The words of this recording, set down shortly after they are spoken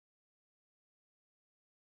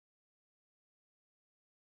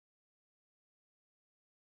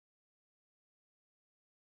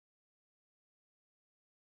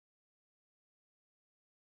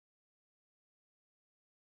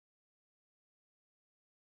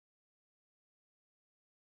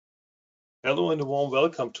Hello and a warm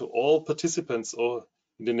welcome to all participants or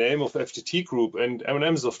in the name of FDT Group and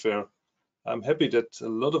M&M Software. I'm happy that a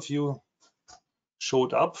lot of you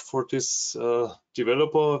showed up for this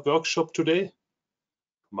developer workshop today.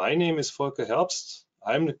 My name is Volker Herbst.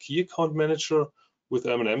 I'm the Key Account Manager with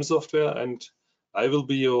M&M Software, and I will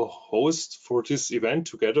be your host for this event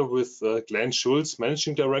together with Glenn Schulz,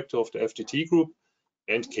 Managing Director of the FDT Group,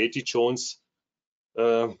 and Katie Jones.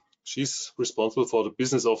 She's responsible for the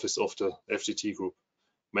business office of the FDT Group.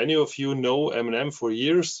 Many of you know M&M for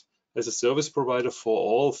years as a service provider for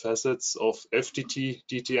all facets of FDT,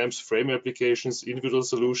 DTM's frame applications, individual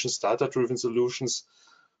solutions, data-driven solutions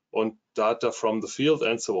on data from the field,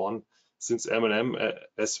 and so on. Since M&M,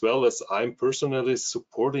 as well as I'm personally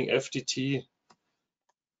supporting FDT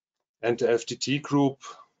and the FDT Group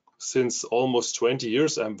since almost 20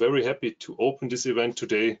 years, I'm very happy to open this event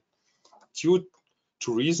today. Due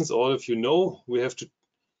to reasons all of you know, we have to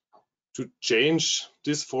change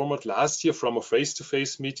this format last year from a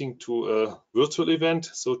face-to-face meeting to a virtual event.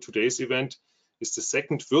 So today's event is the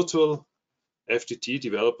second virtual FDT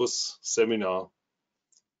Developers Seminar.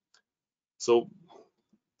 So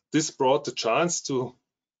this brought the chance to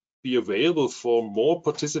be available for more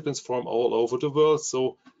participants from all over the world.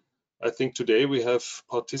 So I think today we have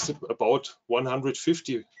about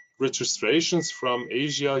 150 registrations from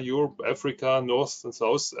Asia, Europe, Africa, North and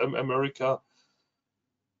South America.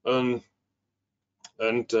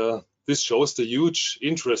 This shows the huge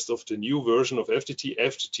interest of the new version of FDT,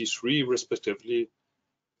 FDT 3 respectively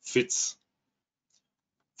fits.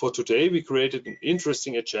 For today, we created an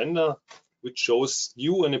interesting agenda which shows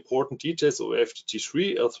new and important details of FDT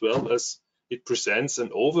 3, as well as it presents an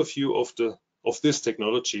overview of this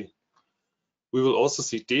technology. We will also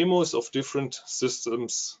see demos of different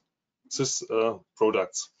systems,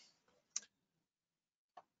 products.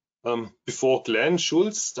 Before Glenn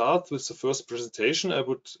Schulz starts with the first presentation, I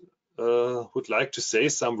would like to say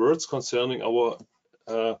some words concerning our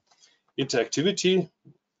interactivity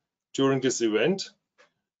during this event.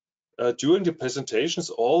 During the presentations,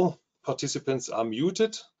 all participants are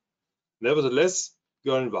muted. Nevertheless,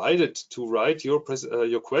 you are invited to write your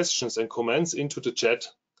questions and comments into the chat.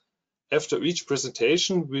 After each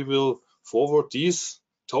presentation, we will forward these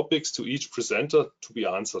topics to each presenter to be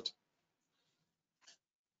answered.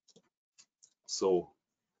 So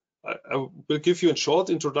I will give you a short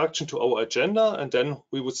introduction to our agenda, and then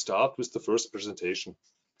we would start with the first presentation.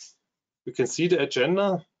 You can see the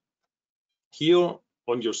agenda here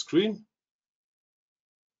on your screen.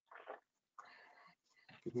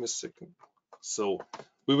 Give me a second. So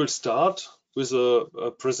we will start with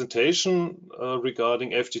a presentation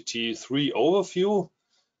regarding FDT 3 overview.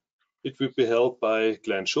 It will be held by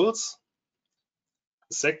Glenn Schulz.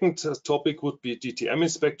 The second topic would be DTM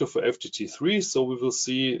Inspector for FDT 3. So we will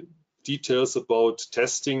see details about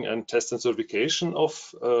testing and test and certification of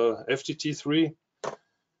FDT 3.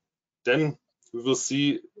 Then we will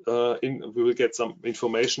see, we will get some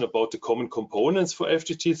information about the common components for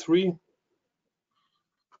FDT 3.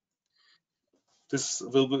 This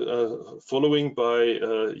will be following by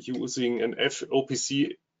using an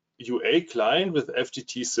OPC UA client with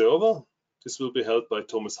FDT server. This will be held by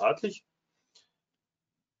Thomas Hartlich.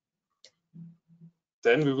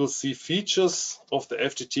 Then we will see features of the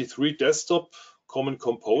FDT 3 desktop common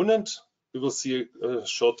component. We will see a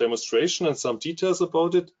short demonstration and some details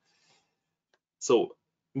about it. So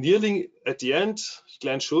nearly at the end,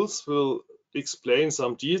 Glenn Schulz will explain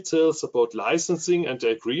some details about licensing and the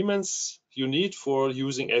agreements you need for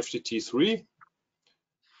using FDT 3.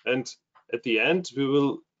 And at the end, we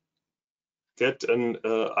will get an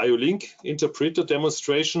IO-Link interpreter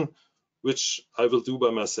demonstration, which I will do by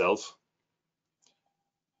myself.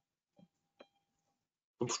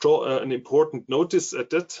 An important notice at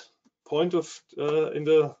that point of in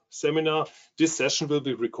the seminar: this session will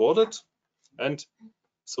be recorded, and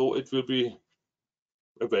so it will be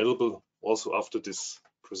available also after this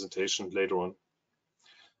presentation later on.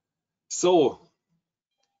 So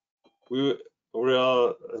we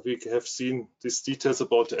have seen these details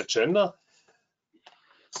about the agenda,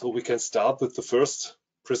 so we can start with the first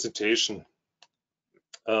presentation.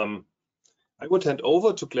 I would hand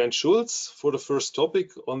over to Glenn Schulz for the first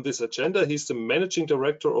topic on this agenda. He's the Managing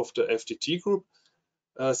Director of the FDT Group.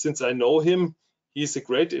 Since I know him, he is a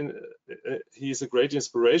great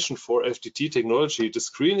inspiration for FDT technology. The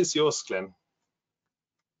screen is yours, Glenn.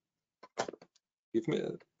 Give me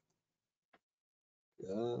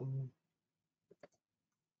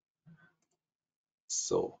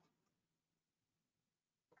so.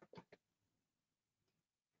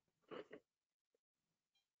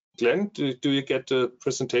 Glenn, do you get the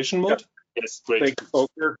presentation mode? Yeah. Yes, great. Thank you,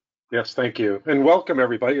 Volker. Yes, thank you. And welcome,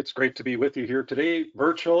 everybody. It's great to be with you here today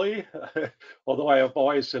virtually, although I have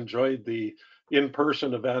always enjoyed the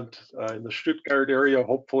in-person event in the Stuttgart area.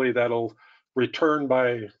 Hopefully that'll return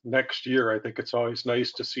by next year. I think it's always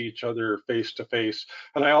nice to see each other face to face.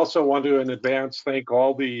 And I also want to, in advance, thank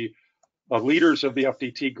all the leaders of the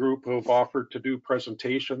FDT group who have offered to do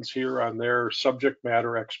presentations here on their subject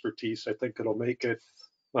matter expertise. I think it'll make it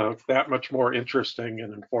that much more interesting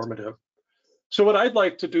and informative. So what I'd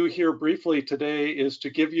like to do here briefly today is to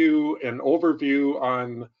give you an overview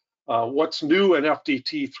on what's new in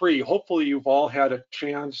FDT3. Hopefully you've all had a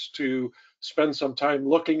chance to spend some time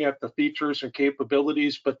looking at the features and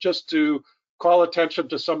capabilities, but just to call attention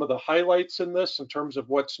to some of the highlights in this in terms of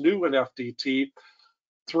what's new in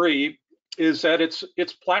FDT3 is that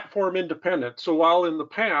it's platform independent. So while in the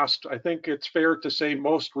past, I think it's fair to say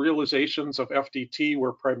most realizations of FDT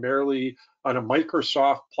were primarily on a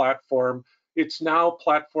Microsoft platform, it's now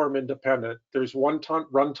platform independent. There's one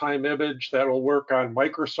runtime image that will work on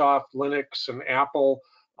Microsoft, Linux, and Apple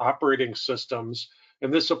operating systems.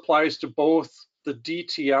 And this applies to both the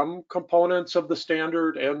DTM components of the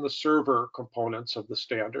standard and the server components of the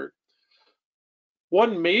standard.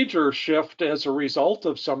 One major shift as a result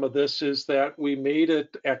of some of this is that we made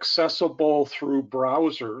it accessible through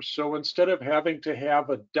browsers. So instead of having to have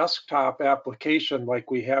a desktop application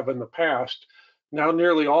like we have in the past, now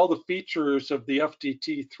nearly all the features of the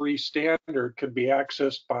FDT3 standard can be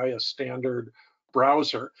accessed by a standard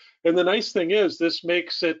browser. And the nice thing is this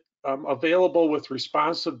makes it available with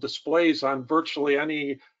responsive displays on virtually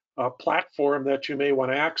any platform that you may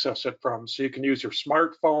want to access it from. So you can use your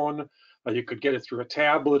smartphone, you could get it through a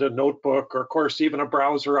tablet, a notebook, or of course even a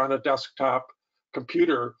browser on a desktop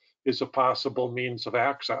computer is a possible means of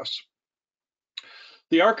access.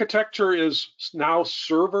 The architecture is now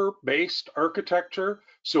server-based architecture,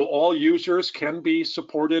 so all users can be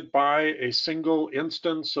supported by a single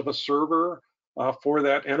instance of a server for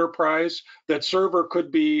that enterprise. That server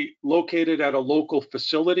could be located at a local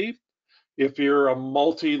facility. If you're a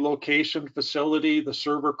multi-location facility, the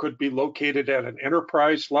server could be located at an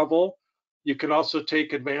enterprise level. You can also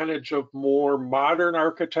take advantage of more modern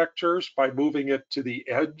architectures by moving it to the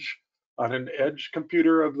edge on an edge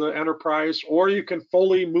computer of the enterprise, or you can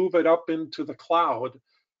fully move it up into the cloud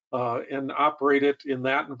and operate it in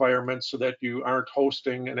that environment so that you aren't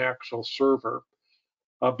hosting an actual server.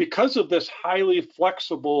 Because of this highly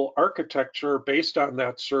flexible architecture based on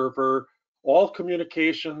that server, all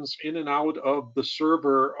communications in and out of the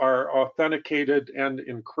server are authenticated and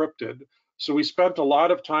encrypted. So we spent a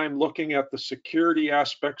lot of time looking at the security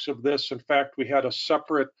aspects of this. In fact, we had a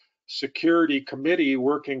separate security committee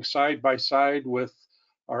working side by side with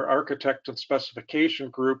our architect and specification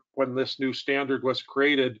group when this new standard was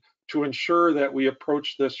created to ensure that we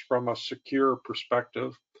approach this from a secure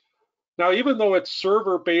perspective. Now, even though it's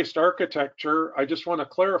server-based architecture, I just want to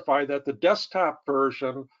clarify that the desktop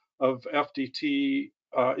version of FDT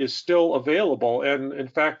is still available. And in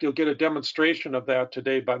fact, you'll get a demonstration of that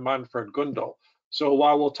today by Manfred Gundel. So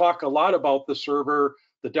while we'll talk a lot about the server,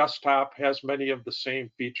 the desktop has many of the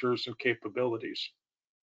same features and capabilities.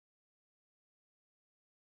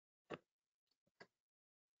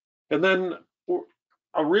 And then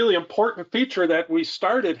a really important feature that we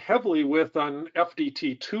started heavily with on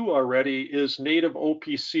FDT2 already is native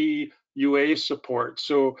OPC UA support.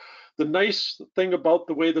 So the nice thing about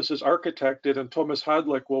the way this is architected, and Thomas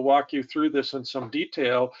Hadlik will walk you through this in some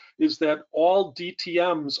detail, is that all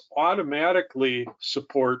DTMs automatically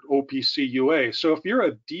support OPC UA. So if you're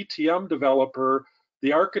a DTM developer,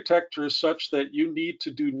 the architecture is such that you need to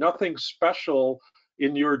do nothing special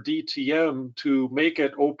in your DTM to make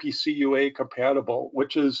it OPC UA compatible,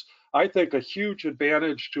 which is, I think, a huge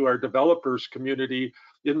advantage to our developers community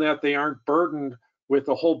in that they aren't burdened with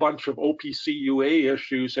a whole bunch of OPC UA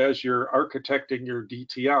issues as you're architecting your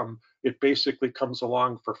DTM. It basically comes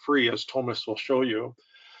along for free, as Thomas will show you.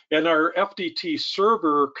 And our FDT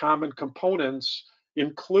server common components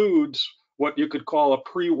includes what you could call a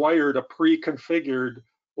pre-wired, a pre-configured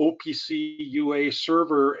OPC UA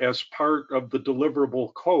server as part of the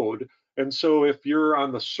deliverable code. And so if you're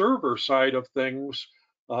on the server side of things,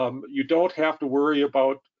 you don't have to worry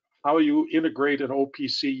about how you integrate an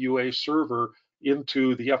OPC UA server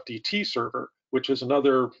into the FDT server, which is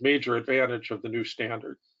another major advantage of the new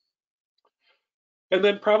standard. And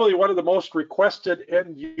then probably one of the most requested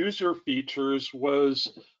end user features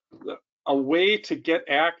was a way to get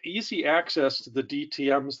easy access to the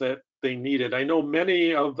DTMs that they needed. I know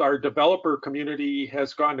many of our developer community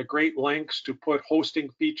has gone to great lengths to put hosting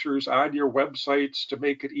features on your websites to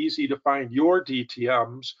make it easy to find your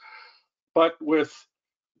DTMs. But with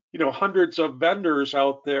hundreds of vendors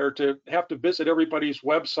out there, to have to visit everybody's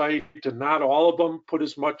website, and not all of them put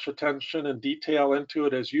as much attention and detail into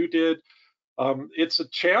it as you did. It's a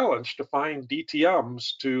challenge to find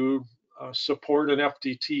DTMs to support an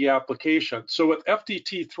FDT application. So with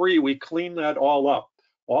FDT3, we clean that all up.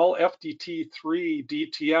 All FDT3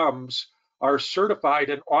 DTMs are certified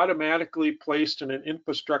and automatically placed in an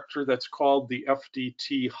infrastructure that's called the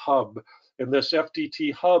FDT Hub. And this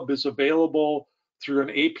FDT Hub is available through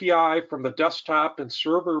an API from the desktop and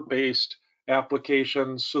server-based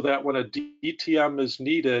applications, so that when a DTM is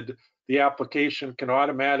needed, the application can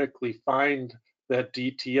automatically find that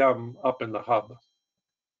DTM up in the hub.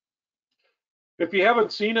 If you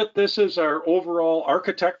haven't seen it, this is our overall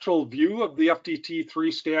architectural view of the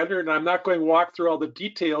FDT3 standard. And I'm not going to walk through all the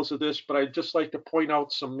details of this, but I'd just like to point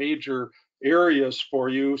out some major areas for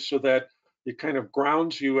you, so that it kind of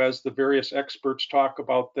grounds you as the various experts talk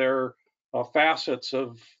about their facets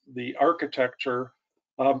of the architecture.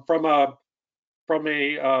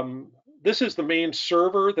 This is the main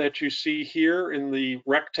server that you see here in the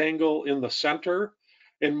rectangle in the center.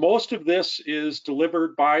 And most of this is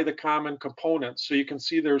delivered by the common components. So you can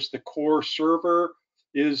see there's the core server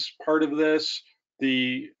is part of this.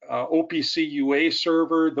 The OPC UA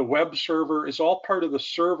server, the web server is all part of the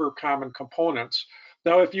server common components.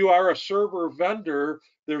 Now, if you are a server vendor,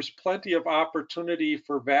 there's plenty of opportunity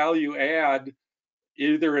for value add,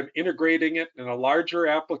 either in integrating it in a larger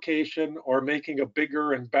application or making a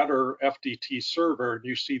bigger and better FDT server. And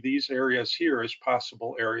you see these areas here as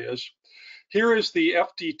possible areas. Here is the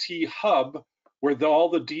FDT Hub, where all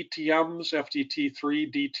the DTMs,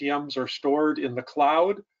 FDT3 DTMs, are stored in the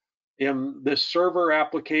cloud. And this server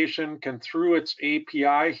application can, through its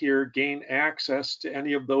API here, gain access to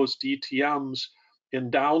any of those DTMs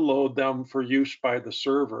and download them for use by the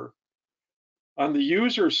server. On the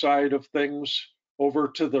user side of things, over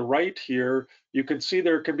to the right here, you can see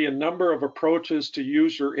there can be a number of approaches to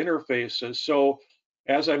user interfaces. So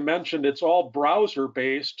as I mentioned, it's all browser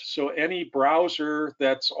based. So any browser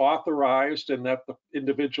that's authorized and that the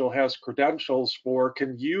individual has credentials for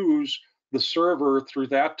can use the server through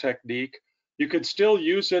that technique. You could still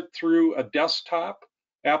use it through a desktop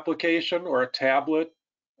application or a tablet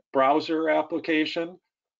browser application.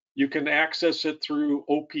 You can access it through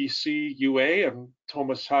OPC UA, and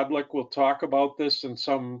Thomas Hodlick will talk about this in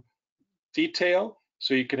some detail.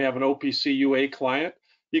 So you can have an OPC UA client.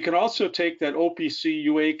 You can also take that OPC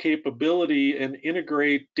UA capability and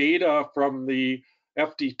integrate data from the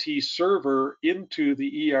FDT server into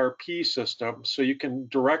the ERP system. So you can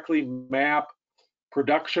directly map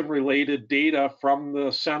production-related data from the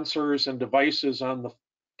sensors and devices on the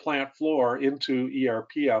plant floor into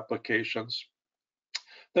ERP applications.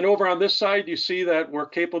 Then over on this side, you see that we're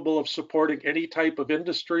capable of supporting any type of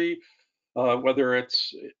industry, whether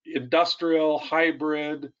it's industrial,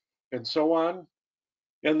 hybrid, and so on.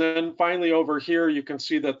 And then finally over here, you can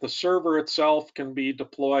see that the server itself can be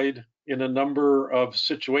deployed in a number of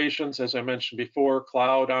situations, as I mentioned before,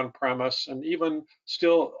 cloud, on-premise, and even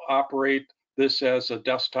still operate this as a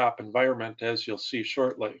desktop environment, as you'll see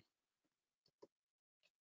shortly.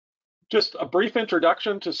 Just a brief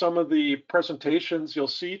introduction to some of the presentations you'll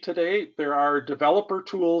see today. There are developer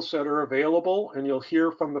tools that are available, and you'll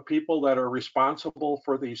hear from the people that are responsible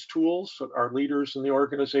for these tools, our leaders in the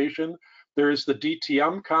organization. There is the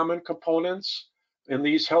DTM common components, and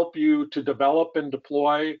these help you to develop and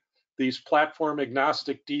deploy these platform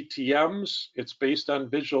agnostic DTMs. It's based on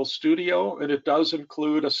Visual Studio, and it does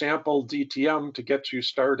include a sample DTM to get you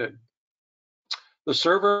started. The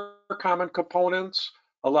server common components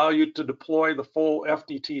allow you to deploy the full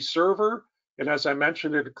FDT server. And as I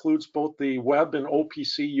mentioned, it includes both the web and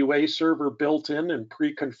OPC UA server built in and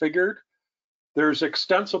pre-configured. There's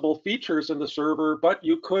extensible features in the server, but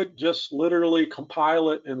you could just literally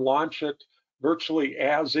compile it and launch it virtually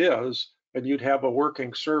as is, and you'd have a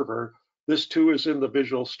working server. This too is in the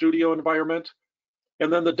Visual Studio environment.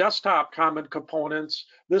 And then the desktop common components,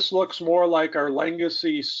 this looks more like our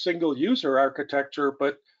legacy single user architecture,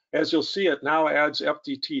 but as you'll see, it now adds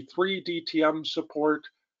FDT3 DTM support,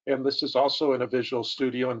 and this is also in a Visual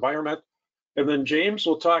Studio environment. And then James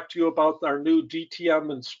will talk to you about our new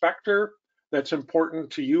DTM inspector that's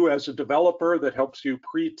important to you as a developer, that helps you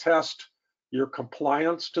pre-test your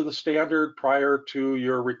compliance to the standard prior to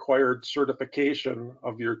your required certification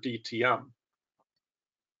of your DTM.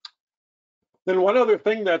 Then one other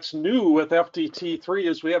thing that's new with FDT3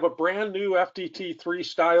 is we have a brand new FDT3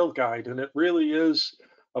 style guide, and it really is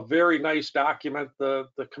a very nice document. The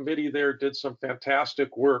committee there did some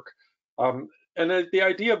fantastic work. And the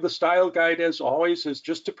idea of the style guide, as always, is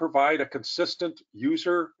just to provide a consistent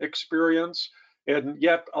user experience. and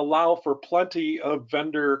yet allow for plenty of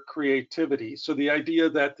vendor creativity. So the idea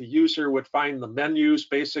that the user would find the menus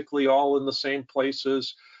basically all in the same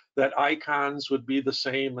places, that icons would be the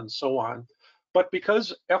same, and so on. But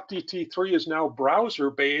because FDT3 is now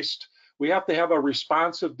browser-based, we have to have a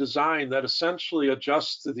responsive design that essentially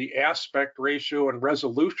adjusts to the aspect ratio and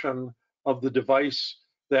resolution of the device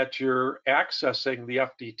that you're accessing the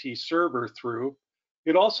FDT server through.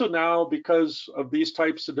 It also now, because of these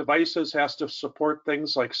types of devices, has to support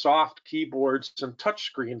things like soft keyboards and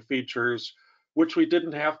touchscreen features, which we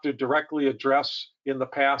didn't have to directly address in the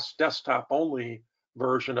past desktop-only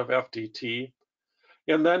version of FDT.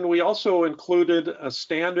 And then we also included a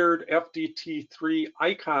standard FDT3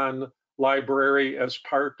 icon library as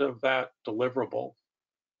part of that deliverable.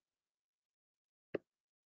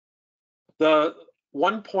 The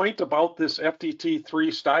one point about this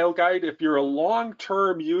FDT3 style guide, if you're a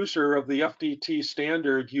long-term user of the FDT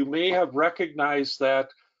standard, you may have recognized that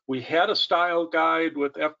we had a style guide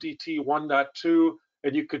with FDT 1.2,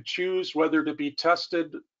 and you could choose whether to be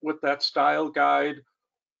tested with that style guide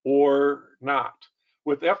or not.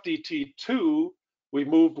 With FDT2, we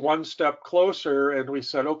moved one step closer and we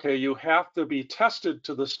said, okay, you have to be tested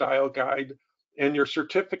to the style guide and your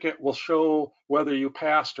certificate will show whether you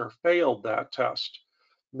passed or failed that test.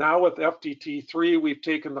 Now with FDT3, we've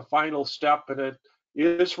taken the final step, and it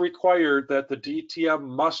is required that the DTM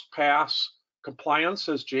must pass compliance,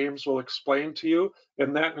 as James will explain to you,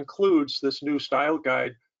 and that includes this new style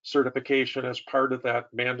guide certification as part of that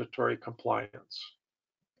mandatory compliance.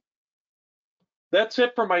 That's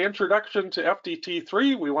it for my introduction to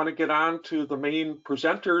FDT3. We want to get on to the main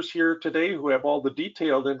presenters here today who have all the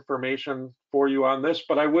detailed information for you on this,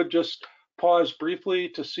 but I would just pause briefly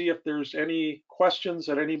to see if there's any questions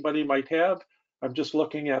that anybody might have. I'm just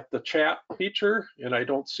looking at the chat feature and I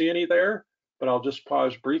don't see any there, but I'll just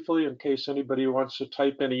pause briefly in case anybody wants to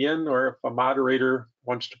type any in or if a moderator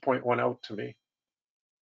wants to point one out to me.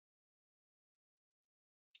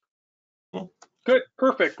 Good,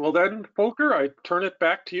 perfect. Well then, Volker, I turn it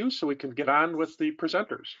back to you so we can get on with the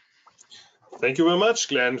presenters. Thank you very much,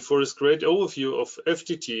 Glenn, for this great overview of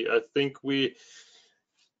FDT. I think we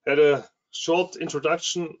had a short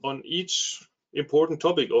introduction on each important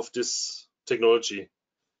topic of this technology.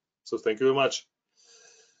 So thank you very much.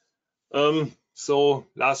 So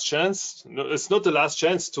last chance. No, it's not the last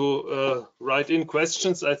chance to write in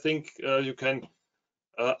questions. I think you can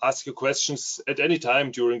ask your questions at any time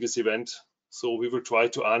during this event. So we will try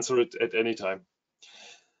to answer it at any time.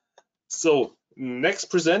 So next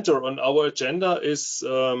presenter on our agenda is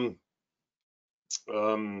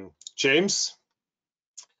James.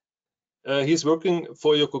 He's working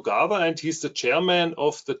for Yokogawa and he's the chairman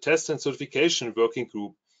of the test and certification working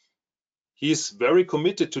group. He's very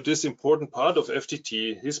committed to this important part of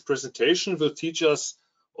FDT. His presentation will teach us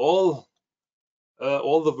all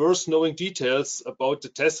the worth-knowing details about the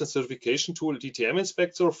test and certification tool DTM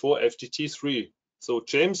Inspector for FDT3. So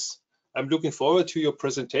James, I'm looking forward to your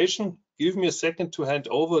presentation. Give me a second to hand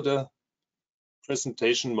over the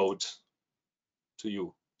presentation mode to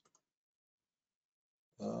you.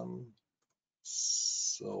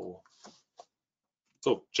 So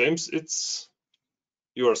James, it's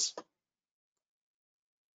yours.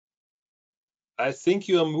 I think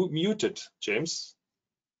you are muted, James.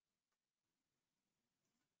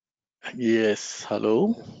 Yes,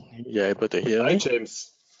 hello. You're able to hear me? Hi,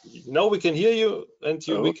 James. Now we can hear you and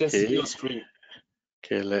we can see your screen.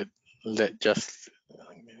 Okay, let just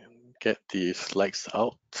get the slides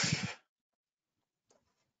out.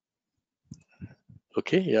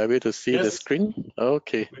 Okay, you're able to see the screen?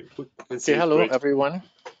 Okay. Okay, hello everyone.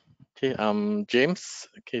 Okay, I'm James,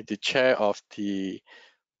 okay, the chair of the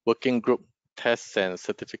working group tests and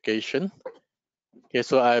certification. Okay,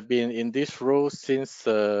 so I've been in this role since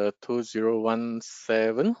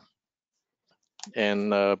 2017.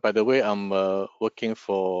 And by the way, I'm working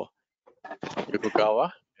for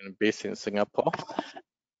Yokogawa and based in Singapore.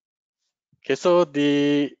 Okay, so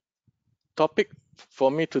the topic for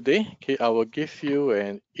me today, okay, I will give you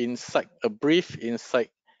an insight, a brief insight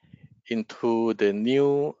into the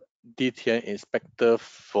new DTM inspector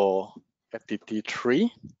for FDT3.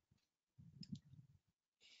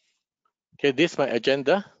 Okay, this is my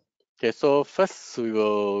agenda. Okay, so first we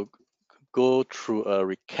will go through a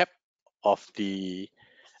recap of the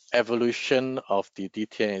evolution of the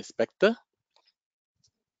DTM inspector.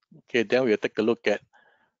 Okay, then we'll take a look at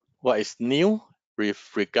what is new with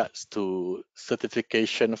regards to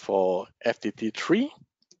certification for FDT3.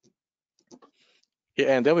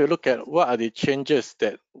 Okay, and then we'll look at what are the changes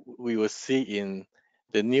that we will see in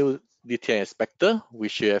the new DTM inspector,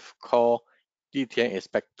 which we have called DTM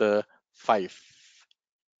inspector 5.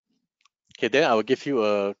 Okay, then I will give you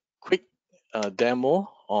a quick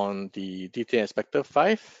demo on the DTM Inspector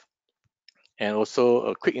 5 and also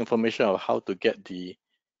a quick information of how to get the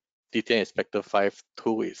DTM Inspector 5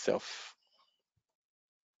 tool itself.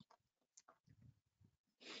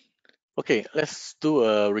 Okay, let's do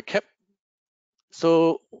a recap.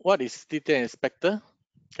 So what is DTM Inspector?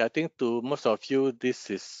 I think to most of you, this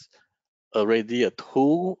is already a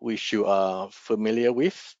tool which you are familiar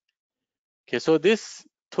with. Okay, so this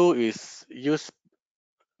tool is used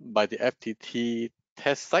by the FDT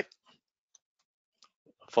test site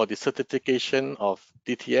for the certification of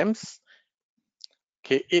DTMs.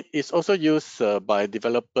 Okay, it is also used by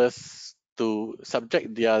developers to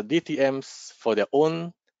subject their DTMs for their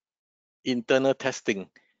own internal testing.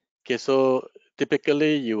 Okay, so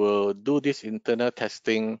typically you will do this internal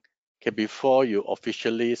testing before you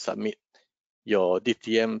officially submit your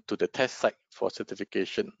DTM to the test site for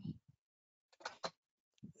certification.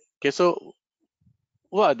 Okay, so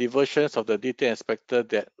what are the versions of the DTM Inspector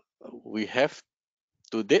that we have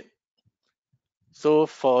to date? So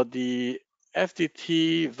for the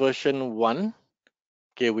FDT version 1,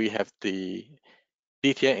 okay, we have the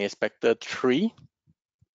DTM Inspector 3.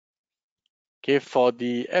 Okay, for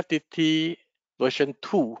the FDT version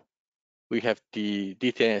 2, we have the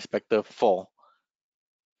DTM Inspector 4.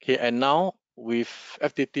 Okay, and now with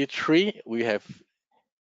FDT 3, we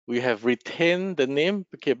have retained the name,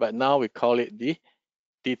 okay, but now we call it the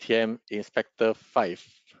DTM Inspector 5.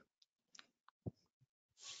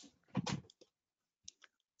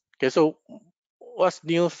 Okay, so what's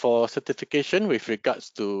new for certification with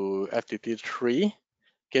regards to FDT 3?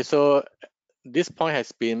 Okay, so this point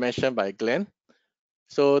has been mentioned by Glenn.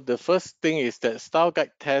 So the first thing is that style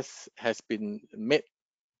guide test has been made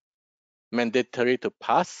mandatory to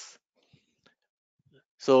pass.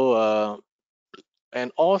 So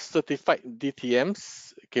and all certified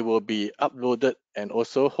DTMs will be uploaded and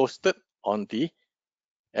also hosted on the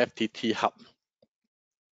FDT hub.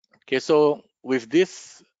 Okay, so with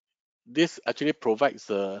this actually provides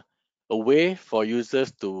a way for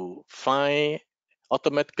users to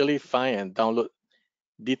automatically find and download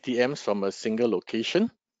DTMs from a single location.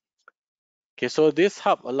 Okay, so this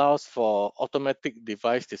hub allows for automatic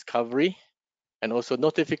device discovery and also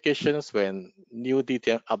notifications when new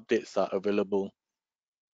DTM updates are available.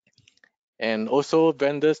 And also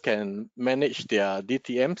vendors can manage their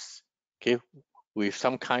DTMs, okay, with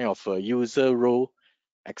some kind of user role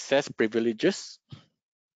access privileges.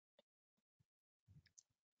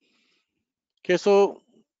 Okay, so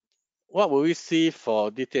what will we see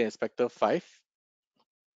for DTM Inspector 5?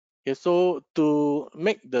 Okay, so to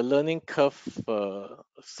make the learning curve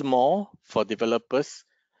small for developers,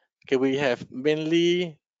 okay, we have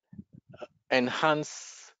mainly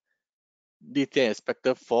enhanced DTM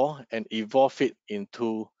Inspector 4 and evolve it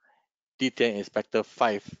into DTM Inspector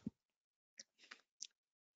 5.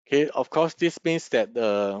 Okay, of course, this means that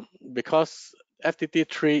because FDT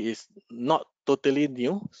 3 is not totally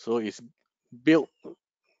new, so it's built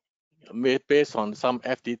based on some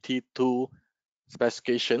FDT 2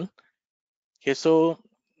 specification. Okay, so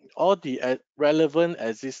all the relevant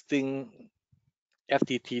existing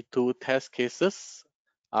FDT 2 test cases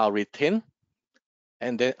are retained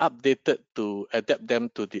and then updated to adapt them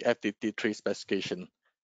to the FDT 3 specification.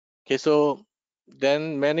 Okay, so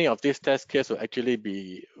then many of these test cases will actually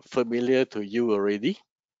be familiar to you already.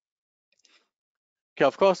 Okay,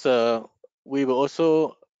 of course, we will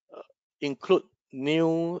also include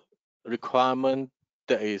new requirement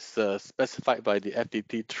that is specified by the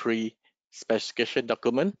FDT 3 specification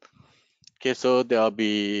document. Okay, so there will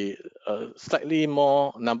be a slightly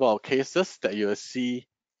more number of cases that you will see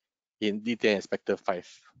in DTM Inspector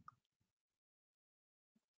 5.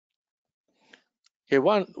 Okay,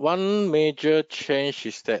 one major change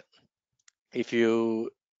is that if you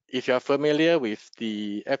are familiar with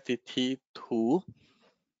the FDT tool,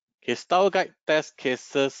 okay, style guide test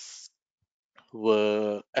cases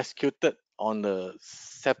were executed on a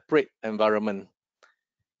separate environment.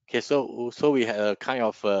 Okay, so we had a kind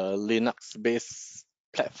of a Linux-based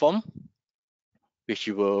platform which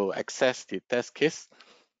you will access the test case.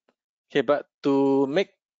 Okay, but to make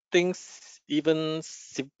things even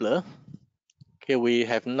simpler, okay, we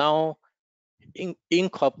have now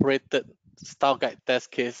incorporated style guide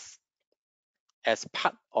test case as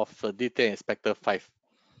part of DTM Inspector 5.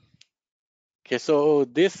 Okay, so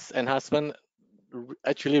this enhancement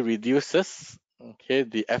actually reduces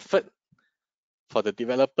the effort for the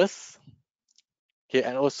developers, okay,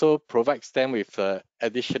 and also provides them with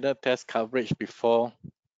additional test coverage before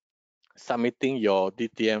submitting your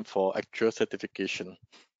DTM for actual certification.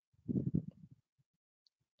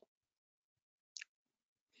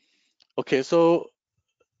 Okay, so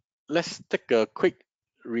let's take a quick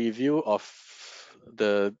review of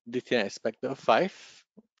the DTM Expector 5.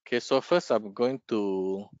 Okay, so first I'm going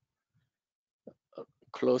to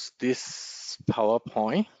close this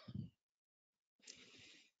PowerPoint.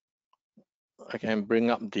 I can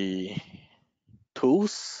bring up the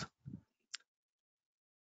tools.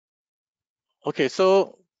 Okay,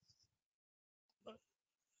 so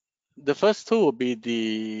the first tool will be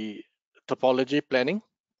the topology planning.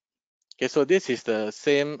 Okay, so this is the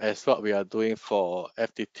same as what we are doing for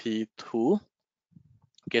FDT 2.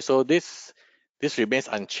 Okay, so this remains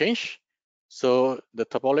unchanged. So the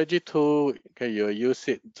topology tool, okay, you use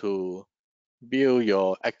it to build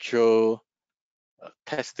your actual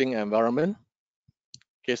testing environment.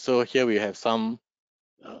 Okay, so here we have some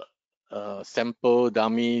sample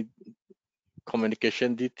dummy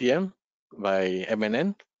communication DTM by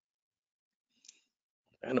MNN.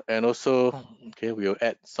 And also, okay, we'll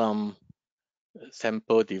add some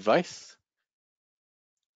sample device.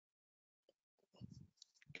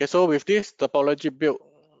 Okay, so with this topology build,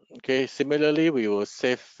 okay, similarly, we will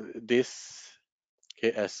save this,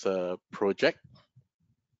 okay, as a project.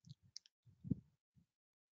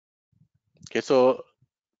 Okay, so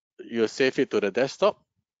you save it to the desktop.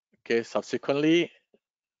 Okay, subsequently,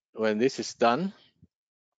 when this is done,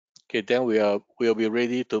 okay, then we'll be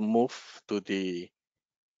ready to move to the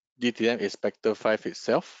DTM Expector 5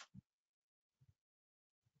 itself.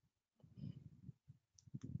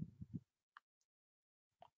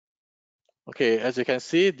 Okay, as you can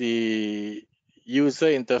see, the user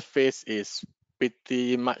interface is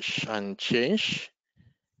pretty much unchanged.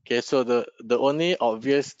 Okay, so the only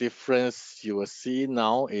obvious difference you will see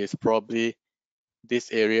now is probably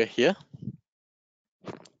this area here.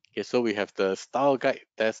 Okay, so we have the style guide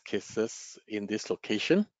test cases in this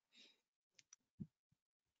location.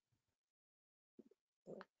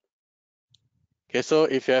 Okay, so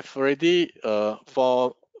if you have already,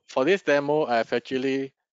 for this demo, I've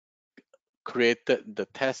actually created the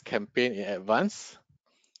test campaign in advance.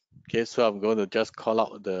 Okay, so I'm going to just call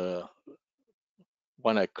out the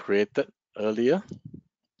one I created earlier.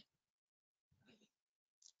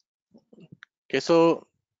 Okay, so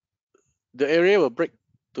the area will break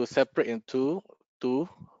to separate into two,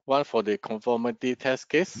 one for the conformity test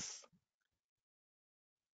case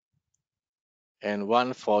and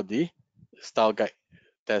one for the style guide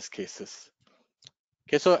test cases.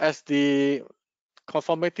 Okay, so as the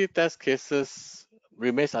conformity test cases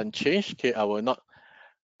remains unchanged, okay, I will not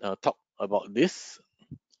talk about this.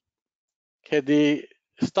 Okay, the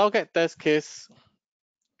style guide test case,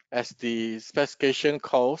 as the specification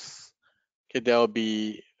calls, okay, there will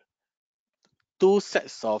be two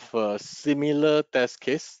sets of similar test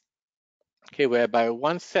case, okay, whereby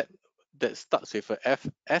one set that starts with a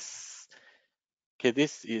FS, okay,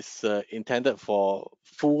 this is intended for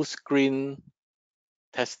full screen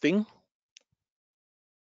testing,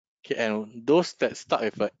 okay, and those that start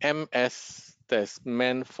with a MS, that's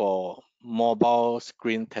meant for mobile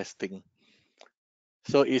screen testing.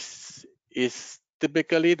 So it's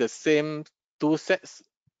typically the same two sets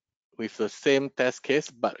with the same test case,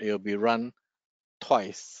 but it will be run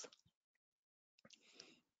twice.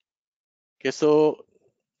 Okay, so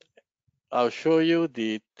I'll show you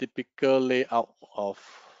the typical layout of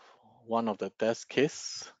one of the test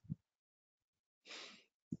case.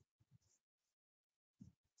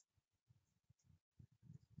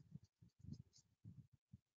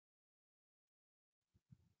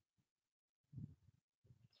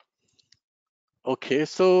 Okay,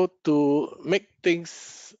 so to make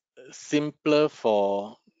things simpler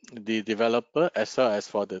for the developer as well as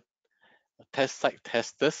for the test site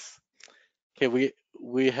testers, okay,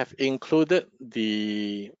 we have included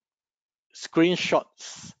the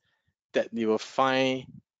screenshots that you will find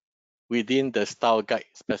within the style guide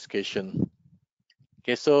specification.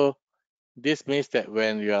 Okay, so this means that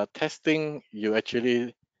when you are testing, you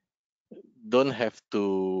actually don't have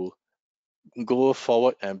to go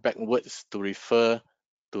forward and backwards to refer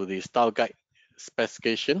to the style guide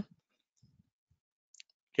specification.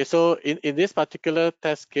 Okay, so in this particular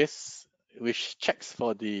test case, which checks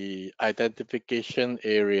for the identification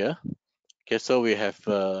area, okay, so we have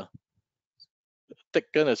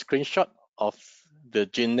taken a screenshot of the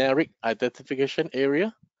generic identification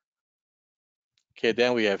area. Okay,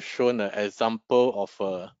 then we have shown an example of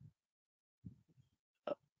a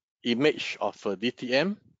image of a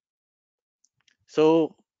DTM.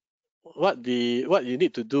 So what you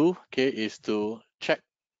need to do, okay, is to check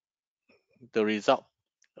the result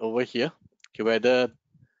over here, okay, whether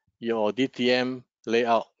your DTM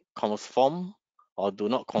layout conform or do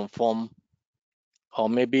not conform, or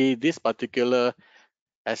maybe this particular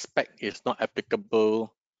aspect is not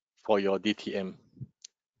applicable for your DTM.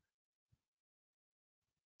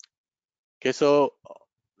 Okay, so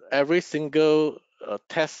every single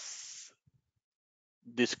test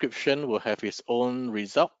description will have its own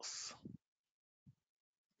results.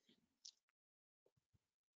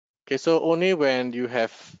 Okay, so only when you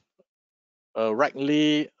have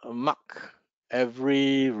rightly mark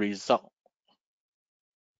every result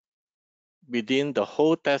within the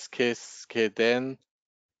whole test case, okay, then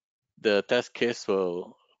the test case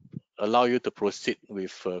will allow you to proceed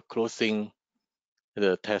with closing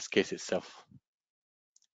the test case itself.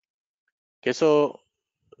 Okay, so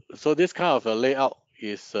this kind of a layout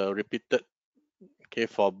is repeated, okay,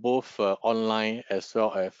 for both online as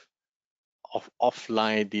well as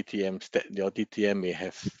offline DTMs that your DTM may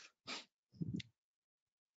have.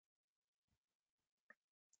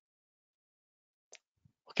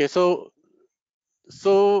 Okay, so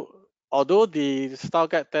although the style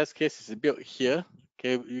guide test case is built here,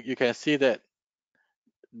 okay, you can see that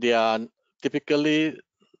they are typically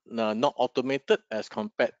not automated as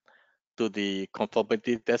compared to the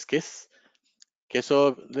conformity test case. Okay,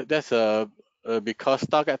 so that's because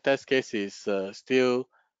style guide test case is still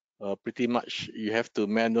pretty much you have to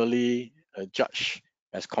manually judge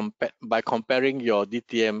as by comparing your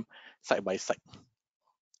DTM side by side.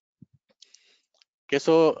 Okay,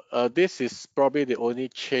 so this is probably the only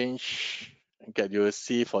change that you will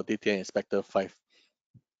see for DTM Inspector 5.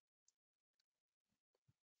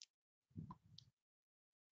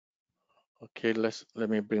 Okay, let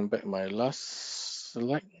me bring back my last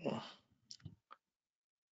slide.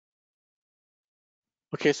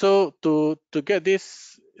 Okay, so to get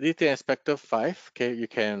this DTM Inspector 5, okay, you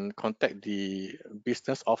can contact the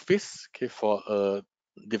business office, okay, for a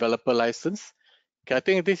developer license. Okay, I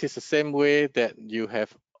think this is the same way that you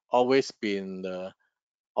have always been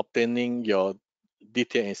obtaining your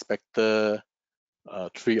DTM Inspector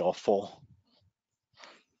 3 or 4.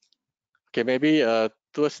 Okay, maybe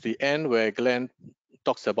towards the end where Glenn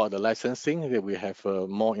talks about the licensing, that we have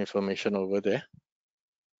more information over there.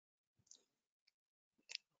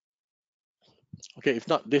 Okay, if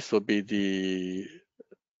not, this will be the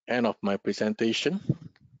end of my presentation.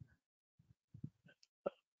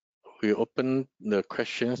 We open the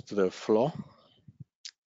questions to the floor.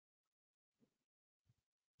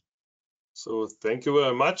 So thank you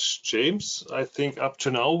very much, James. I think up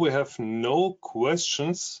to now we have no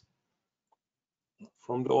questions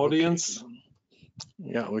from the audience.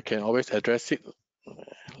 Okay. Yeah, we can always address it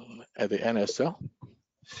at the end as well.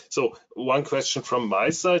 So one question from my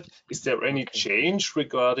side, is there any change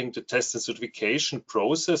regarding the test and certification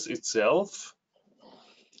process itself?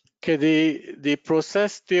 Okay, the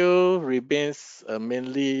process still remains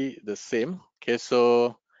mainly the same. Okay,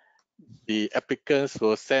 so the applicants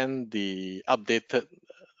will send the updated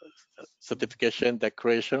certification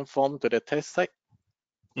declaration form to the test site.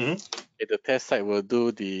 Okay, the test site will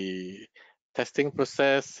do the testing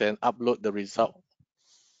process and upload the result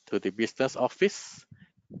to the business office.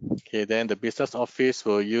 Okay, then the business office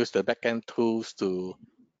will use the backend tools to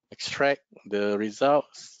extract the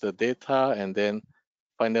results, the data, and then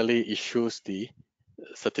finally issues the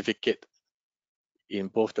certificate in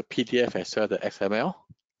both the PDF as well as the XML.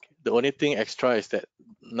 The only thing extra is that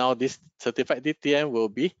now this certified DTM will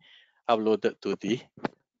be uploaded to the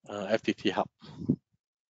FDT Hub.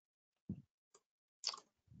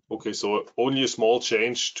 Okay, so only a small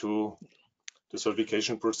change to the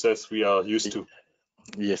certification process we are used to.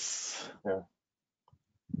 Yes. Yeah.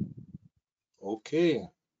 Okay.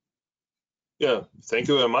 Yeah, thank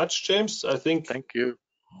you very much, James. I think Thank you.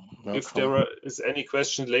 Welcome. If there is any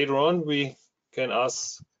question later on, we can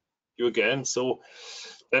ask you again. So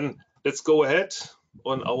then let's go ahead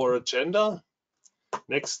on our agenda.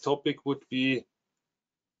 Next topic would be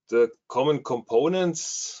the common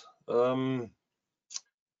components for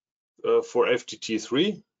FDT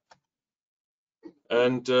 3.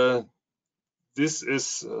 And this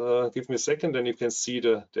is, give me a second, and you can see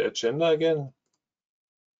the agenda again.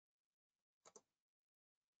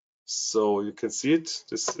 So you can see it.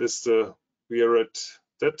 This is we are at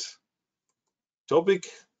that topic,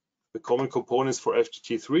 the common components for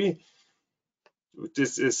FDT 3.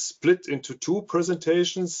 This is split into two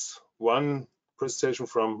presentations. One presentation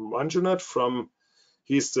from Manjunath,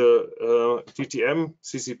 he's the DTM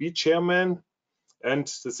CCB chairman, and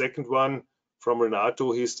the second one from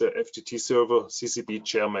Renato, he's the FDT server CCB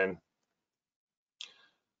chairman.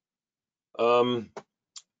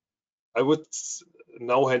 I would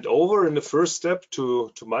now hand over in the first step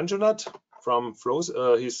to Manjunath from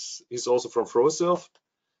he's also from Flowserve.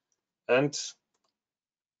 And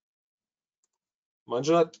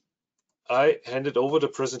Manjunath, I handed over the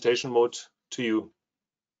presentation mode to you.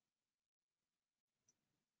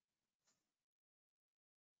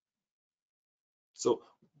 So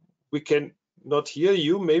we can not hear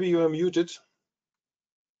you. Maybe you are muted.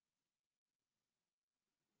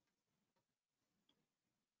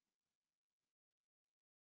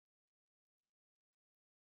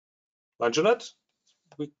 Manjunath,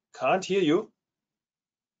 we can't hear you.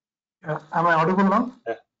 Am I audible now?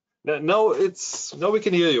 Yeah. Now we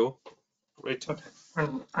can hear you. Great. Okay.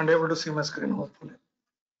 And able to see my screen, hopefully.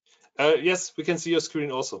 Yes, we can see your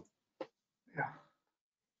screen also. Yeah.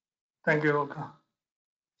 Thank you, Olga.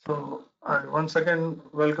 So I once again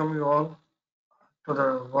welcome you all to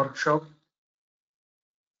the workshop.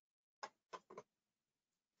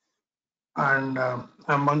 And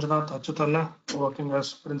I'm Manjunath Achyutanna, working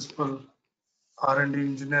as Principal R&D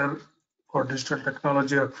Engineer for Digital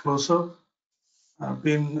Technology at Flowserve. I've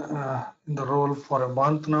been in the role for a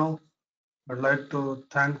month now. I'd like to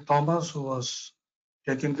thank Thomas, who was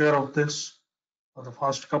taking care of this for the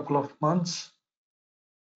first couple of months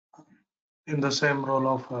in the same role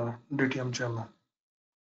of DTM chairman.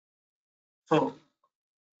 So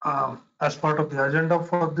as part of the agenda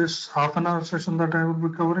for this half an hour session that I will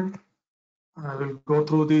be covering, I will go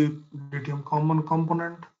through the DTM common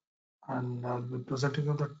component, and I'll be presenting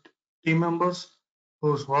you the team members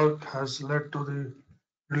whose work has led to the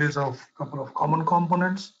release of a couple of common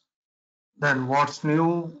components. Then what's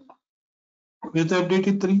new with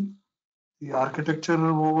FDT 3, the architecture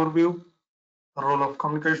overview, the role of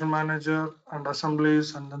communication manager and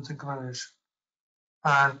assemblies, and then synchronization.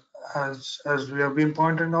 And as we have been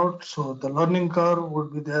pointing out, so the learning curve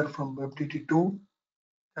would be there from FDT 2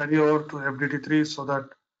 carry over to FDT 3, so that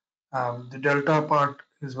the delta part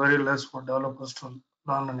is very less for developers to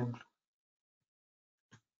learn and implement.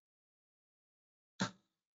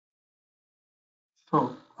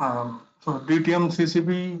 So DTM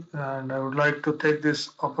CCB, and I would like to take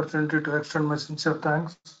this opportunity to extend my sincere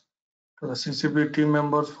thanks to the CCB team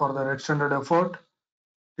members for their extended effort,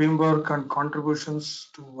 teamwork, and contributions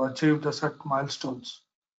to achieve the set milestones.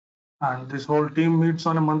 And this whole team meets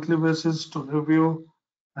on a monthly basis to review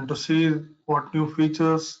and to see what new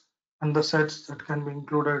features and the sets that can be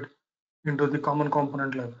included into the common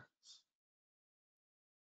component library.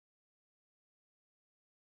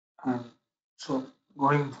 And so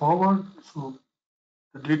going forward, so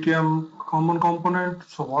the DTM common component,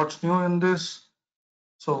 so what's new in this?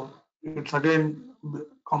 So it's again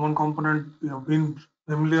common component. We have been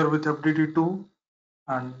familiar with FDT2,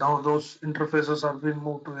 and now those interfaces have been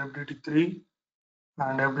moved to FDT3.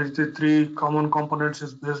 And FDT3 common components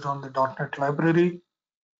is based on the .NET library,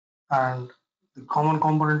 and the common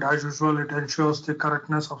component, as usual, it ensures the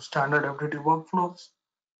correctness of standard FDT workflows.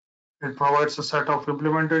 It provides a set of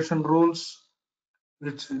implementation rules,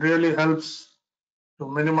 which really helps to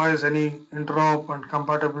minimize any interop and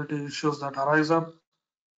compatibility issues that arise up.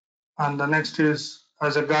 And the next is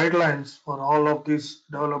as a guidelines for all of these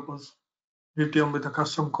developers, DTM with a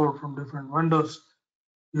custom code from different vendors.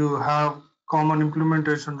 You have common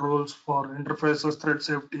implementation rules for interfaces, thread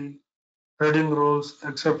safety, threading rules,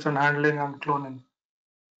 exception handling, and cloning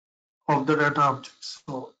of the data objects.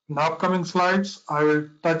 So in the upcoming slides, I will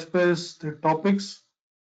touch base the topics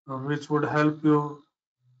which would help you,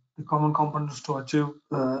 the common components, to achieve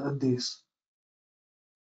these.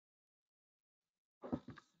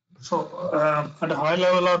 So at a high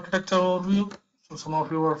level architecture overview, so some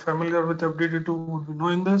of you are familiar with FDT2 would be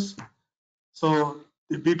knowing this. So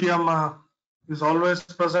the DTM is always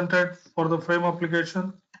presented for the frame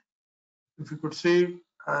application. If you could see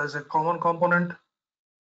as a common component,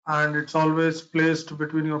 and it's always placed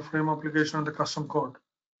between your frame application and the custom code.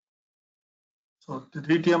 So the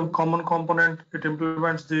DTM common component, it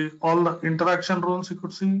implements all the interaction rules you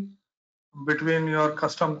could see between your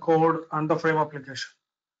custom code and the frame application.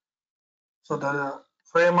 So the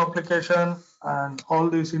frame application and all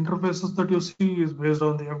these interfaces that you see is based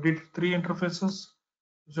on the FDT3 interfaces,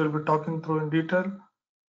 which we'll be talking through in detail.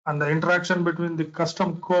 And the interaction between the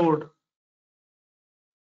custom code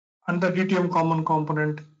and the DTM common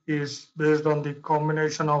component is based on the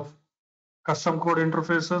combination of custom code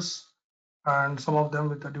interfaces and some of them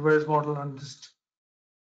with the device model and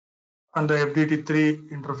the FDT3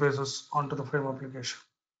 interfaces onto the frame application.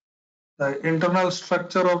 The internal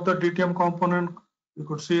structure of the DTM component, you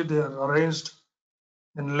could see they are arranged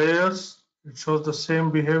in layers. It shows the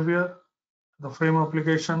same behavior, the frame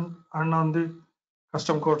application and on the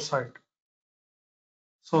custom code side.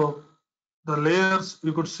 So the layers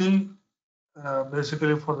you could see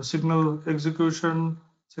basically for the signal execution,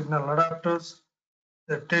 signal adapters,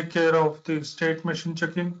 they take care of the state machine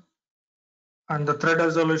checking and the thread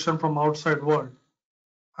isolation from outside world.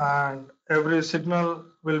 And every signal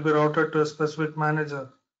will be routed to a specific manager,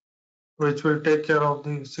 which will take care of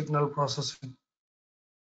the signal processing.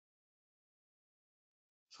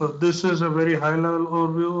 So this is a very high level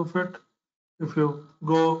overview of it. If you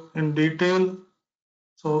go in detail,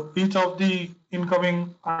 so each of the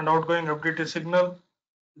incoming and outgoing FDT signal,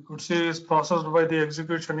 you could see is processed by the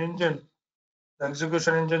execution engine. The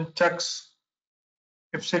execution engine checks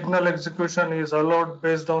if signal execution is allowed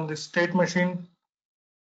based on the state machine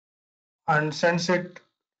and sends it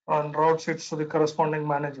and routes it to the corresponding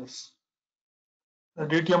managers. The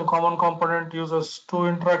DTM common component uses two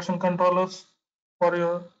interaction controllers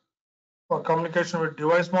for communication with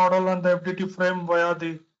device model and the FDT frame via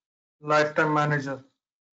the lifetime manager.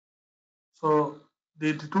 So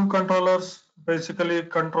the two controllers basically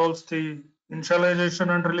controls the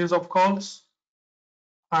initialization and release of calls,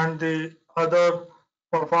 and the other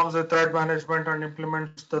performs the thread management and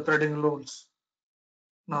implements the threading rules.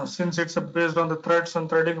 Now, since it's based on the threads and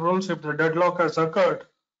threading rules, if the deadlock has occurred,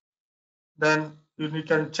 then you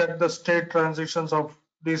can check the state transitions of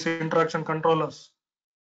these interaction controllers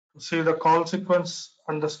to see the call sequence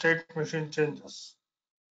and the state machine changes.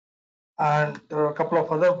 And there are a couple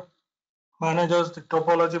of other managers. The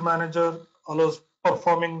topology manager allows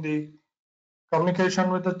performing the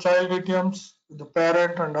communication with the child DTMs, with the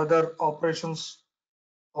parent and other operations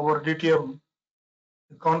over DTM.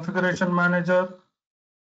 The configuration manager,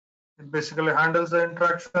 it basically handles the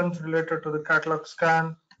interactions related to the catalog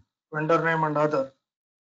scan, vendor name and other.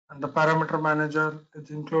 And the parameter manager, it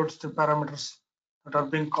includes the parameters that are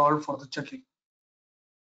being called for the checking.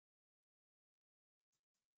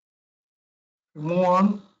 We move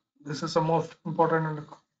on. This is the most important in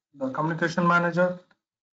the communication manager.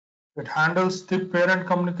 It handles the parent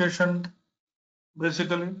communication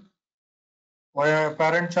basically via a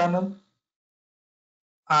parent channel,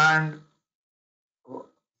 and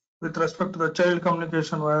with respect to the child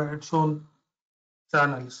communication via its own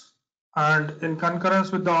channels. And in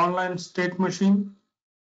concurrence with the online state machine,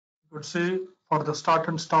 you could see for the start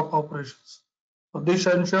and stop operations. So this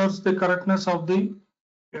ensures the correctness of the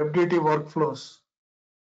FDT workflows.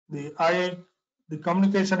 The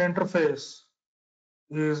communication interface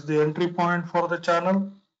is the entry point for the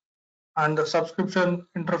channel, and the subscription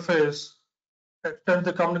interface extends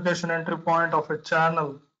the communication entry point of a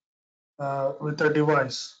channel with a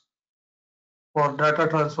device for data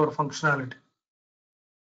transfer functionality.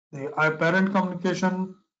 The iParent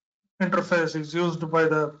communication interface is used by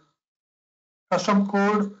the custom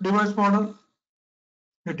code device model.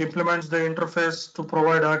 It implements the interface to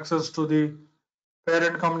provide access to the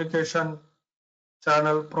parent communication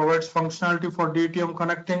channel, provides functionality for DTM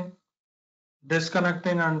connecting,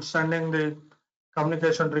 disconnecting, and sending the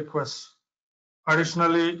communication requests.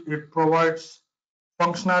 Additionally, it provides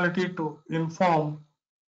functionality to inform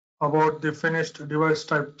about the finished device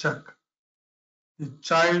type check. The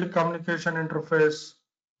child communication interface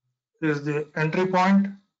is the entry point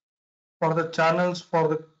for the channels for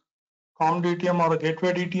the COM DTM or the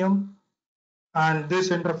gateway DTM, and this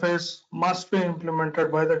interface must be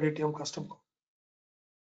implemented by the DTM custom code.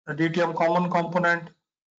 The DTM common component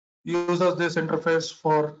uses this interface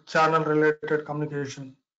for channel related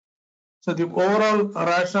communication. So the overall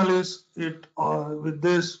rationale is with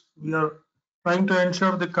this we are trying to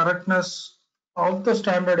ensure the correctness of the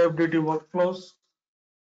standard FDT workflows.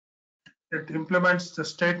 It implements the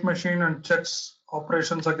state machine and checks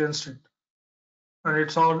operations against it, and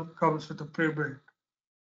it all comes with a pre-built.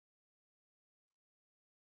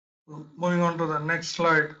 Moving on to the next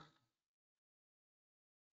slide.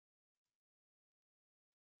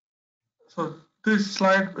 So this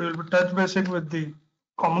slide will be touch basic with the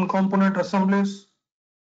common component assemblies.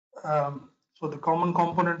 So the common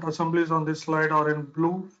component assemblies on this slide are in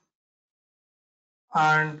blue,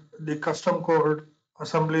 and the custom code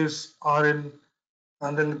assemblies are in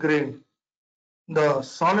green. The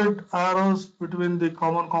solid arrows between the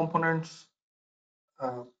common components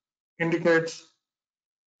indicates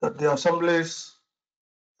that the assemblies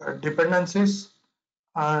dependencies,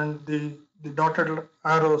 and the dotted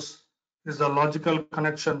arrows is the logical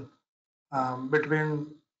connection between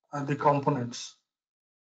the components.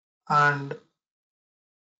 And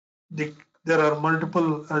there are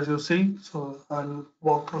multiple, as you see, so I'll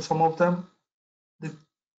walk through some of them. The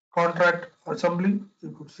contract assembly,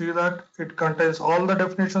 you could see that it contains all the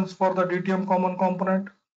definitions for the DTM common component,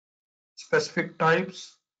 specific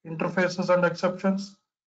types, interfaces and exceptions.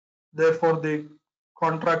 Therefore, the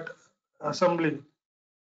contract assembly,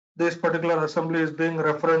 this particular assembly is being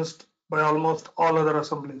referenced by almost all other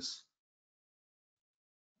assemblies.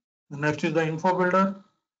 The next is the info builder,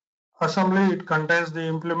 assembly, it contains the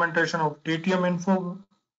implementation of DTM info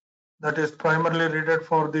that is primarily needed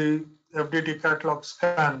for the FDT catalog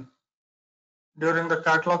scan. During the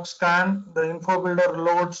catalog scan, the info builder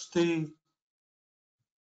loads the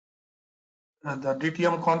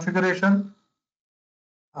DTM configuration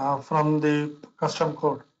from the custom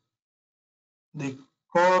code. The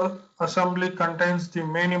core assembly contains the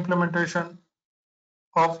main implementation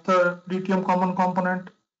of the DTM common component.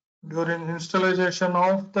 During installation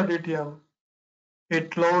of the DTM,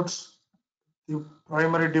 it loads the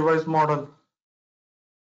primary device model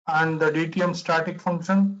and the DTM static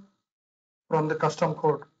function from the custom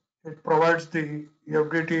code. It provides the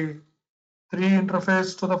FDT 3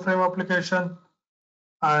 interface to the frame application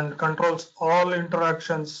and controls all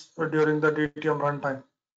interactions during the DTM runtime.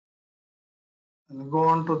 And go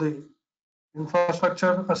on to the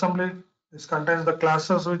infrastructure assembly. This contains the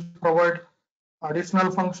classes which provide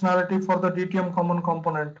additional functionality for the DTM common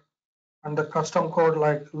component and the custom code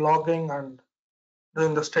like logging and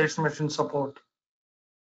doing the state machine support.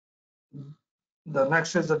 The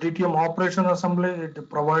next is the DTM operation assembly. It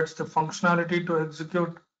provides the functionality to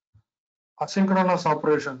execute asynchronous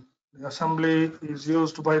operation. The assembly is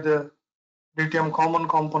used by the DTM common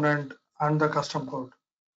component and the custom code.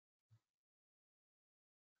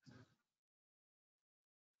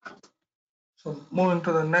 So moving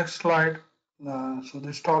to the next slide. So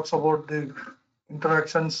this talks about the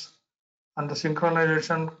interactions and the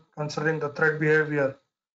synchronization considering the thread behavior.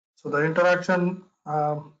 So the interaction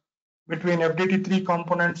between FDT3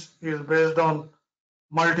 components is based on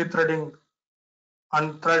multi-threading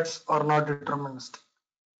and threads are not deterministic.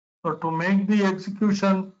 So to make the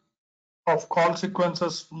execution of call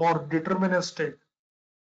sequences more deterministic,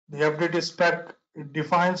 the FDT spec it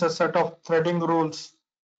defines a set of threading rules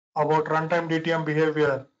about runtime DTM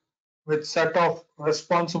behavior with set of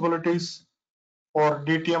responsibilities for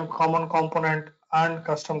DTM common component and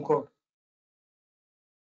custom code.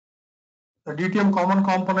 The DTM common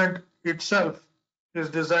component itself is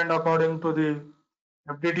designed according to the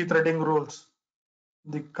FDT threading rules.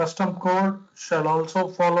 The custom code shall also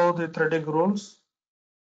follow the threading rules.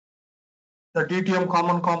 The DTM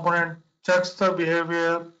common component checks the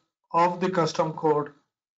behavior of the custom code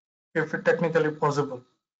if it technically possible.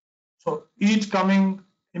 So each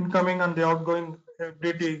incoming and the outgoing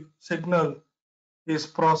FDT signal is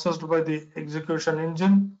processed by the execution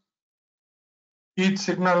engine. Each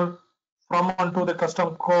signal from and to the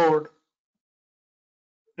custom code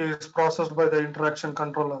is processed by the interaction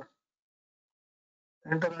controller.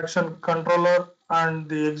 Interaction controller and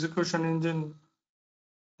the execution engine,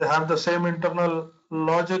 they have the same internal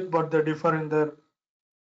logic, but they differ in their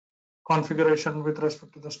configuration with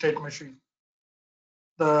respect to the state machine.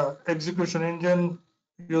 The execution engine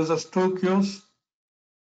uses two queues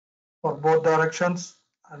for both directions,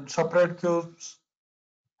 and separate queues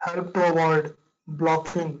help to avoid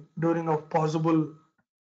blocking during of possible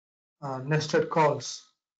nested calls,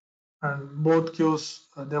 and both queues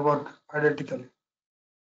they work identically.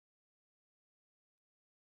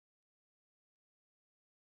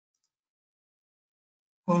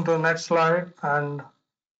 Moving to the next slide, and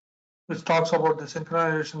which talks about the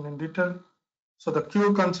synchronization in detail. So the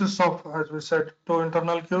queue consists of, as we said, two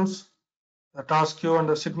internal queues, the task queue and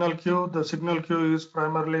the signal queue. The signal queue is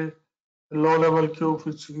primarily a low-level queue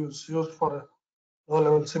which is used for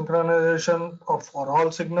low-level synchronization for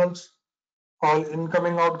all signals. All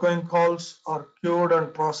incoming outgoing calls are queued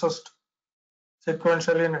and processed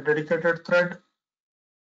sequentially in a dedicated thread.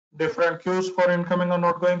 Different queues for incoming and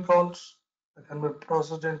outgoing calls that can be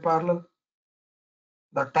processed in parallel.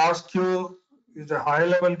 The task queue is a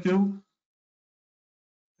high-level queue.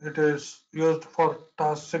 It is used for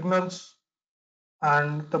task signals,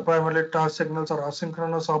 and the primary task signals are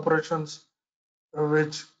asynchronous operations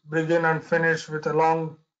which begin and finish with a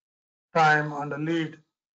long time and a lead.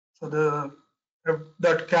 So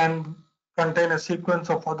that can contain a sequence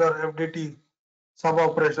of other FDT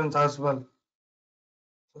sub-operations as well.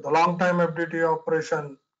 So the long time FDT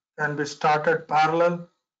operation can be started parallel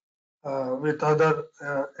with other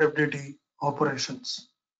FDT operations.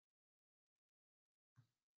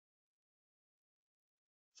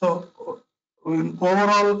 So in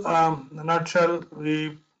overall, in a nutshell,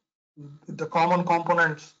 the common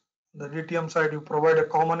components, the DTM side, you provide a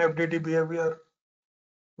common FDT behavior.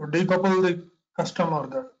 You decouple the customer,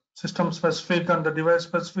 the system specific and the device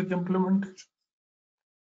specific implementation,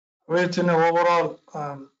 which in overall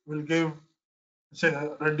will give,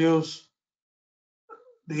 reduce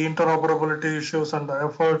the interoperability issues and the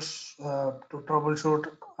efforts to troubleshoot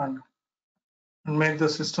and make the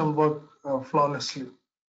system work flawlessly.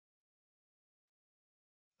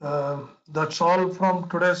 That's all from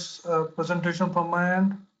today's presentation from my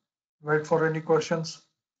end. Wait for any questions.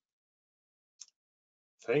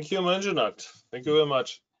 Thank you, Manjunath. Thank you very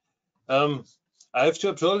much. I have to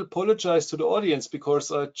apologize to the audience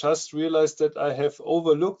because I just realized that I have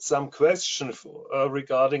overlooked some questions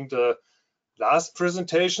regarding the last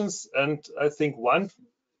presentations, and I think one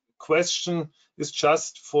question is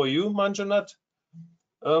just for you, Manjunath.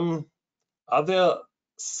 Are there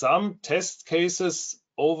some test cases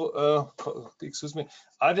are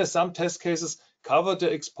there some test cases cover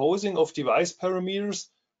the exposing of device parameters,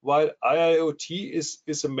 while IIoT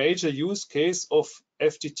is a major use case of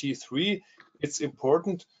FDT3? It's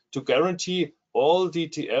important to guarantee all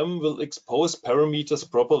DTM will expose parameters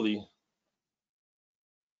properly.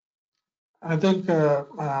 I think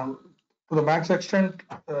to the max extent,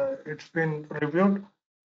 it's been reviewed,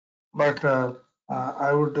 but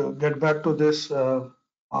I would get back to this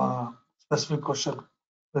specific question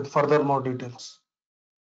with further more details.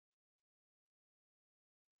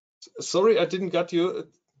 Sorry, I didn't get you.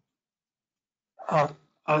 I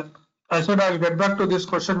said I'll get back to this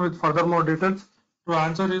question with further more details. To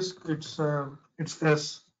answer is it's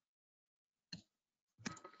yes.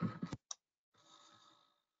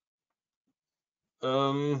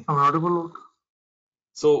 I'm audible.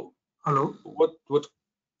 So hello. What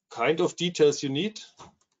kind of details you need?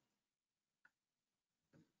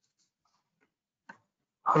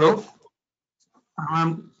 Hello.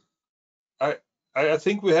 I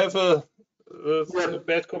think we have a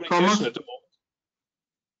bad communication Thomas? at the moment.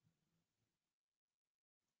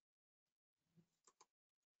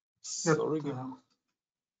 Sorry.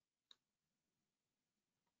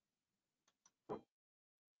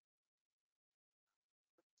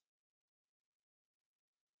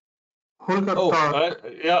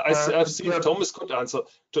 I've seen Thomas could answer.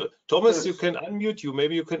 Thomas, yes. You can unmute you.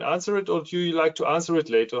 Maybe you can answer it, or do you like to answer it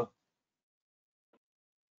later?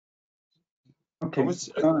 Okay. Thomas,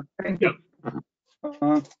 thank you.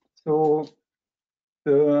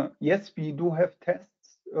 Yes, we do have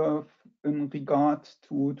tests in regards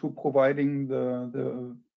to providing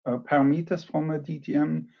the parameters from a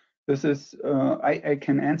DTM. This is I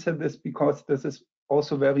can answer this because this is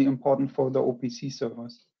also very important for the OPC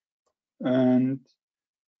servers. And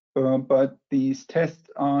but these tests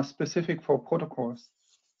are specific for protocols,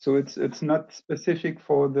 so it's not specific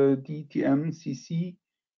for the DTM CC,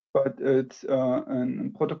 but it's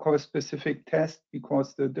a protocol-specific test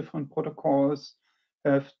because the different protocols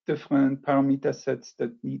have different parameter sets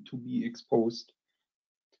that need to be exposed.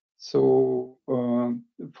 So,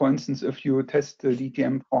 for instance, if you test the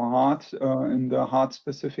DTM for hard, in the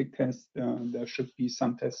hard-specific test, there should be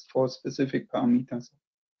some tests for specific parameters.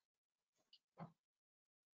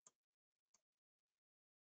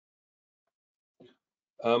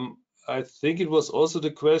 I think it was also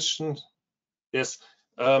the question. Yes,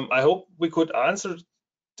 I hope we could answer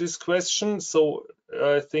this question. So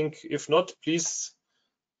I think if not, please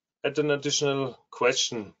add an additional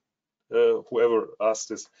question, whoever asked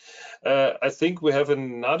this. I think we have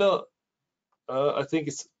another, I think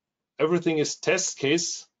it's everything is test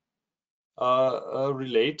case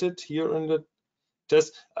related here in the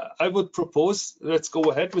test. I would propose, let's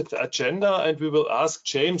go ahead with the agenda and we will ask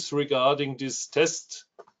James regarding this test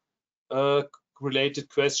related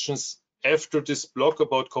questions after this block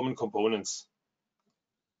about common components.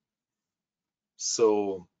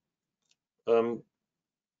 So,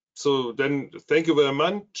 so then thank you very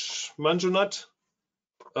much, Manjunath.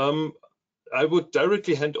 I would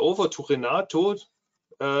directly hand over to Renato.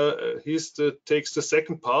 Takes the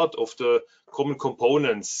second part of the common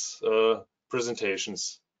components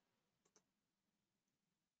presentations.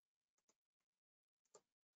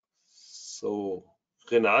 So,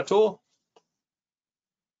 Renato,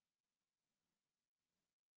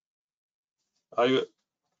 are you?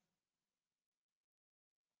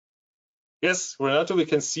 Yes, Renato, we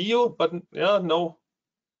can see you, but yeah, no,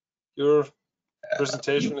 your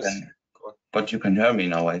presentation is. But you can hear me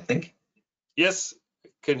now, I think. Yes,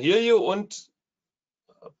 can hear you,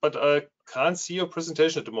 but I can't see your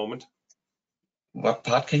presentation at the moment. What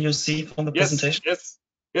part can you see from the presentation? Yes,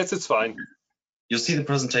 it's fine. You see the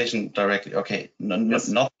presentation directly, okay. Yes.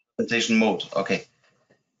 Not presentation mode, okay.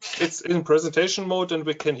 It's in presentation mode and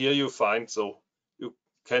we can hear you fine, so you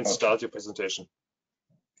can start your presentation.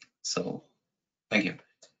 So, thank you.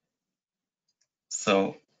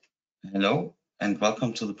 So, hello and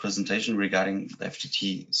welcome to the presentation regarding the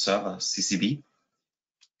FDT server CCB.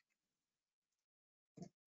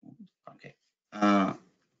 Okay. I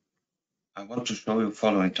want to show you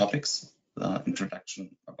following topics. The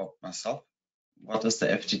introduction about myself. What is the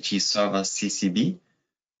FDT server CCB?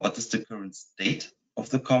 What is the current state of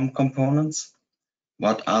the COM components,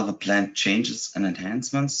 what are the planned changes and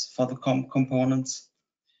enhancements for the COM components,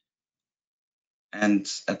 and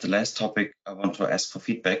at the last topic, I want to ask for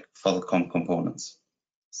feedback for the COM components.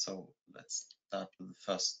 So let's start with the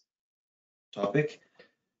first topic,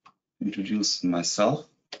 introduce myself.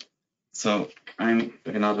 So I'm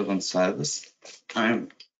Renato Gonçalves. I'm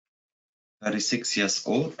 36 years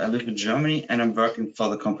old. I live in Germany and I'm working for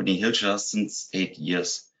the company Hilscher since 8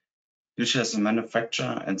 years. Hilscher is a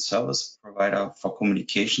manufacturer and service provider for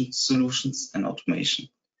communication solutions and automation.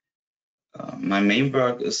 My main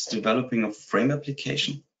work is developing a frame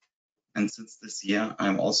application. And since this year,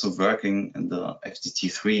 I'm also working in the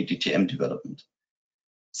FDT3 DTM development.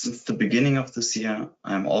 Since the beginning of this year,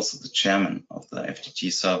 I'm also the chairman of the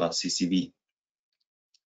FDT server CCV.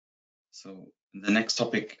 So in the next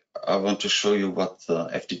topic, I want to show you what the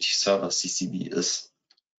FDT server CCV is.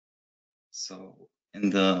 So in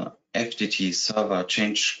the FDT server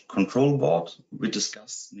change control board, we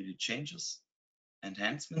discuss needed changes,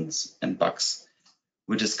 enhancements, and bugs.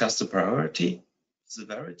 We discuss the priority,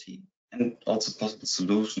 severity, and also possible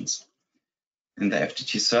solutions. In the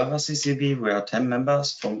FDT server CCV, we are 10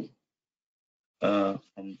 members from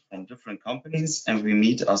different companies, and we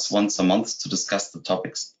meet us once a month to discuss the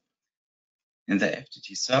topics. In the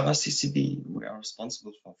FDT server CCV, we are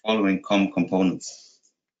responsible for following COM components: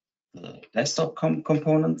 the desktop COM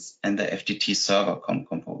components and the FDT server COM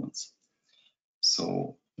components.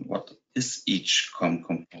 So what is each COM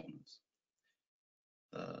component?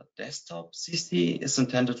 The desktop CC is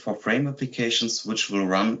intended for frame applications which will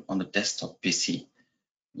run on a desktop PC,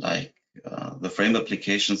 like the frame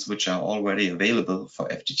applications which are already available for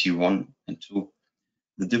FDT 1 and 2.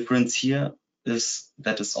 The difference here is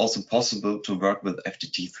that it's also possible to work with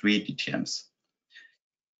FDT 3 DTMs.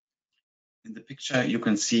 In the picture, you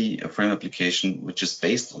can see a frame application which is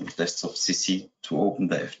based on the desktop CC to open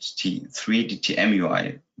the FDT 3 DTM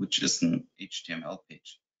UI, which is an HTML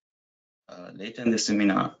page. Later in the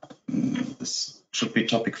seminar, this should be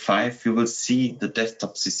topic 5, you will see the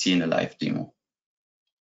desktop CC in a live demo.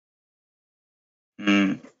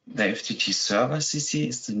 The FDT server CC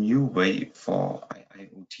is the new way for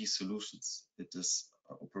IIoT solutions. It is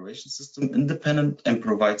operation system independent and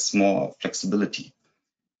provides more flexibility.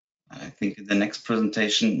 I think in the next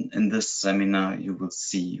presentation in this seminar, you will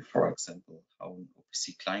see, for example, how an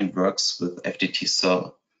OPC client works with FDT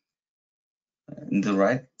server. In the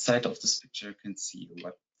right side of this picture, you can see a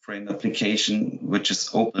web frame application which is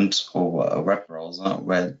opened over a web browser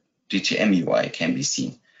where DTM UI can be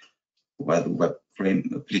seen, where the web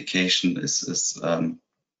frame application is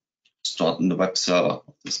stored in the web server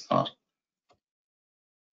of this part.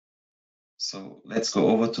 So let's go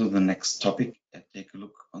over to the next topic and take a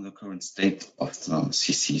look on the current state of the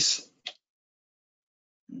CCs.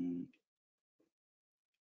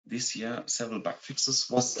 This year, several bug fixes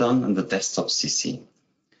was done in the desktop CC.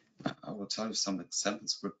 I will tell you some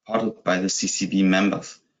examples reported by the CCV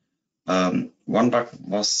members. One bug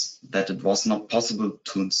was that it was not possible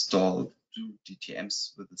to install two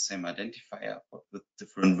DTMs with the same identifier but with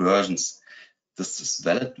different versions. This is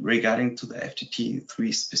valid regarding to the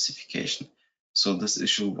FDT3 specification. So this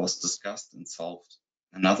issue was discussed and solved.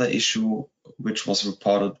 Another issue which was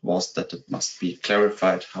reported was that it must be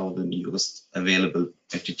clarified how the newest available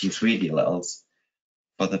FDT3 DLLs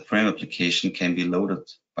for the frame application can be loaded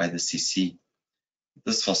by the CC.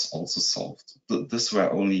 This was also solved. These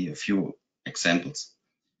were only a few examples.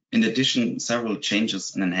 In addition, several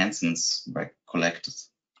changes and enhancements were collected.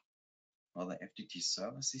 For the FDT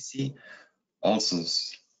server CC, also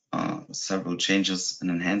several changes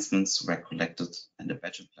and enhancements were collected and a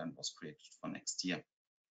budget plan was created for next year.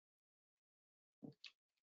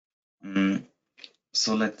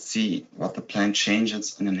 So let's see what the planned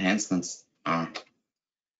changes and enhancements are.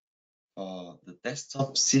 For the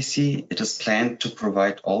desktop CC, it is planned to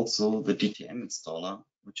provide also the DTM installer,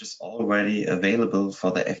 which is already available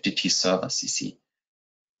for the FDT server CC.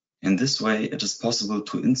 In this way, it is possible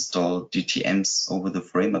to install DTMs over the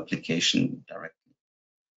frame application directly.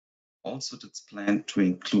 Also, it's planned to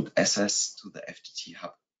include access to the FDT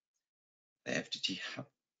Hub. The FDT Hub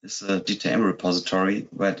is a DTM repository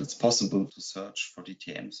where it's possible to search for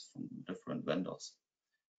DTMs from different vendors.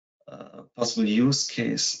 A possible use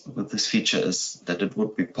case with this feature is that it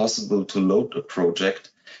would be possible to load a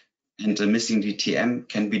project and a missing DTM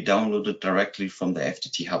can be downloaded directly from the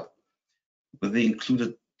FDT Hub. With the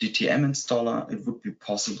included DTM installer, it would be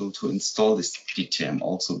possible to install this DTM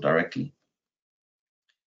also directly.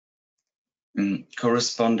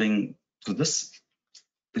 Corresponding to this,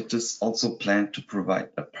 it is also planned to provide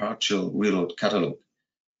a partial reload catalog.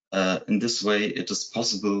 In this way, it is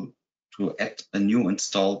possible to add a new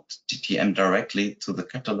installed DTM directly to the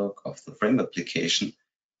catalog of the frame application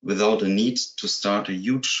without a need to start a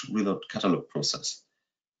huge reload catalog process.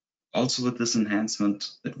 Also with this enhancement,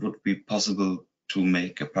 it would be possible to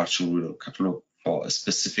make a partial reload catalog for a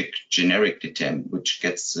specific generic DTM, which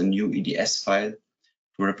gets a new EDS file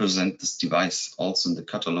to represent this device also in the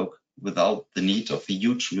catalog without the need of a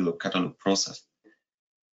huge reload catalog process.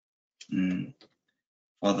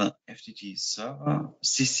 For the FDT server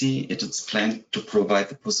CC, it is planned to provide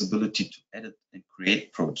the possibility to edit and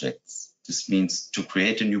create projects. This means to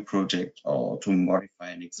create a new project or to modify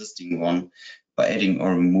an existing one by adding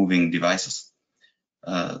or removing devices.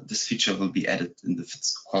 This feature will be added in the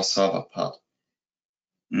FITS core server part.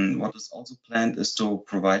 What is also planned is to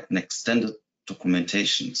provide an extended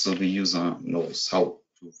documentation so the user knows how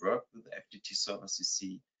to work with the FDT server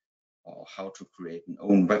CC, or how to create an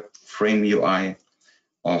own web frame UI,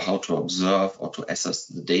 or how to observe or to assess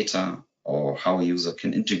the data, or how a user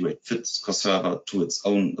can integrate FITS core server to its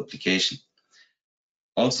own application.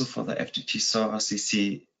 Also for the FDT server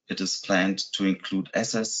CC, it is planned to include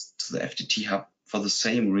access to the FDT hub for the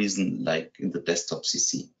same reason like in the desktop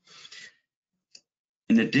CC.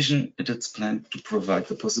 In addition, it is planned to provide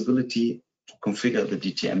the possibility to configure the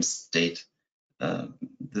DTM state.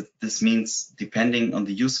 This means depending on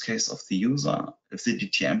the use case of the user, if the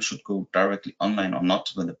DTM should go directly online or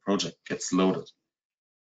not when the project gets loaded.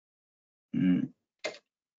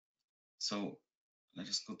 So let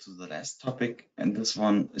us go to the last topic, and this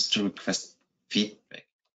one is to request feedback.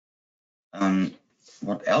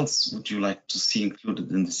 What else would you like to see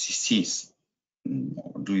included in the CCs?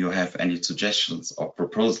 Do you have any suggestions or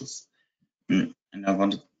proposals? And I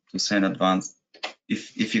wanted to say in advance,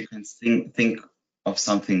 if you can think of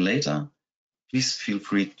something later, please feel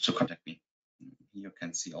free to contact me. You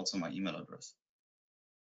can see also my email address.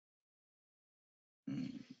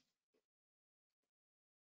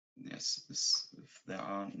 Yes, if there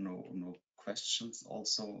are no questions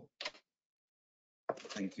also,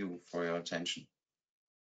 thank you for your attention.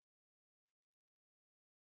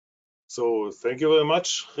 So thank you very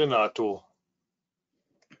much, Renato.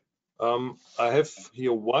 I have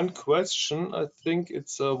here one question. I think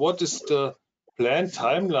it's what is the planned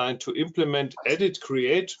timeline to implement edit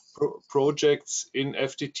create projects in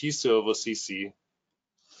FDT server CC?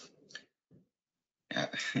 Yeah,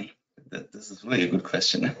 this is really a good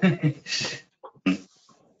question.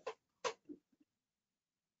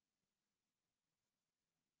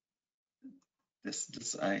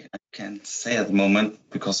 This I can't say at the moment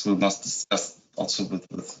because we must discuss also with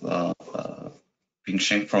Ping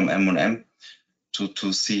Sheng from M1M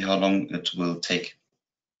to see how long it will take.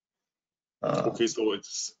 Okay, so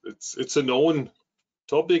it's a known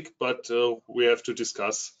topic, but we have to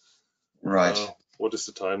discuss what is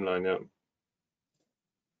the timeline. Yeah.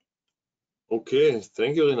 Okay,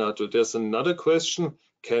 thank you, Renato. There's another question.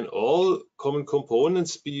 Can all common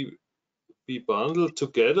components be bundled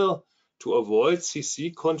together to avoid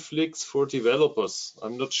CC conflicts for developers?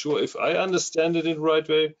 I'm not sure if I understand it in the right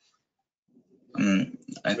way.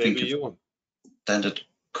 I think you understand it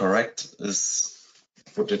correct.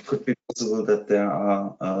 But it could be possible that there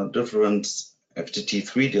are different FDT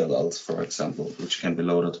 3 DLLs, for example, which can be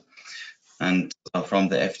loaded. And from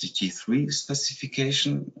the FDT 3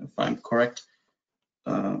 specification, if I'm correct,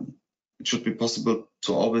 it should be possible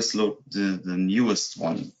to always load the newest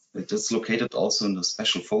one. It is located also in the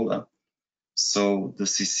special folder. So the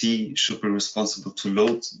CC should be responsible to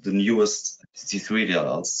load the newest FDT 3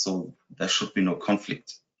 DLLs. So there should be no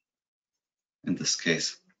conflict in this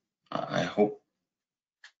case. I hope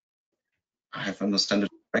I have understood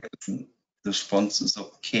it correctly. The response is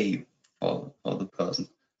okay for the person.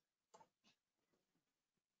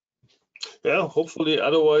 Yeah, hopefully.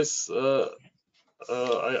 Otherwise,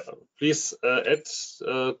 please add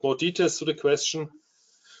more details to the question,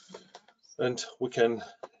 and we can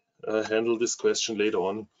handle this question later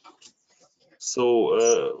on.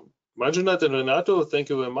 So, Manjunath and Renato, thank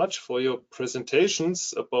you very much for your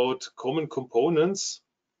presentations about common components.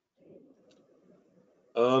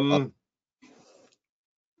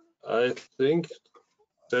 I think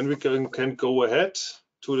then we can go ahead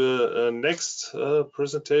to the next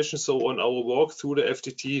presentation. So on our walk through the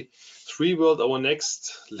FDT 3 world, our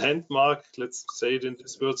next landmark, let's say it in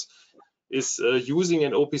these words, is using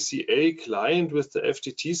an OPC-A client with the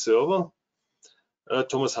FDT server.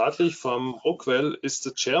 Thomas Hartlich from Rockwell is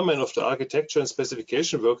the chairman of the Architecture and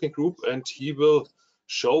Specification Working Group, and he will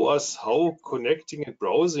show us how connecting and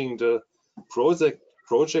browsing the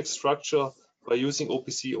project structure by using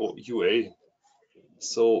OPC or UA.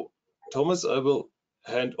 So, Thomas, I will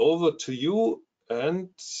hand over to you, and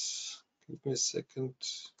give me a second.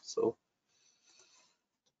 So.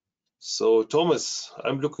 So Thomas,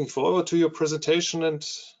 I'm looking forward to your presentation and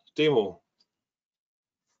demo.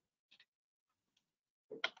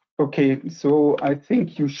 Okay, so I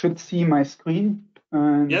think you should see my screen.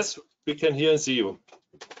 And Yes, we can hear and see you.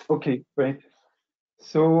 okay, great.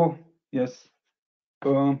 So yes,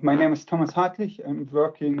 my name is Thomas Hartlich. I'm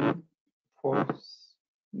working for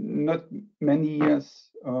not many years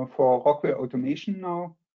for Rockwell Automation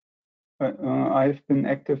now. I've been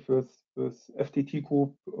active with FDT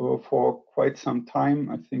Group for quite some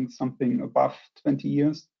time. I think something above 20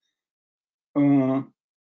 years.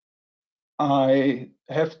 I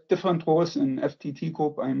have different roles in FDT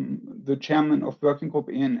Group. I'm the chairman of Working Group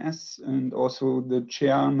ANS and also the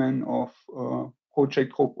chairman of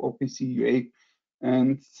Project Group OPC UA.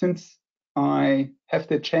 And since I have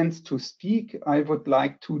the chance to speak, I would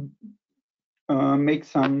like to make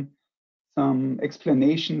some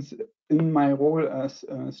explanations in my role as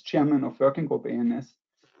chairman of Working Group ANS.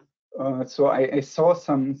 So I saw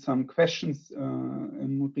some questions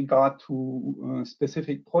in regard to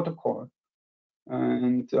specific protocol.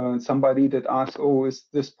 And somebody that asked, oh, is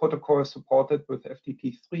this protocol supported with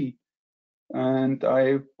FDT 3? And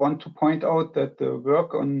I want to point out that the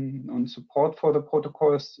work on support for the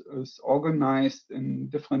protocols is organized in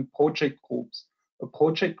different project groups. A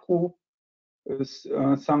project group is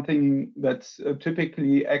something that's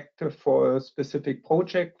typically active for a specific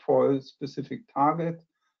project, for a specific target.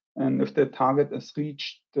 And if the target is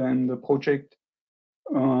reached, then the project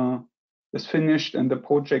is finished and the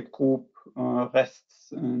project group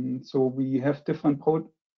rests. And so we have different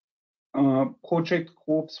project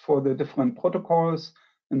groups for the different protocols,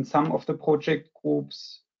 and some of the project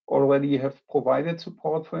groups already have provided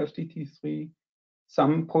support for FDT3.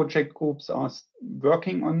 Some project groups are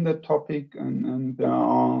working on the topic, and there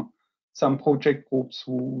are some project groups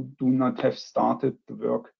who do not have started the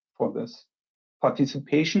work for this.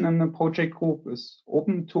 Participation in the project group is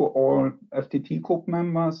open to all FDT group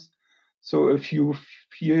members. So if you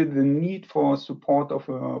feel the need for support of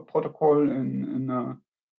a protocol in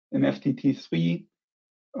FDT3,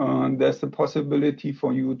 there's the possibility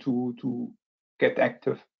for you to get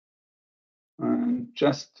active. And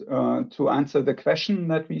just to answer the question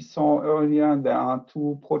that we saw earlier, there are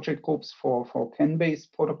two project groups for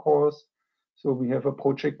CAN-based protocols. So we have a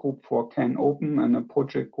project group for CAN Open and a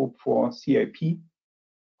project group for CIP.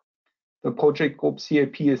 The project group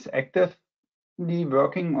CIP is actively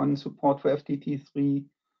working on support for FDT3.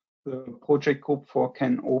 The project group for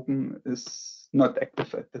CAN Open is not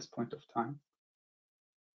active at this point of time.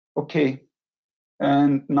 Okay,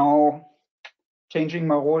 and now changing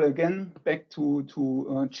my role again back to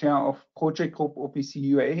chair of project group OPC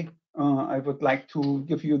UA. I would like to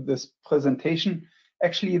give you this presentation.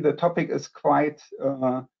 Actually, the topic is quite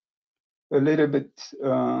a little bit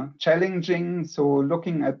challenging. So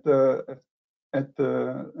looking at the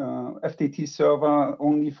FDT server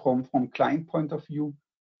only from client point of view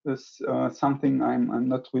is something I'm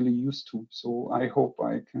not really used to. So I hope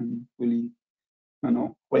I can really,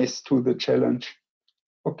 rise to the challenge.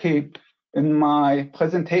 Okay, in my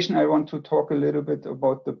presentation, I want to talk a little bit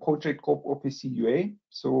about the project group OPC UA.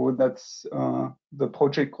 So that's the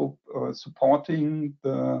project group supporting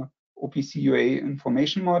the OPC UA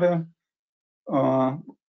information model. On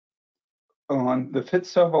the FIT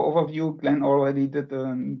server overview, Glenn already did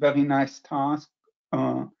a very nice task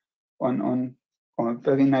on a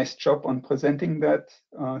very nice job on presenting that.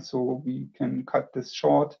 So we can cut this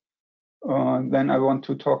short. Then I want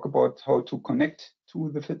to talk about how to connect to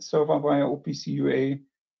the FIT server via OPC UA.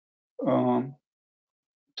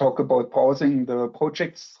 Talk about pausing the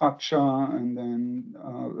project structure, and then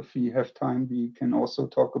if we have time, we can also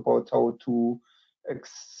talk about how to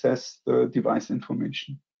access the device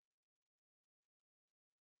information.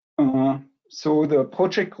 So the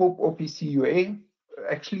project group OPC UA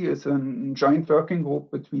actually is a joint working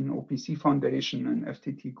group between OPC Foundation and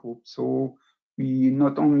FDT Group. So we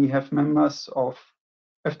not only have members of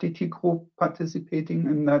FDT Group participating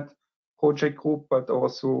in that project group, but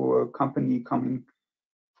also a company coming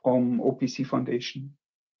from OPC Foundation.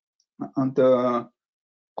 And the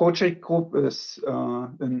project group is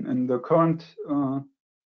in the current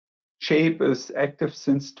shape is active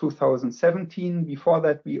since 2017. Before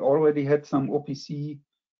that, we already had some OPC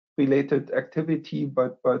related activity,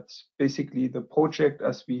 but basically the project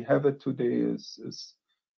as we have it today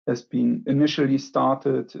has been initially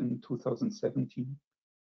started in 2017.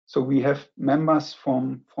 So we have members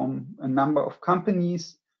from a number of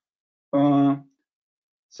companies.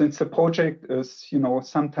 Since the project is,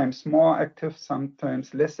 sometimes more active,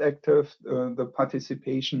 sometimes less active, the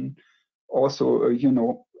participation also,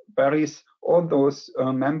 varies. All those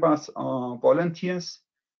members are volunteers,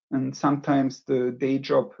 and sometimes the day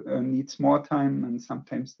job needs more time, and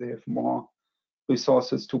sometimes they have more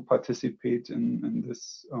resources to participate in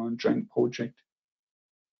this joint project.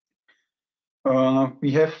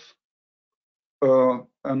 We have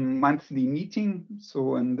a monthly meeting.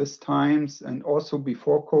 So in these times and also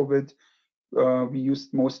before COVID, we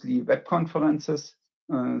used mostly web conferences.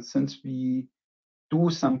 Since we do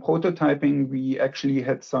some prototyping, we actually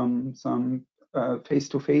had some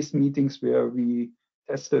face-to-face meetings where we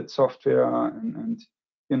tested software and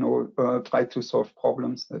tried to solve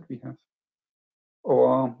problems that we have.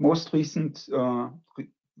 Our most recent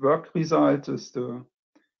work result is the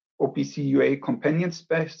OPC UA companion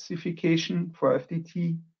specification for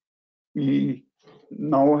FDT. We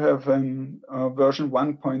now have a version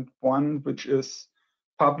 1.1, which is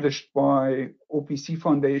published by OPC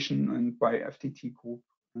Foundation and by FDT Group.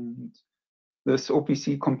 And this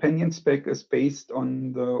OPC companion spec is based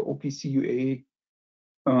on the OPC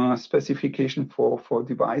UA specification for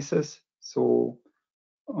devices. So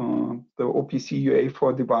the OPC UA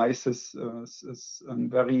for devices is a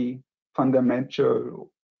very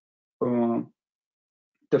fundamental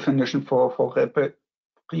definition for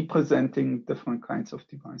representing different kinds of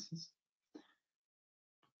devices.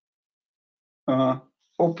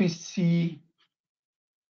 OPC,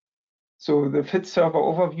 so the FIT server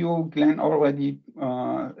overview, Glenn already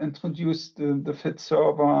introduced the FIT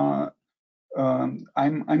server.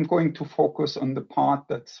 I'm going to focus on the part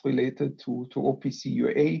that's related to OPC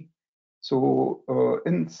UA. So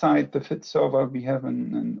inside the FIT server, we have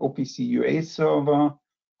an OPC UA server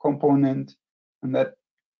component, and that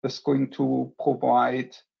is going to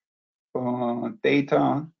provide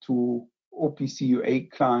data to OPC UA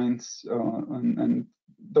clients, and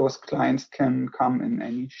those clients can come in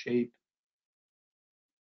any shape.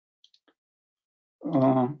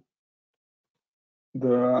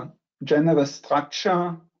 The general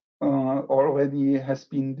structure already has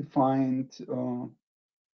been defined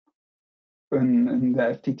in the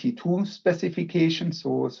FDT2 specification.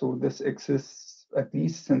 So this exists at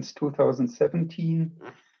least since 2017.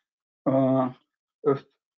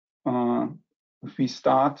 If we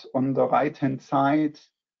start on the right-hand side,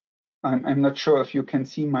 I'm not sure if you can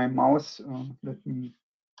see my mouse.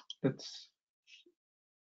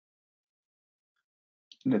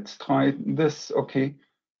 Let's try this. Okay,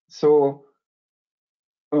 so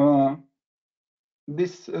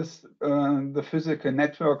this is the physical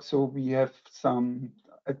network. So we have some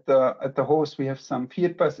at the host. We have some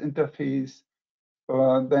field bus interface.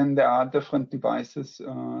 Then there are different devices,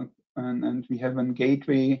 and we have a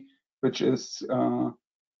gateway which is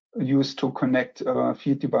used to connect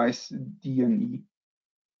field device D and E.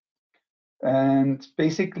 And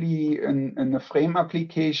basically, in a frame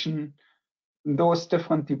application, those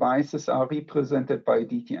different devices are represented by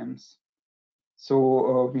DTMs.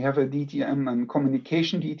 So we have a DTM and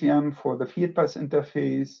communication DTM for the field bus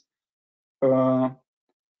interface.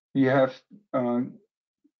 We have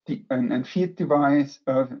and field device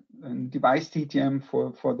and device DTM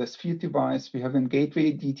for this field device. We have a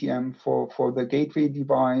gateway DTM for the gateway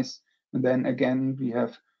device, and then again we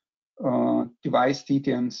have device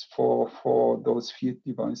DTMs for those field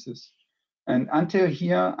devices. And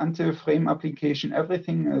until frame application,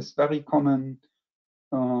 everything is very common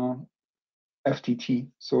FDT.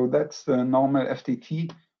 So that's the normal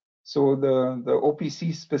FDT. So the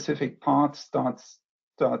OPC specific part starts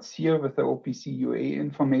here with the OPC UA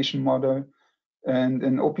information model. And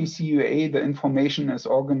in OPC UA, the information is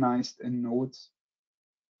organized in nodes.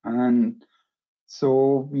 And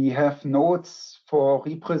so we have nodes for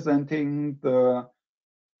representing the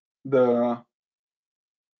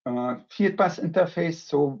field bus interface.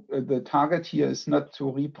 So the target here is not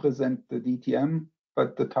to represent the DTM,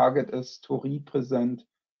 but the target is to represent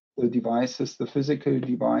the devices, the physical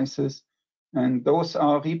devices. And those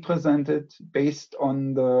are represented based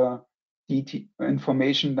on the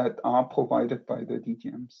information that are provided by the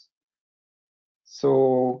DTMs.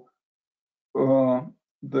 So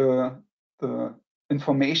the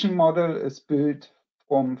information model is built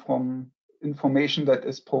from information that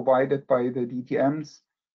is provided by the DTMs,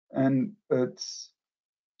 and it's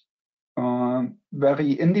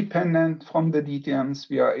very independent from the DTMs.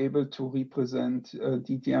 We are able to represent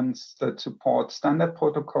DTMs that support standard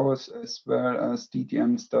protocols as well as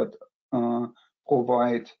DTMs that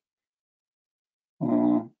provide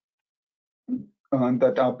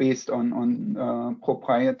that are based on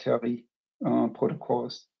proprietary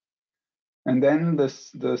protocols. And then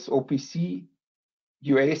this OPC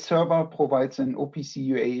UA server provides an OPC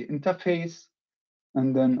UA interface,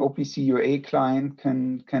 and then OPC UA client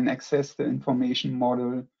can access the information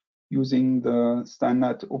model using the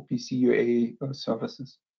standard OPC UA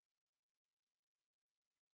services.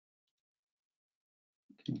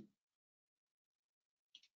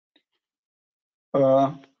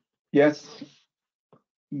 Yes,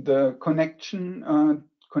 the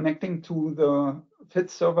connecting to the FIT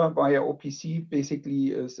server via OPC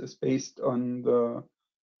basically is based on the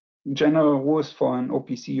general rules for an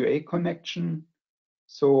OPC UA connection.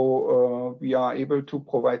 So we are able to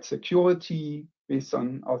provide security based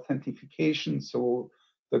on authentication. So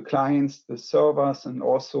the clients, the servers, and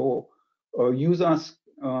also users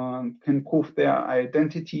can prove their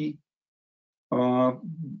identity.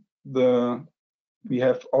 We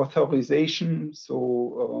have authorization.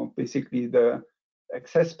 So basically the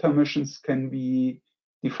access permissions can be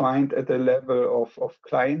defined at the level of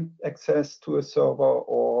client access to a server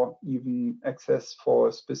or even access for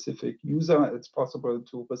a specific user. It's possible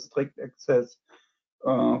to restrict access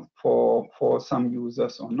for some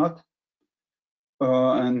users or not.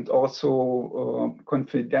 And also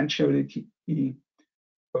confidentiality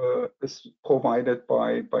is provided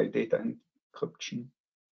by data encryption.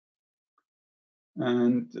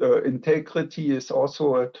 And integrity is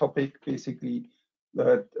also a topic basically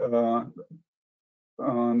that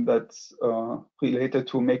that's related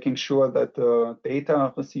to making sure that the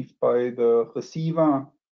data received by the receiver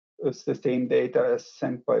is the same data as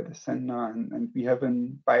sent by the sender. And we have a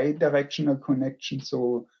bi-directional connection,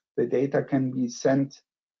 so the data can be sent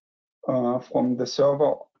from the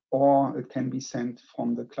server or it can be sent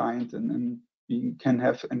from the client, and we can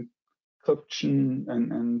have encryption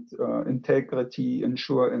and integrity,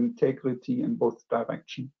 ensure integrity in both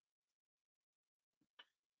directions.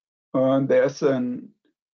 There's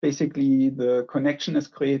basically the connection is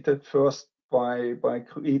created first by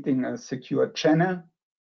creating a secure channel.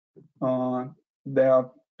 There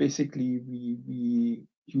basically we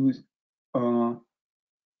use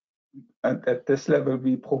at this level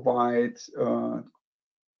we provide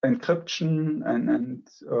encryption and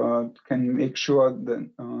can make sure that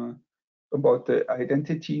about the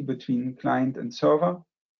identity between client and server.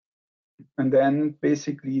 And then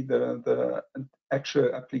basically the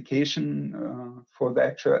actual application, for the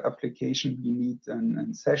actual application, we need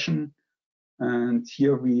a session. And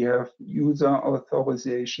here we have user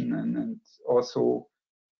authorization and also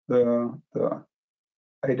the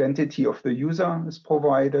identity of the user is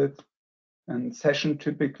provided. And session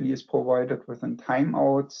typically is provided with a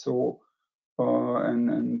timeout. So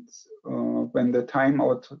when the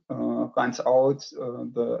timeout runs out,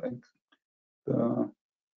 the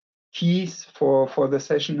keys for the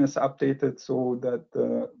session is updated so that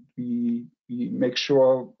we make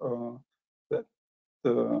sure that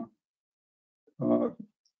a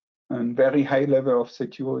very high level of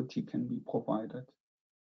security can be provided.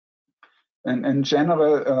 And in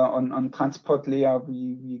general, on transport layer,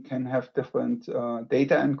 we can have different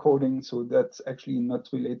data encoding. So that's actually not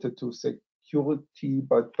related to security,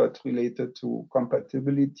 but related to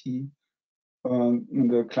compatibility.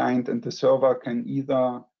 The client and the server can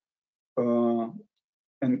either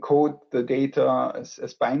encode the data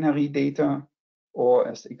as binary data or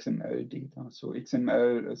as XML data. So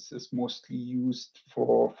XML is mostly used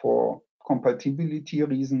for compatibility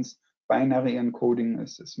reasons. Binary encoding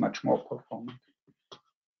is much more performant.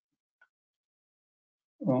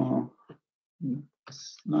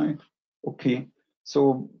 Slide. Okay,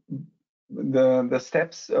 so the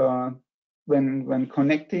steps when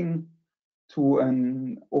connecting to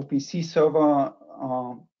an OPC server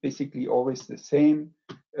are basically always the same.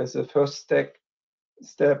 As a first step,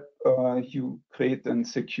 you create a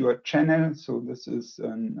secure channel. So this is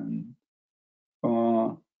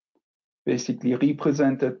basically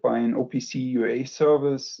represented by an OPC UA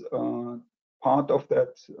service. Part of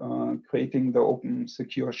that, creating the open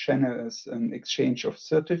secure channel is an exchange of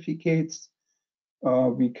certificates.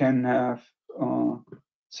 We can have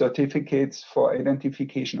certificates for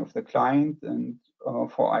identification of the client and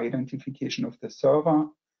for identification of the server.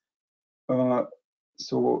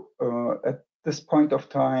 So at this point of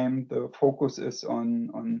time, the focus is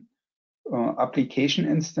on application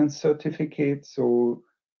instance certificate. So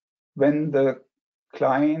when the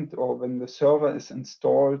client or when the server is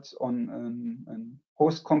installed on a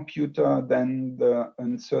host computer, then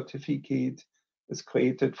a certificate is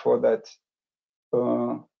created for that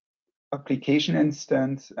application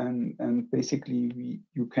instance, and basically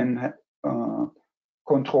you can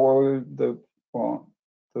control the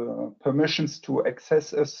permissions to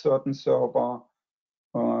access a certain server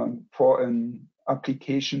for an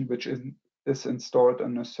application which is installed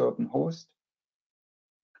on a certain host.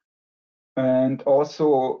 And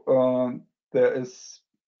also there is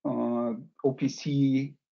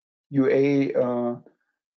OPC UA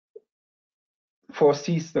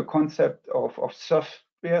foresees the concept of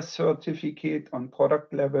software certificate on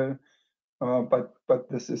product level. but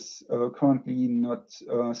this is currently not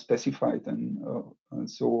specified, and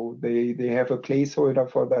so they have a placeholder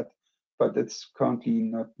for that, but it's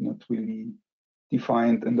currently not really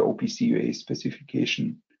defined in the OPC UA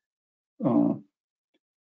specification.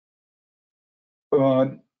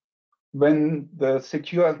 When the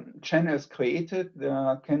secure channel is created,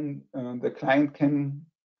 the client can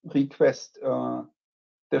request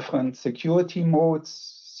different security modes.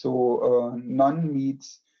 So none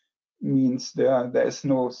means there is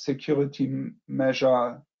no security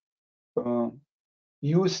measure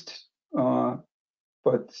used,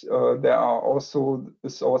 but there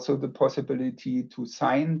is also the possibility to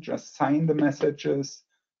just sign the messages,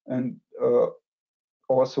 and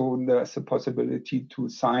also there's a possibility to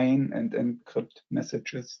sign and encrypt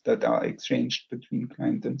messages that are exchanged between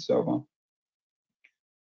client and server.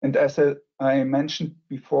 And as I mentioned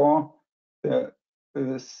before, there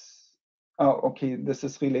is, okay, this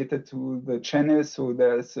is related to the channel. So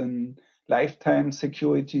there's a lifetime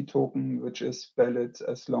security token, which is valid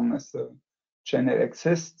as long as the channel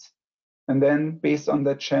exists. And then based on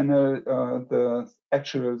that channel, the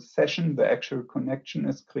actual session, the actual connection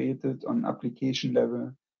is created on application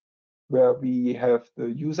level, where we have the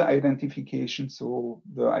user identification. So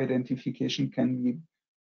the identification can be,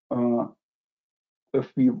 if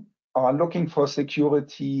we are looking for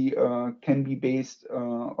security, can be based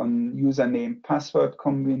on username password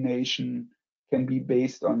combination, can be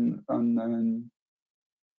based on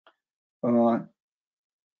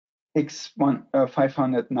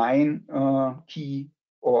X509 key,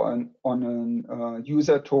 or on a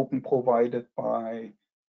user token provided by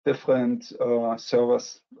different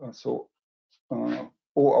servers, so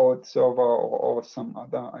OAuth server or some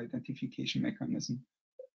other identification mechanism.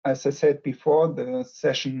 As I said before, the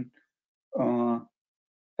session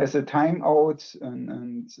has a timeout,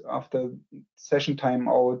 and after session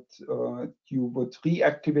timeout, you would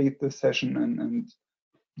reactivate the session and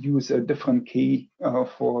use a different key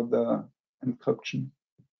for the encryption.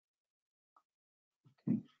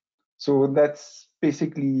 Okay. So that's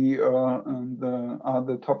basically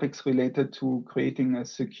the topics related to creating a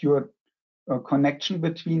secure connection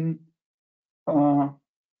between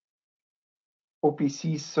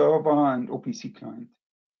OPC server and OPC client.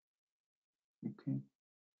 Okay.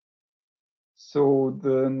 So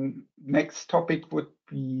the next topic would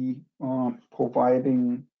be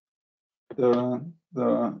providing the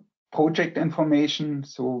project information.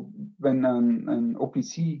 So when an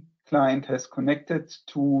OPC client has connected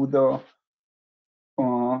to the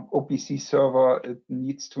OPC server, it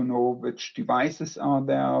needs to know which devices are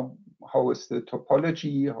there, how is the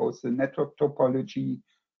topology, how is the network topology,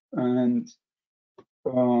 and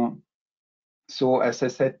so as I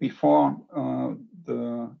said before,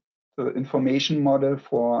 the information model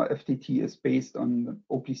for FDT is based on the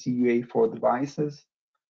OPC UA for devices,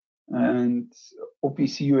 and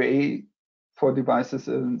OPC UA for devices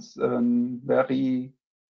is a very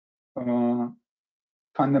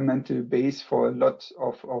fundamental base for a lot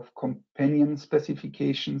of companion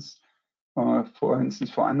specifications. For instance,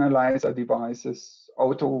 for analyzer devices,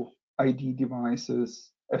 auto ID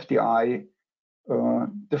devices, FDI,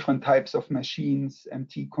 different types of machines,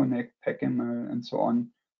 MT Connect, PACML, and so on.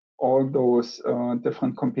 All those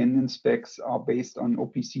different companion specs are based on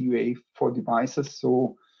OPC UA for devices.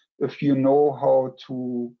 So if you know how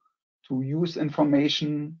to use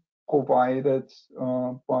information provided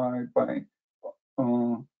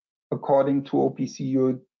according to OPC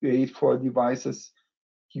UA for devices,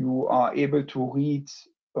 you are able to read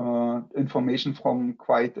information from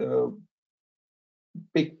quite a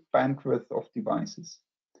big bandwidth of devices.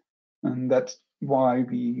 And that's why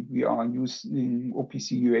we are using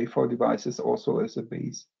OPC UA for devices also as a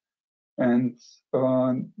base. And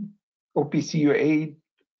OPC UA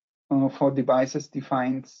for devices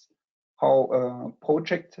defines how a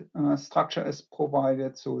project structure is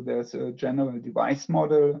provided. So there's a general device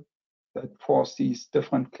model that foresees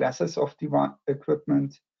different classes of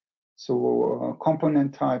equipment. So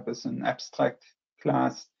component type is an abstract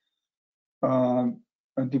class, a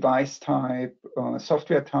device type,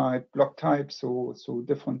 software type, block type, so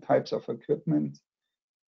different types of equipment,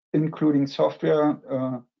 including software.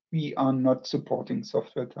 We are not supporting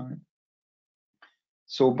software type.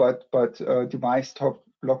 So, but device type,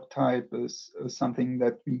 block type is something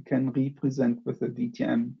that we can represent with a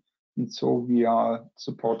DTM, and so we are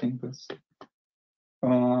supporting this.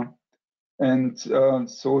 So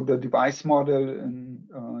the device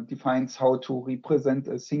model defines how to represent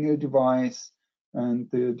a single device, and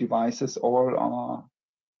the devices all are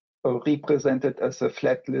represented as a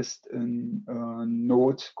flat list in a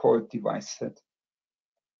node called device set.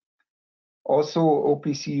 Also,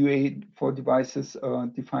 OPC UA for devices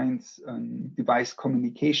defines a device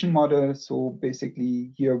communication model. So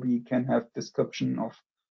basically here we can have description of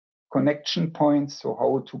connection points. So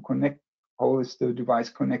how to connect, how is the device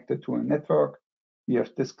connected to a network? We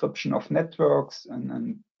have description of networks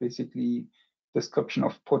and basically description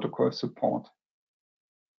of protocol support.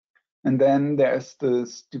 And then there's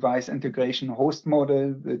this device integration host model,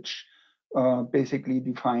 which basically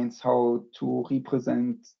defines how to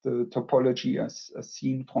represent the topology as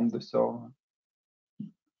seen from the server.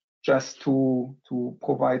 Just to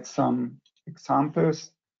provide some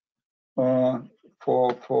examples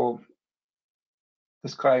for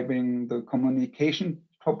describing the communication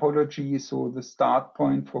topology. So the start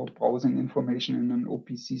point for browsing information in an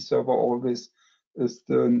OPC server always is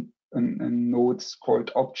the nodes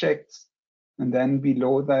called objects. And then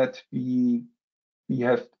below that, we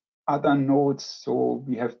have other nodes. So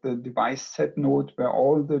we have the device set node where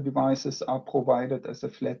all the devices are provided as a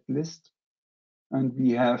flat list. And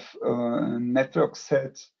we have a network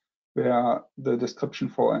set where the description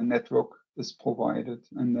for a network is provided.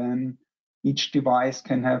 And then each device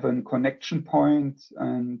can have a connection point,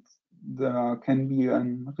 and there can be a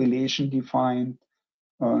relation defined,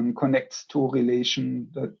 connects to a relation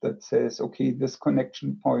that says, okay, this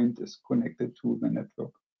connection point is connected to the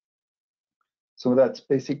network. So that's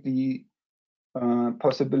basically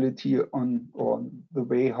possibility on or the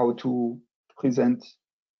way how to present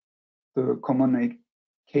the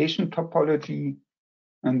communication topology.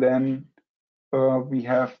 And then we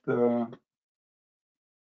have the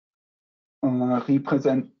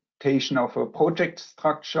representation of a project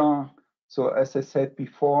structure. So as I said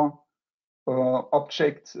before,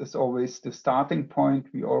 objects is always the starting point.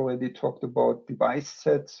 We already talked about device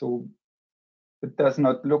set. So it does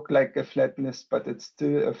not look like a flat list, but it's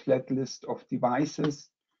still a flat list of devices.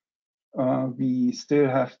 We still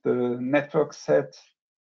have the network set.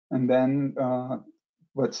 And then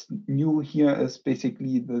what's new here is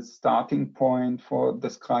basically the starting point for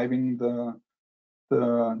describing the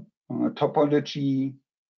topology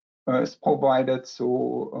is provided.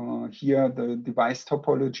 So here the device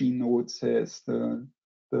topology node says the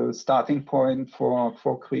starting point for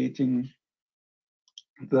creating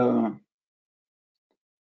the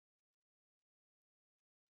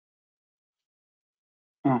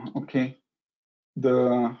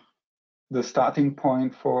the starting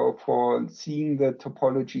point for seeing the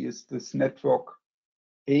topology is this network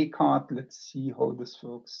A card. Let's see how this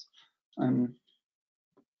works.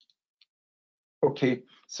 Okay,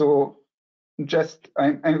 so just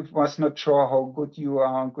I was not sure how good you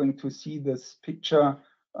are going to see this picture.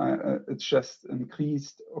 It's just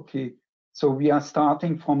increased. Okay, so we are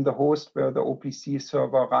starting from the host where the OPC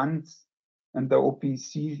server runs, and the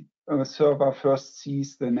OPC server first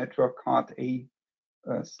sees the network card A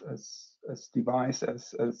as device,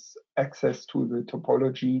 as access to the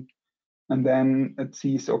topology. And then it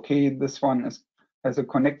sees, okay, this one has a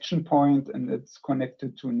connection point and it's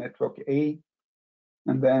connected to network A.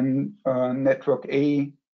 And then network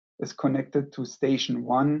A is connected to station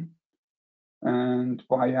 1 and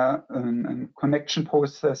via a connection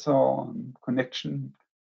processor,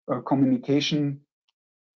 communication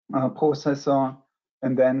processor.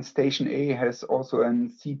 And then station A has also a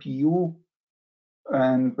CPU,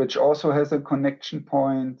 and which also has a connection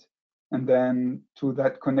point. And then to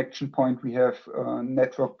that connection point, we have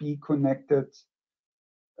network B connected,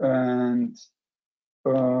 and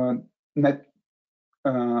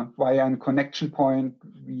via a connection point,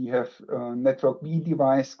 we have network B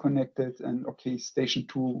device connected. And okay, station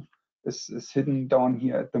 2 is hidden down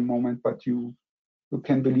here at the moment, but you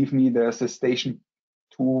can believe me, there's a station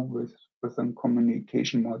 2 with a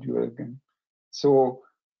communication module again. So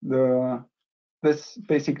this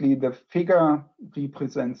basically the figure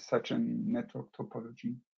represents such a network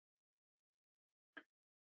topology.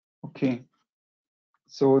 Okay,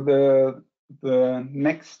 so the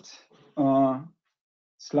next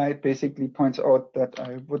slide basically points out that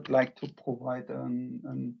I would like to provide a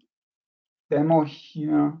demo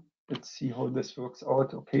here. Let's see how this works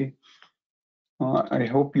out. Okay, I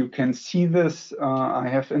hope you can see this. I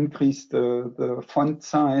have increased the font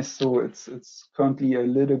size, so it's currently a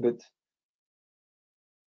little bit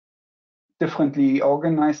differently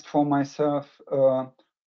organized for myself.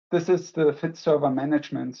 This is the FIT server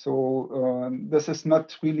management. So this is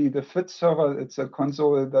not really the FIT server. It's a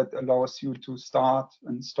console that allows you to start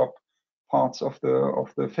and stop parts of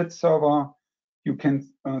the FIT server. You can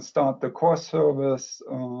start the core service,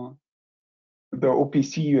 the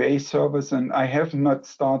OPC UA service, and I have not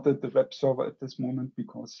started the web server at this moment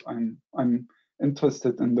because I'm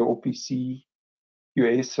interested in the OPC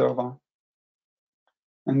UA server.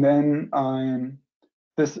 And then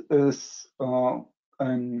this is a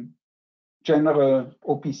general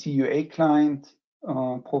OPC UA client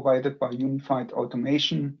provided by Unified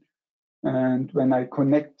Automation. And when I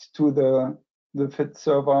connect to the FIT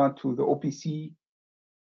server, to the OPC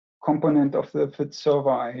component of the FIT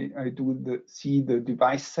server, I do see the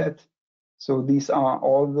device set. So these are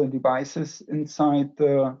all the devices inside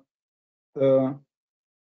the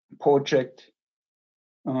project.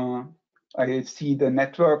 I see the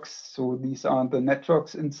networks. So these are the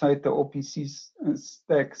networks inside the OPC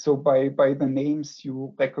stack. So by the names,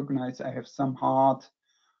 you recognize I have some hard.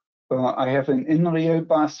 I have an in-rail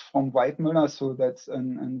bus from Weidmuller, so that's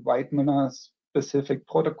an Weidmuller specific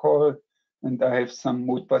protocol, and I have some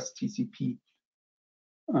Modbus TCP.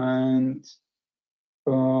 And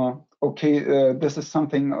okay, this is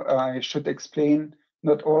something I should explain.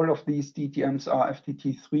 Not all of these DTMs are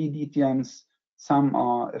FDT 3 DTMs. Some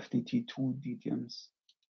are FDT 2 DTMs.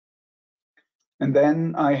 And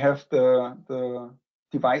then I have the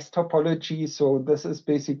device topology. So this is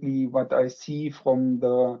basically what I see from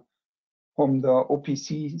the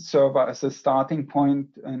OPC server as a starting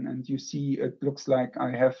point. And you see it looks like I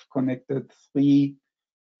have connected 3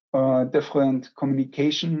 different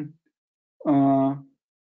communication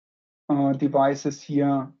devices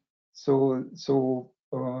here. So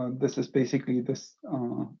this is basically this.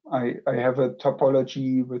 I have a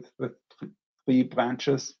topology with 3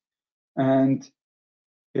 branches, and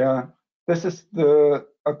yeah, this is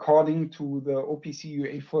according to the OPC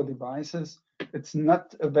UA for devices. It's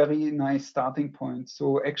not a very nice starting point.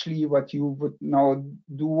 So actually, what you would now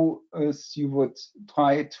do is you would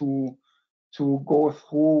try to go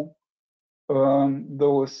through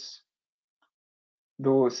those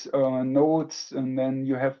nodes, and then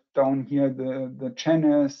you have down here the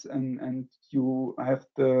channels, and you have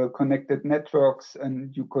the connected networks,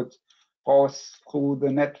 and you could browse through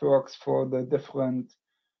the networks for the different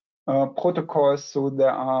protocols. So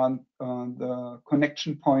there are the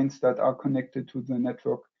connection points that are connected to the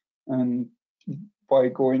network, and by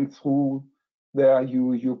going through there,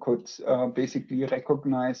 you could basically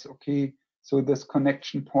recognize, okay, so this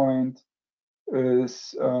connection point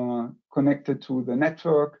is connected to the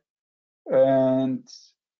network, and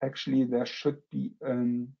actually there should be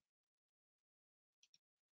a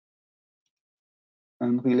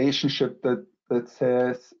relationship that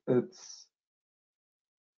says it's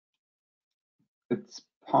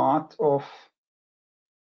part of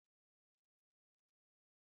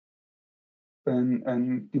a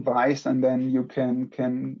device, and then you can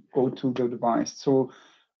go to the device. So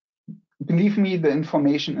believe me, the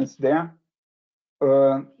information is there,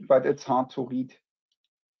 but it's hard to read.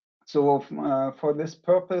 So for this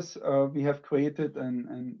purpose, we have created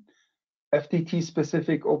an FDT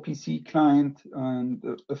specific OPC client, and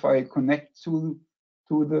if I connect to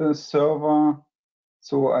the server,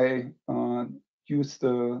 so I use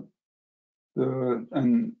the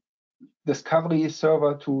discovery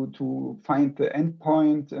server to find the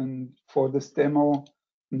endpoint, and for this demo,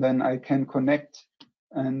 and then I can connect,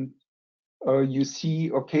 and you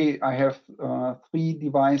see, okay, I have 3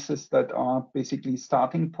 devices that are basically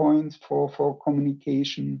starting points for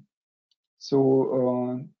communication.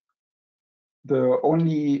 So the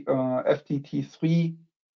only FDT3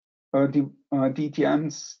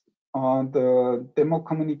 DTMs are the demo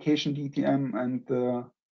communication DTM and the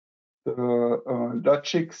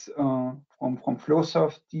logics from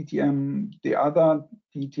Flowsoft DTM. The other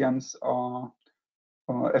DTMs are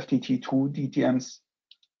FDT2 DTMs.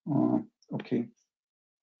 Okay.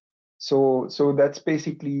 So that's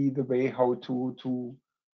basically the way how to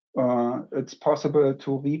it's possible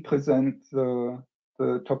to represent the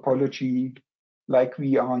topology like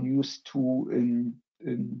we are used to in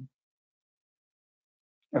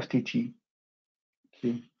FDT.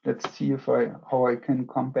 Okay, let's see how I can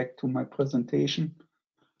come back to my presentation.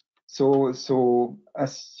 So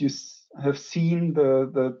as you have seen,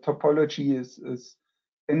 the topology is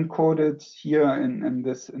encoded here in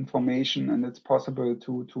this information, and it's possible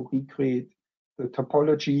to recreate the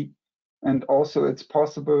topology, and also it's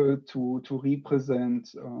possible to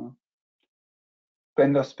represent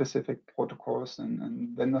vendor-specific protocols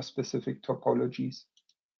and vendor-specific topologies.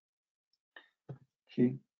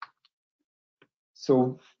 Okay.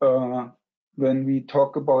 So when we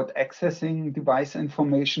talk about accessing device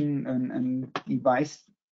information and device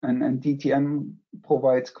and DTM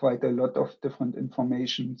provides quite a lot of different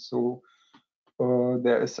information. So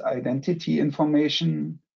there is identity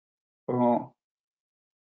information. So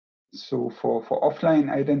for offline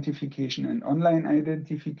identification and online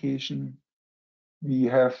identification, we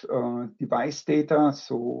have device data.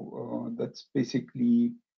 So that's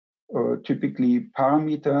basically typically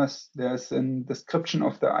parameters. There's a description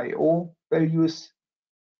of the I/O values.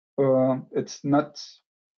 It's not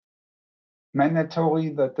mandatory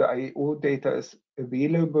that the I/O data is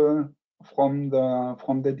available from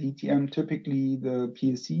the DTM. Typically, the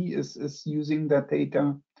PLC is using that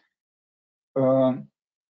data, and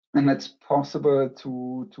it's possible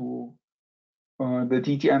to the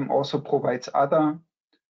DTM also provides other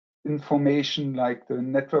information like the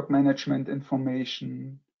network management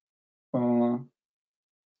information,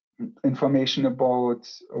 information about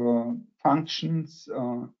functions.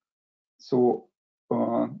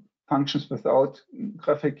 Functions without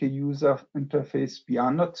graphical user interface. We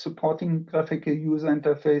are not supporting graphical user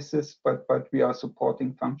interfaces, but we are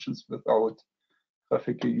supporting functions without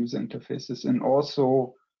graphical user interfaces. And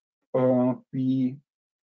also we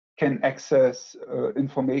can access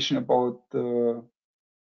information about the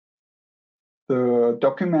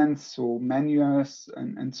documents, so manuals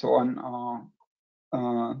and so on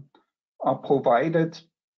are provided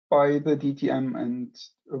by the DTM, and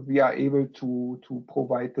we are able to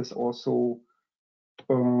provide this also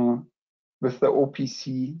with the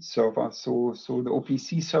OPC server. So the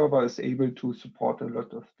OPC server is able to support a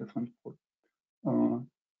lot of different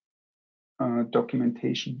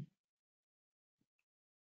documentation.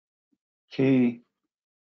 Okay.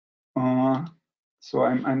 So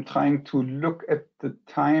I'm trying to look at the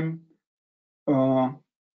time.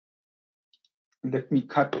 Let me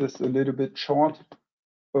cut this a little bit short.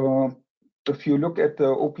 If you look at the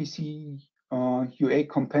OPC UA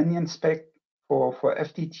companion spec for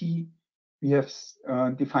FDT, we have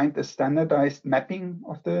defined a standardized mapping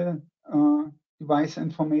of the device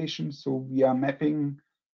information. So we are mapping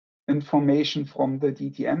information from the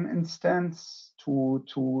DTM instance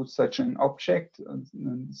to such an object,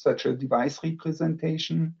 such a device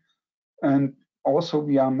representation. And also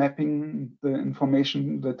we are mapping the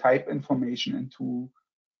information, the type information into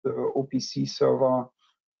the OPC server.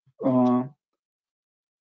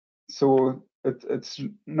 So it's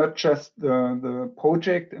not just the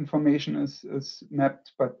project information is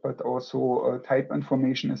mapped, but also type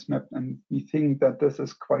information is mapped. And we think that this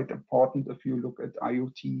is quite important if you look at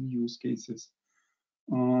IoT use cases.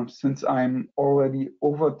 Since I'm already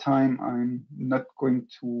over time, I'm not going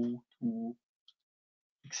to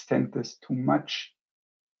extend this too much.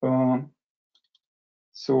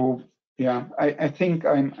 So yeah, I think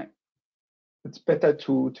it's better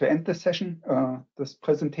to end the session, this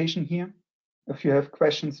presentation here. If you have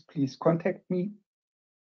questions, please contact me.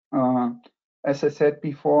 As I said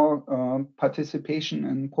before, participation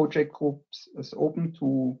in project groups is open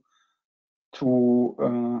to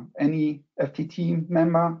any FDT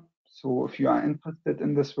member. So if you are interested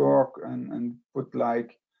in this work and would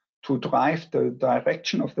like to drive the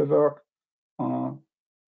direction of the work,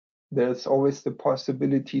 there's always the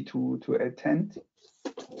possibility to attend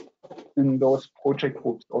in those project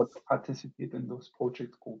groups or to participate in those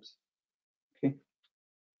project groups. Okay.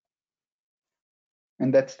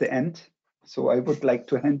 And that's the end. So I would like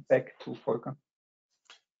to hand back to Volker.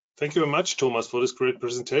 Thank you very much, Thomas, for this great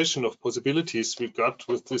presentation of possibilities we got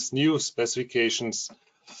with these new specifications.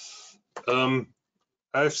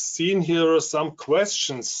 I've seen here some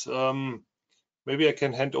questions. Maybe I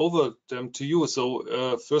can hand over them to you.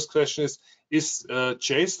 So first question is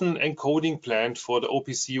JSON encoding planned for the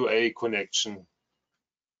OPC UA connection?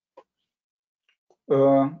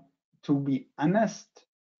 To be honest,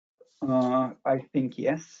 I think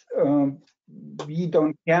yes. We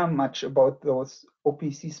don't care much about those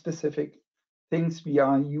OPC specific things. We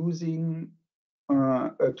are using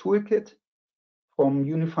a toolkit from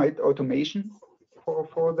Unified Automation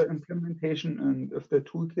for the implementation. And if the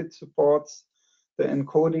toolkit supports the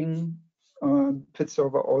encoding, FIT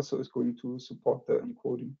server also is going to support the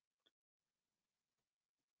encoding.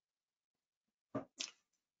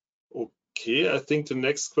 Okay, I think the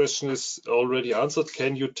next question is already answered.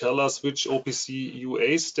 Can you tell us which OPC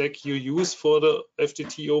UA stack you use for the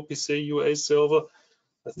FDT OPC UA server?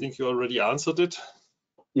 I think you already answered it.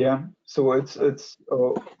 Yeah, so it's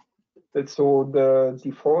so the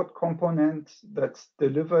default component that's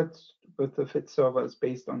delivered with the FIT server is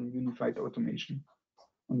based on Unified Automation,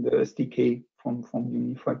 on the SDK from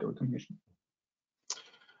Unified Automation.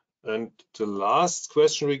 And the last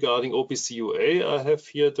question regarding OPC UA I have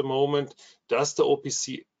here at the moment, does the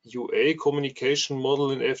OPC UA communication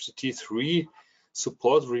model in FDT3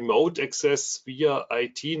 support remote access via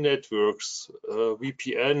IT networks,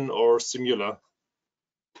 VPN or similar?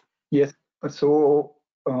 Yes, so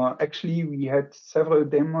actually we had several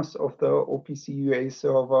demos of the OPC UA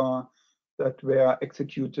server that were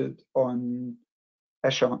executed on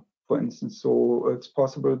Azure, for instance. So it's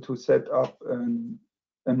possible to set up an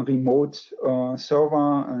remote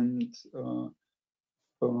server and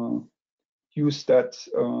use that,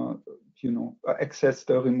 access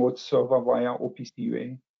the remote server via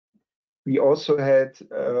OPC-UA. We also had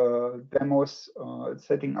demos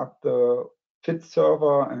setting up the FIT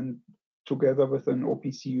server and together with an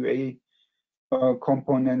OPC-UA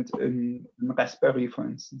component in Raspberry, for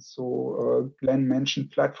instance. So Glenn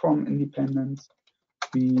mentioned platform independence.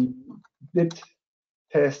 We did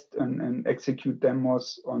test and execute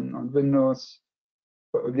demos on Windows,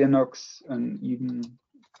 Linux, and even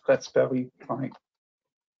Raspberry Pi.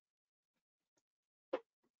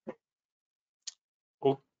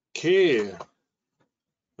 Okay,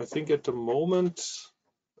 I think at the moment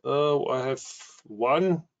I have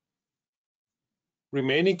one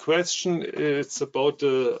remaining question. It's about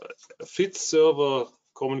the FIT server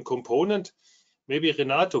common component. Maybe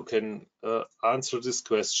Renato can answer this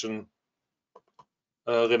question.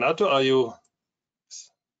 Renato, are you?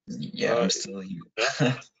 Yeah, I'm still here.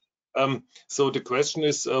 Yeah. So the question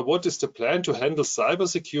is, what is the plan to handle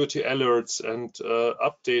cybersecurity alerts and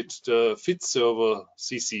update the FIT server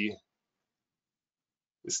CC?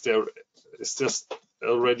 Is there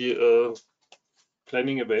already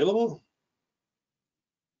planning available?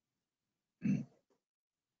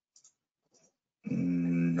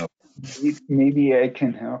 No. Maybe I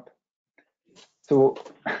can help. So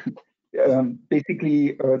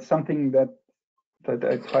basically, something that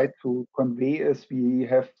I try to convey is we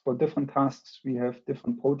have, for different tasks, we have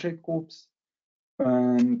different project groups.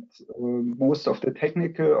 And most of the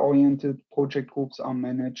technical-oriented project groups are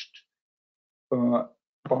managed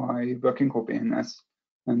by Working Group ANS.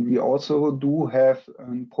 And we also do have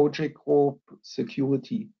a project group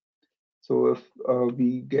security. So if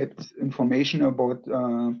we get information about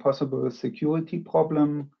possible security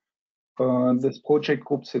problem, this project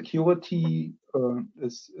group security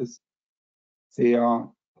they are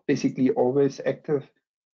basically always active.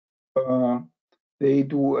 They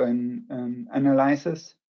do an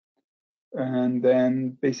analysis, and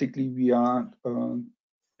then basically we are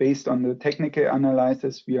based on the technical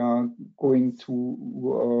analysis, we are going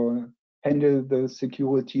to handle the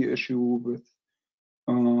security issue with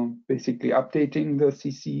basically updating the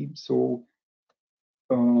CC. So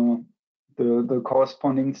the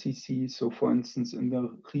corresponding CC. So for instance, in the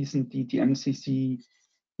recent DTM CC,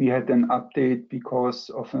 we had an update because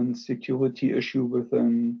of a security issue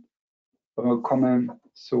within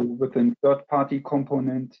within third-party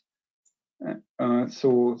component.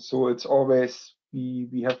 So it's always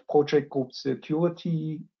we have project group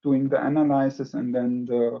security doing the analysis, and then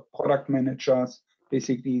the product managers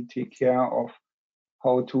basically take care of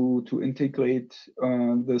how to integrate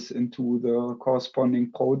this into the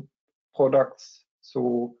corresponding products.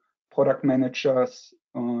 So product managers,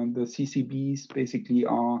 the CCBs basically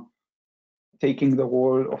are taking the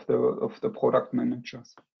role of the product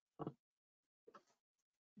managers.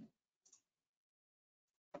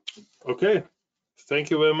 Okay, thank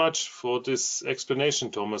you very much for this explanation,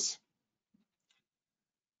 Thomas.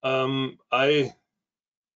 As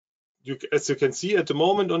you can see at the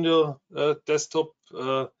moment on your desktop,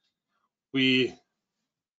 we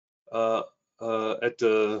are at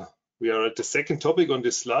the second topic on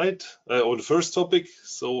this slide, or the first topic.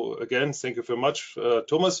 So again, thank you very much,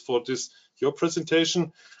 Thomas, for your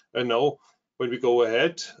presentation. And now, when we go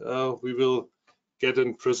ahead, we will get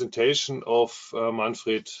a presentation of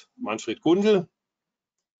Manfred Gundel.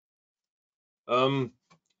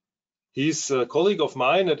 He's a colleague of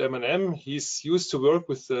mine at M&M. He's used to work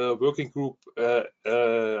with the working group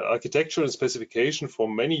architecture and specification for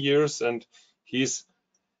many years, and he's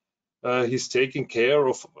taking care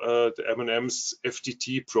of the M&M's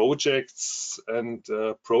FDT projects and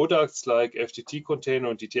products like FDT Container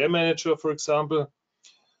and DTM Manager, for example.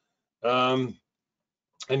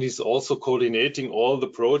 And he's also coordinating all the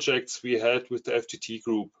projects we had with the FDT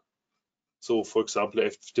group. So, for example,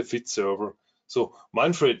 the FIT server. So,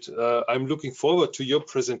 Manfred, I'm looking forward to your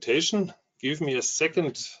presentation. Give me a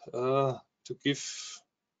second to give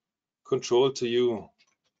control to you.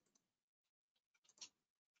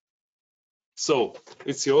 So,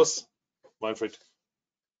 it's yours, Manfred.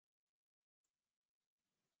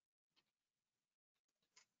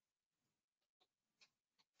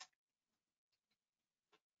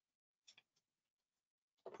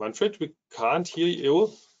 Manfred, we can't hear you.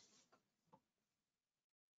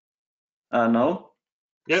 No?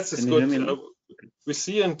 Yes, it's good. We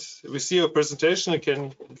see your presentation and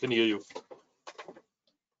can hear you.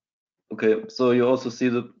 Okay, so you also see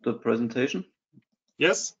the presentation?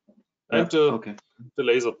 Yes, yeah, and okay. The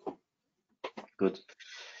laser. Good.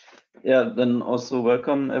 Yeah, then also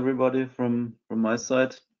welcome everybody from my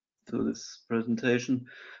side. to this presentation.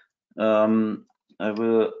 I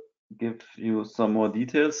will give you some more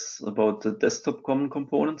details about the desktop common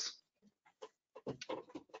components.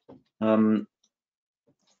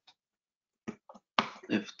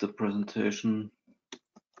 If the presentation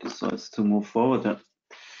decides to move forward. Yeah.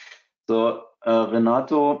 So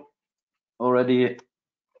Renato already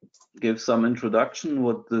gave some introduction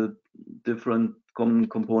what the different common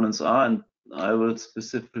components are, and I will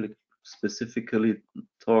specifically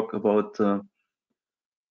talk about the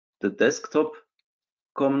desktop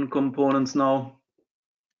common components now.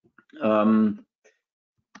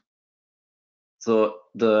 So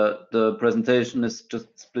the presentation is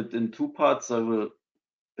just split in two parts. I will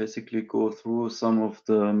basically go through some of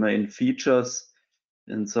the main features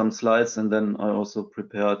in some slides, and then I also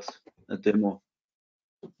prepared a demo.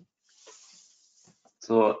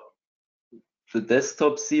 So the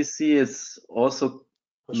desktop CC is also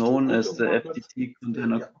known as the FDT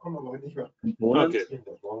container component. Okay.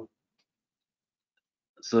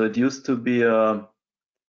 So it used to be a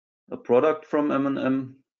product from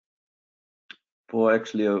M&M for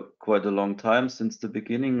actually quite a long time, since the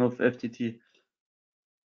beginning of FDT.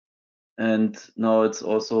 And now it's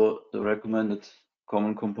also the recommended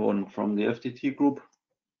common component from the FDT group.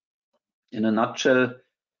 In a nutshell,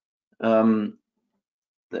 the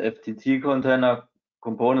FDT container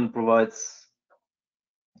component provides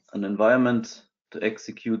an environment to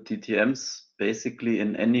execute DTMs basically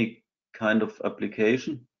in any kind of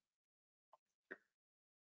application.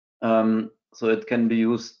 So it can be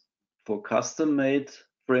used for custom-made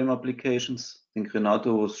frame applications. I think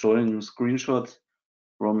Renato was showing a screenshot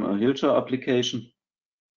from a Hilscher application,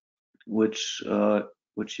 which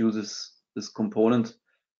uses this component,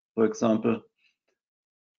 for example.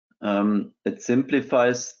 It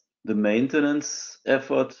simplifies the maintenance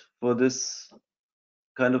effort for this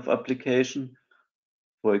kind of application.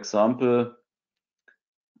 For example,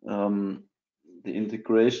 the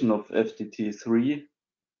integration of FDT3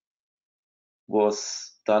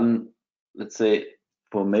 was done, let's say,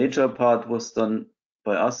 for major part was done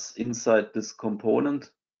by us inside this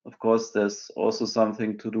component. Of course, there's also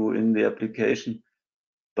something to do in the application,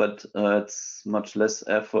 but it's much less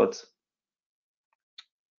effort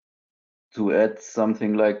to add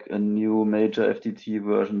something like a new major FDT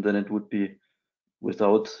version than it would be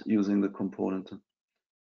without using the component.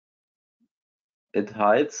 It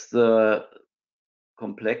hides the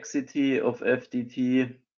complexity of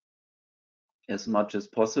FDT as much as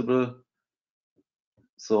possible.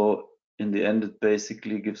 So in the end, it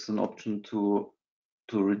basically gives an option to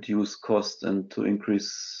reduce cost and to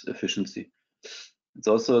increase efficiency. It's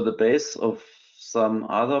also the base of some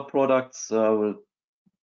other products. I will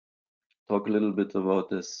talk a little bit about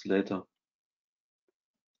this later.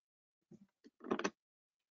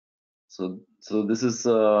 So this is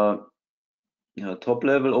a top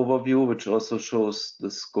level overview, which also shows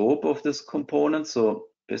the scope of this component. So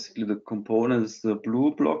basically the component is the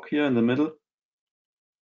blue block here in the middle.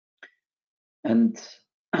 And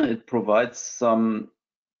it provides some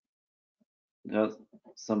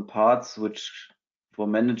parts which for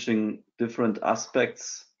managing different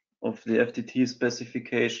aspects of the FDT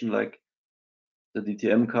specification, like the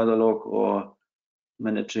DTM catalog, or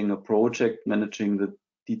managing a project, managing the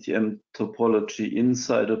DTM topology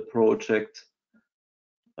inside a project,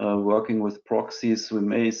 working with proxies. We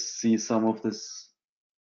may see some of this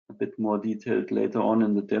a bit more detailed later on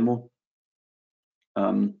in the demo.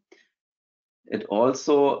 It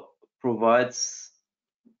also provides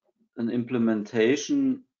an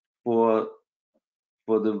implementation for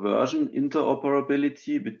the version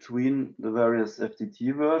interoperability between the various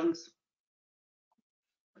FDT versions.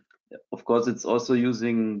 Of course, it's also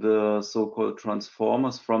using the so-called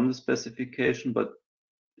transformers from the specification, but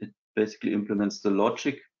it basically implements the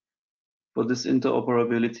logic for this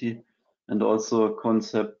interoperability, and also a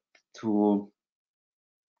concept to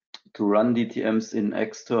run DTMs in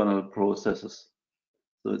external processes.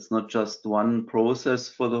 So it's not just one process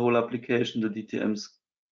for the whole application. The DTMs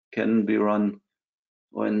can be run,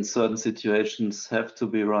 or in certain situations have to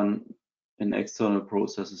be run, in external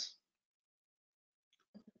processes.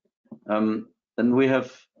 Then we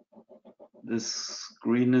have this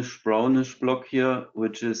greenish brownish block here,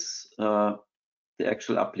 which is the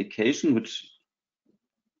actual application which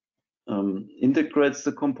integrates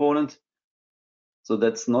the component. So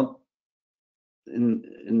that's not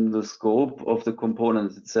in the scope of the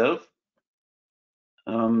component itself,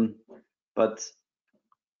 but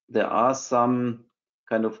there are some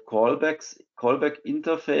kind of callback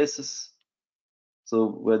interfaces. So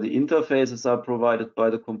where the interfaces are provided by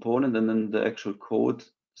the component, and then the actual code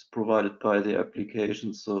is provided by the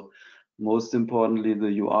application. So most importantly,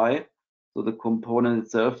 the UI. So the component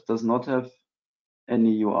itself does not have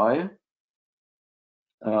any UI.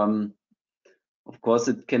 Of course,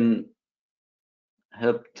 it can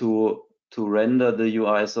help to render the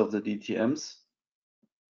UIs of the DTMs.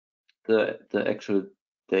 The actual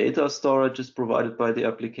data storage is provided by the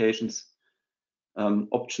applications.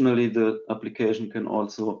 Optionally, the application can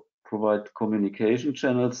also provide communication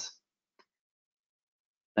channels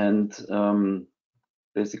and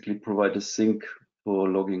basically provide a sync for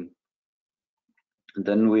logging. And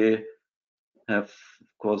then we have,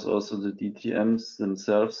 of course, also the DTMs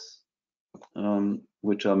themselves,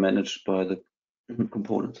 which are managed by the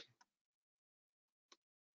component.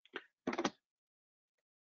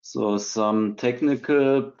 So some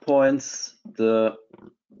technical points. The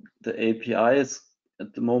API is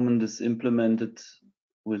at the moment is implemented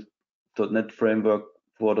with .NET Framework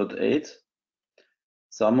 4.8.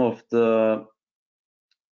 Some of the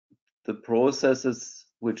processes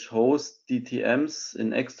which host DTMs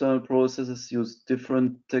in external processes use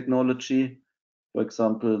different technology. For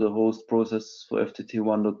example, the host process for FDT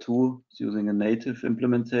 1.2 is using a native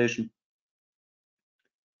implementation.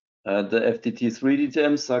 The FDT 3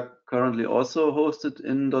 DTMs are currently also hosted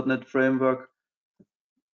in .NET Framework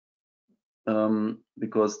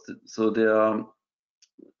because they are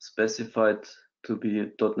specified to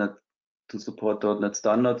be .NET to support .NET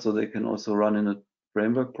Standard, so they can also run in a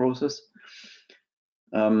framework process.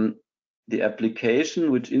 The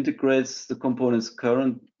application which integrates the components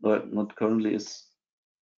not currently is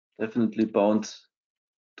definitely bound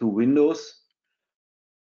to Windows.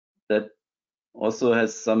 That also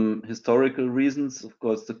has some historical reasons. Of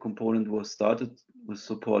course, the component was started with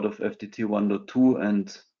support of FDT 1.2,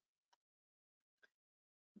 and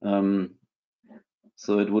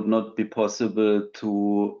so it would not be possible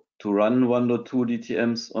to run 1.2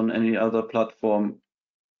 DTMs on any other platform,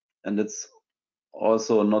 and it's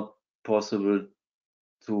also not possible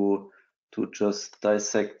to just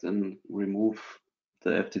dissect and remove the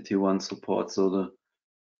FDT1 support. So the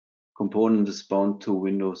component is bound to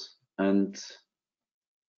Windows. And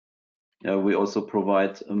yeah, we also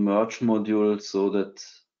provide a merge module so that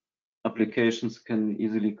applications can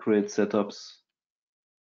easily create setups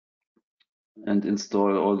and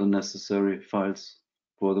install all the necessary files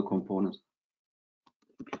for the component.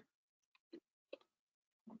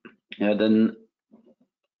 Yeah, then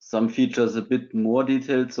some features a bit more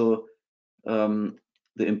detailed. So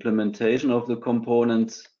the implementation of the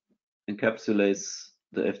component encapsulates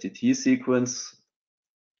the FDT sequence,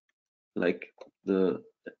 like the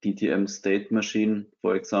DTM state machine,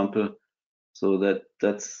 for example, so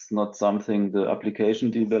that's not something the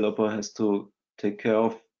application developer has to take care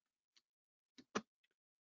of.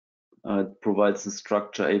 It provides a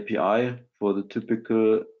structure API for the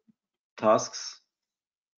typical tasks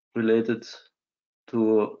related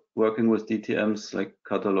to working with DTMs, like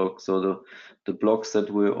catalog. So the blocks that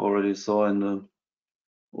we already saw in the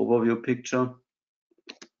overview picture.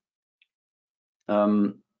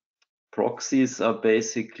 Proxies are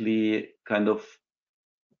basically kind of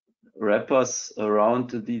wrappers around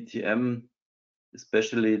the DTM,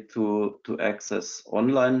 especially to access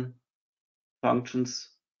online functions.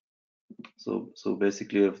 So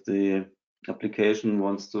basically, if the application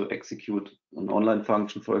wants to execute an online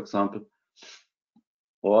function, for example,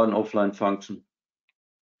 or an offline function,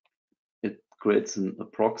 it creates a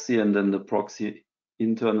proxy, and then the proxy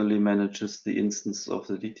internally manages the instance of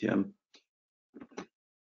the DTM.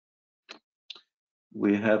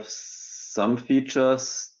 We have some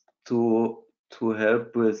features to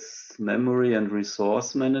help with memory and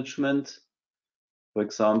resource management. For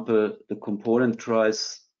example, the component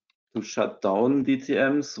tries to shut down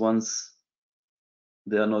DTMs once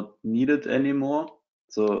they are not needed anymore.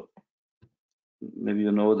 So maybe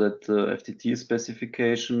you know that the FDT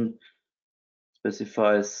specification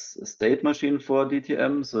specifies a state machine for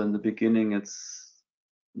DTM. So in the beginning, it's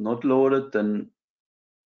not loaded. Then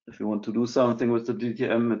if you want to do something with the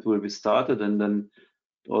DTM, it will be started, and then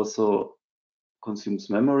it also consumes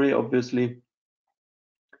memory, obviously.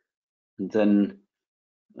 And then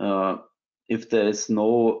if there is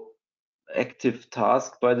no active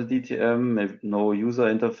task by the DTM, maybe no user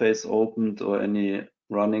interface opened or any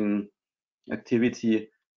running activity,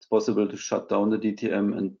 it's possible to shut down the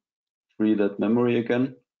DTM and free that memory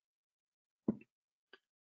again.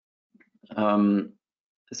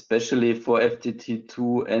 Especially for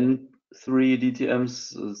FDT2 and 3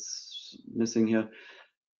 DTMs is missing here,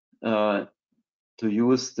 to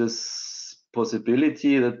use this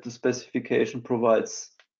possibility that the specification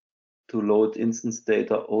provides to load instance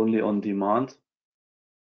data only on demand.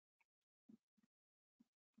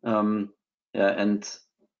 Yeah, and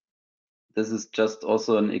this is just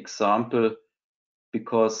also an example,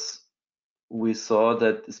 because we saw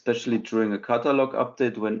that especially during a catalog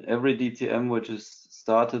update, when every DTM which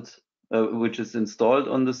is installed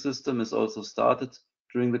on the system is also started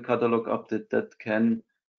during the catalog update, that can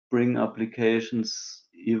bring applications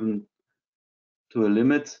even to a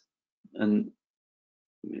limit, and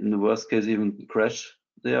in the worst case even crash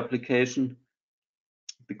the application,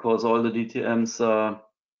 because all the DTMs are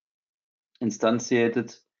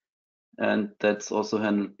instantiated, and that's also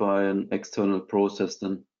handled by an external process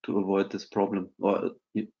then to avoid this problem, or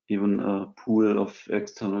even a pool of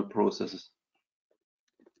external processes.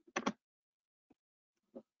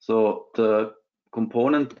 So the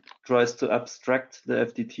component tries to abstract the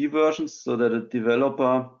FDT versions so that a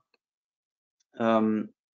developer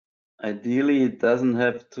ideally doesn't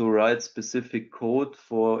have to write specific code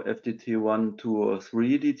for FDT 1, 2, or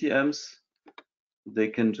 3 DTMs. They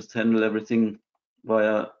can just handle everything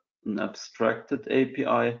via an abstracted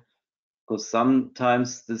API, because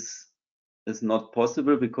sometimes this is not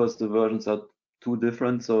possible because the versions are too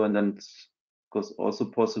different. So, and then it's of course also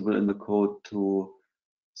possible in the code to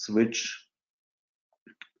switch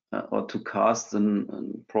or to cast a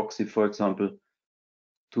proxy, for example,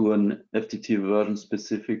 to an FDT version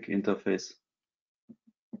specific interface.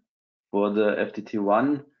 For the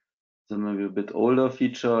FDT1, so maybe a bit older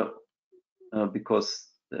feature, because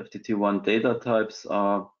the FDT1 data types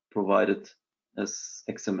are provided as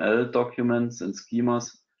XML documents and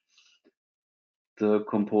schemas, the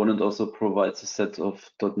component also provides a set of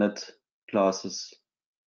 .NET classes,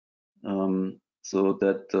 so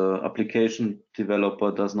that the application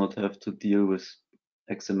developer does not have to deal with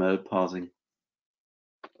XML parsing.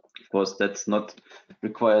 Of course, that's not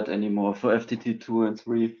required anymore for FDT 2 and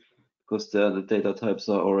 3, because there the data types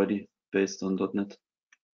are already based on .NET.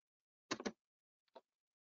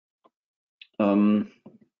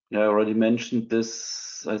 Yeah, I already mentioned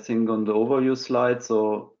this, I think, on the overview slide.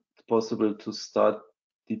 So it's possible to start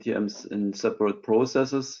DTMs in separate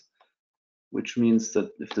processes, which means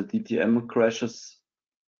that if the DTM crashes,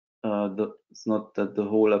 it's not that the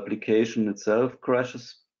whole application itself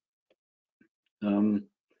crashes. And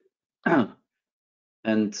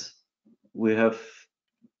we have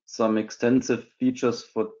some extensive features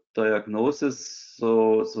for diagnosis,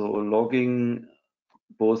 so logging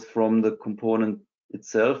both from the component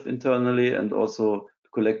itself internally and also to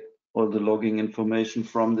collect all the logging information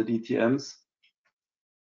from the DTMs.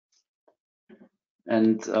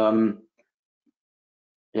 And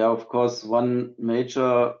yeah, of course, one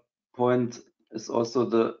major point is also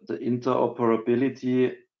the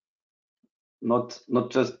interoperability, not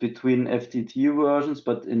just between FDT versions,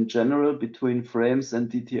 but in general between frames and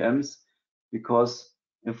DTMs, because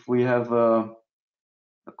if we have a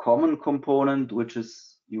common component which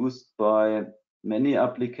is used by many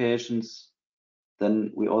applications,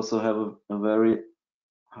 then we also have a very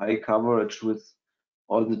high coverage with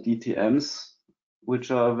all the DTMs which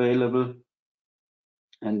are available.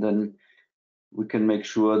 And then we can make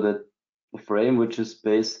sure that the frame which is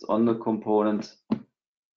based on the component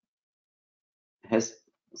has,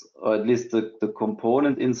 or at least the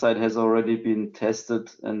component inside has already been tested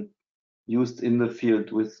and used in the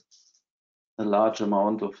field with a large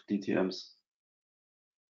amount of DTMs.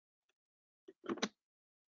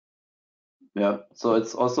 Yeah, so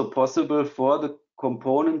it's also possible for the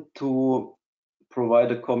component to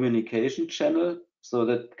provide a communication channel, so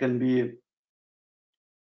that can be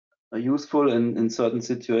useful in certain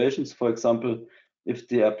situations. For example, if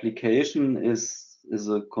the application is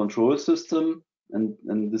a control system,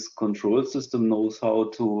 and this control system knows how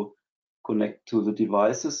to connect to the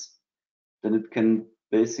devices, then it can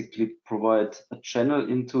basically provide a channel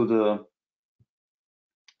into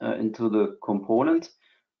the component,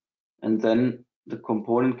 and then the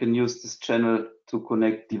component can use this channel to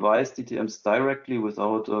connect device DTMs directly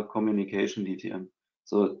without a communication DTM.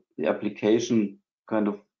 So the application kind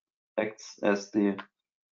of acts as the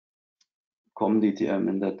COM DTM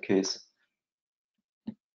in that case.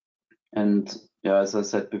 And yeah, as I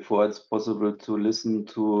said before, it's possible to listen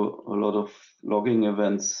to a lot of logging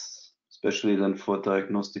events, especially then for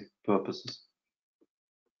diagnostic purposes.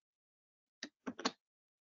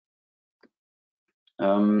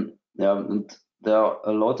 Yeah, and there are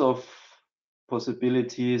a lot of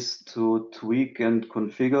possibilities to tweak and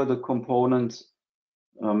configure the component.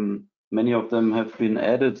 Many of them have been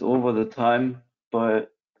added over the time by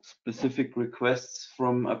specific requests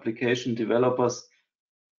from application developers.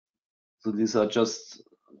 So these are just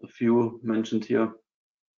a few mentioned here.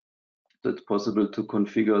 It's possible to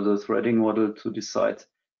configure the threading model to decide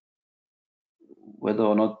whether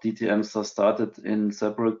or not DTMs are started in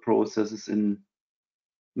separate processes in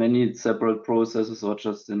many separate processes or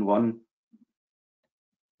just in one.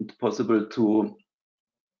 It's possible to,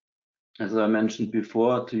 as I mentioned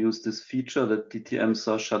before, to use this feature that DTMs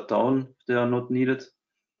are shut down if they are not needed,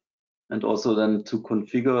 and also then to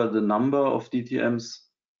configure the number of DTMs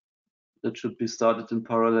that should be started in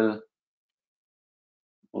parallel.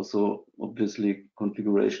 Also, obviously,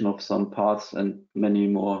 configuration of some paths and many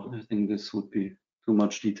more. I think this would be too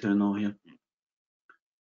much detail now here.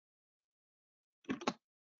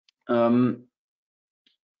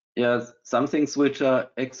 Yeah, some things which are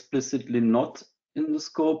explicitly not in the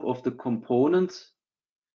scope of the component.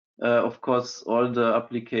 Of course, all the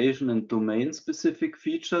application and domain specific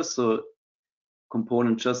features. So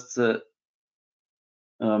component just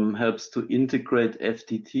helps to integrate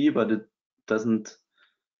FDT, but it doesn't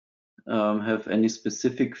have any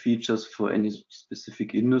specific features for any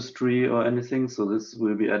specific industry or anything. So this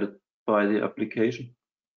will be added by the application.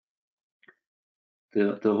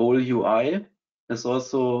 The whole UI is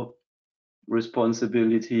also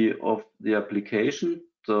responsibility of the application.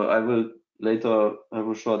 So I will later have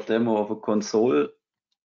a short demo of a console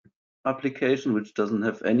application which doesn't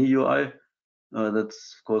have any UI.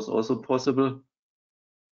 That's of course also possible.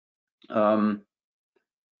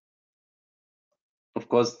 Of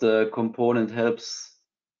course, the component helps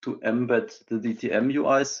to embed the DTM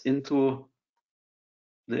UIs into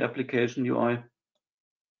the application UI.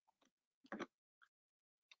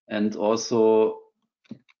 And also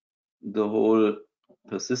the whole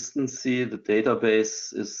persistency, the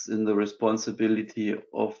database is in the responsibility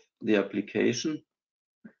of the application.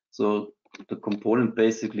 So the component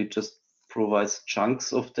basically just provides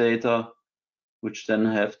chunks of data which then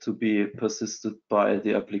have to be persisted by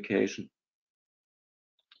the application.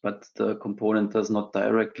 But the component does not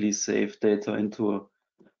directly save data into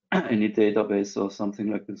any database or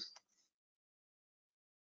something like this.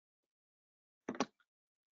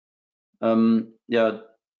 Yeah,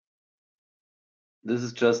 this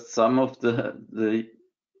is just some of the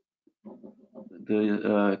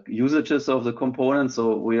usages of the component.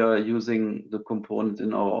 So we are using the component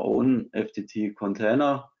in our own FDT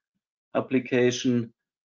container application,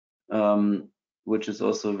 which is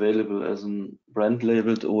also available as a brand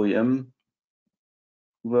labeled OEM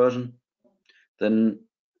version. Then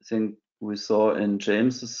I think we saw in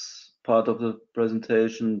James's part of the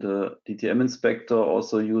presentation, the DTM inspector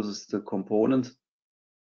also uses the component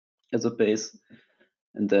as a base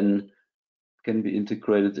and then can be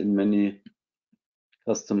integrated in many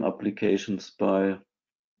custom applications by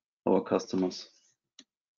our customers.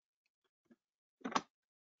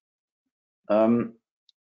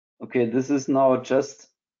 Okay, this is now just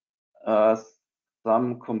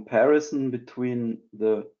some comparison between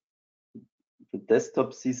the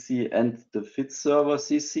desktop CC and the fit server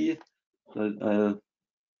CC. I'll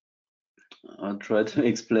try to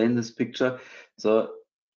explain this picture. So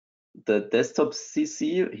the desktop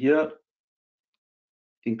CC here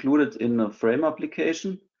included in a frame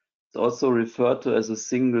application. It's also referred to as a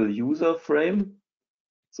single user frame.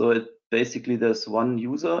 So it basically there's one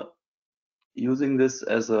user using this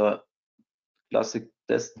as a classic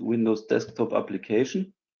Windows desktop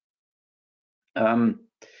application.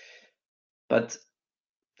 But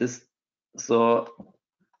this, so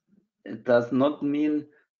it does not mean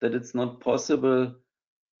that it's not possible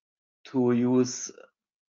to use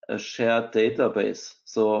a shared database.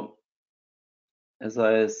 So as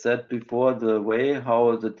I said before, the way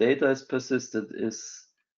how the data is persisted is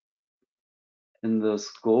in the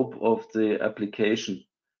scope of the application.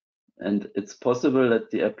 And it's possible that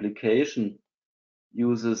the application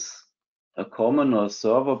uses a common or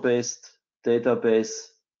server-based database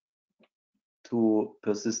to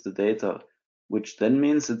persist the data, which then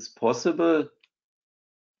means it's possible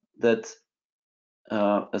that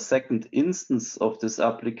a second instance of this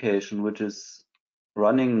application, which is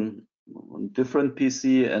running on different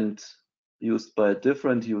PC and used by a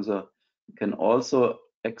different user, can also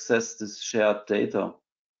access this shared data.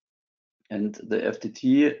 And the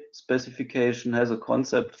FDT specification has a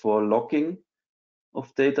concept for locking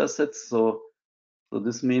of data sets. So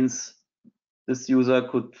this means this user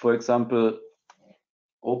could, for example,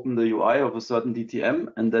 open the UI of a certain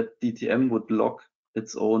DTM, and that DTM would lock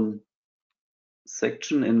its own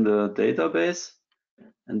section in the database.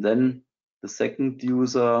 And then the second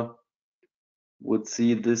user would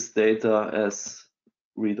see this data as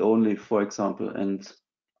read-only, for example. And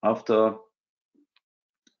after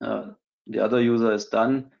the other user is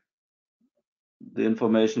done, the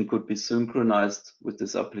information could be synchronized with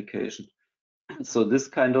this application. So this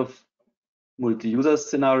kind of multi-user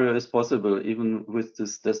scenario is possible even with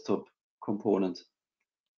this desktop component.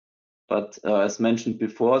 But as mentioned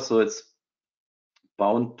before, so it's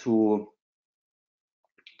bound to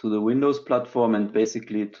the Windows platform and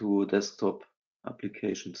basically to desktop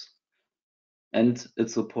applications. And it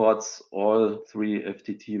supports all 3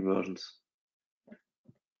 FDT versions.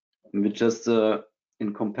 We just,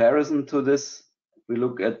 in comparison to this, we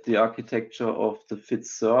look at the architecture of the FIT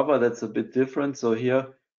server. That's a bit different. So here,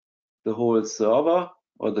 the whole server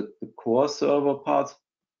or the core server part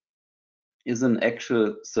is an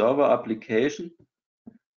actual server application.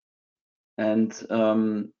 And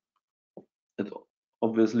it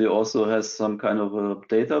obviously also has some kind of a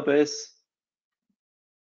database.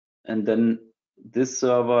 And then this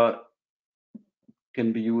server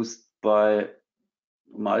can be used by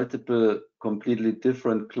multiple completely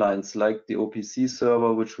different clients, like the OPC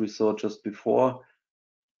server, which we saw just before.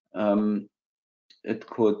 It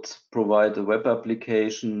could provide a web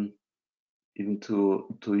application even to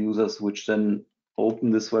users which then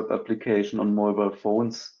open this web application on mobile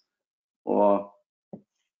phones or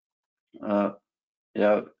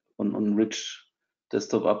on rich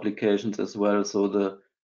desktop applications as well. So the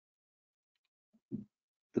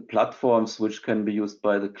platforms which can be used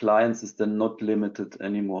by the clients is then not limited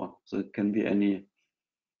anymore. So it can be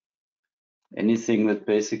anything that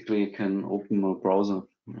basically can open a browser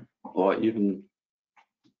or even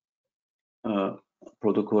a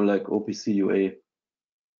protocol like OPC UA.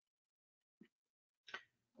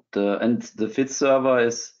 The FIT server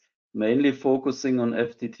is mainly focusing on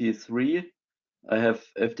FDT 3. I have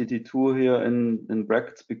FDT 2 here in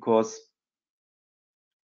brackets because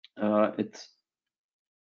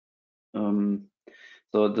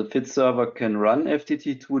so the FIT server can run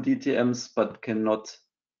FDT2 DTMs, but cannot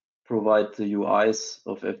provide the UIs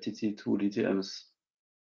of FDT2 DTMs,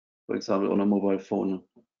 for example, on a mobile phone.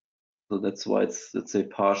 So that's why it's, let's say,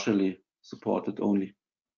 partially supported only.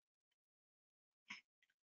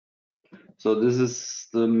 So this is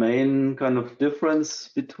the main kind of difference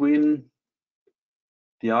between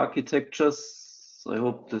the architectures. I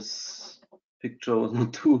hope this picture was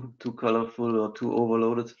not too colorful or too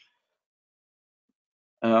overloaded.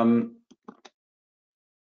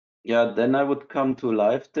 Yeah, then I would come to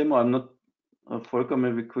live demo. I'm not, Volker,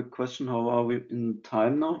 maybe quick question. How are we in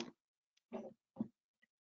time now?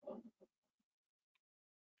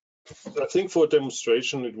 I think for a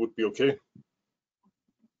demonstration, it would be okay.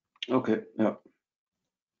 Okay, yeah.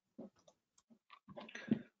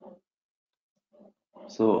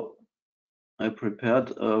 So I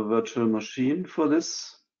prepared a virtual machine for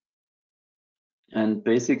this. And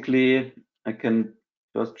basically, I can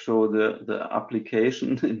first show the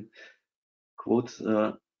application in quotes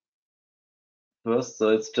first. So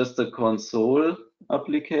it's just a console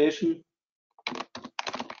application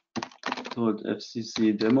called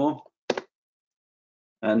FCC demo.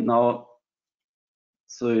 And now,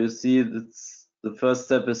 so you see it's, the first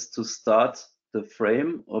step is to start the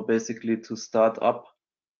frame, or basically to start up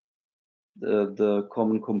the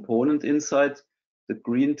common component inside. The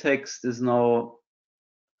green text is now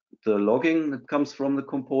the logging that comes from the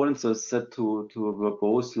component, so it's set to a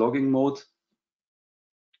verbose logging mode.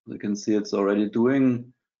 You can see it's already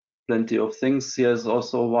doing plenty of things. Here's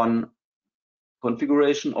also one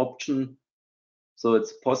configuration option. So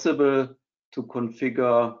it's possible to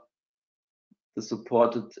configure the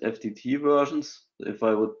supported FDT versions. If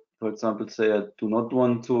I would, for example, say I do not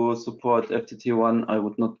want to support FDT1, I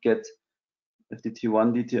would not get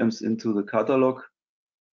FDT1 DTMs into the catalog.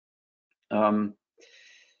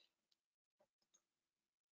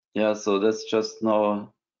 Yeah, so that's just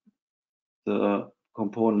now the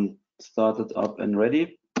component started up and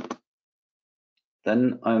ready.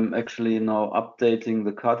 Then I'm actually now updating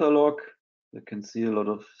the catalog. You can see a lot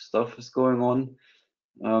of stuff is going on.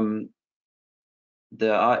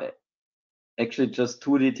 There are actually just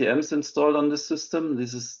 2 DTMs installed on the system.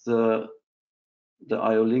 This is the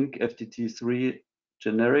IO-Link FDT3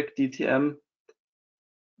 generic DTM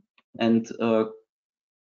and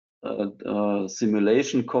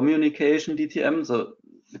simulation communication DTM. So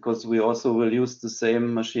because we also will use the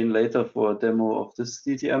same machine later for a demo of this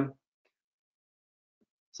DTM.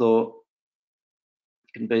 So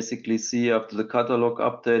you can basically see after the catalog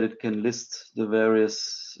update, it can list the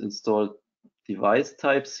various installed device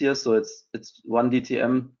types here. So it's one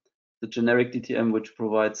DTM, the generic DTM, which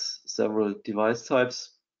provides several device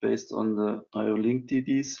types based on the IO-Link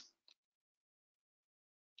DDs.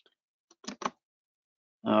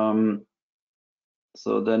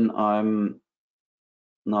 So then I'm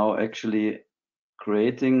now actually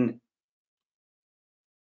creating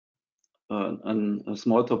a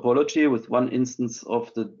small topology with one instance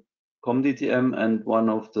of the COM DTM and one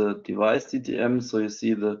of the device DTM. So you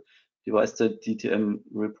see the device DTM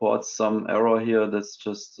reports some error here. That's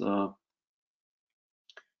just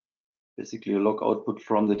basically a log output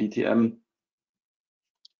from the DTM,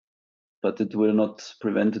 but it will not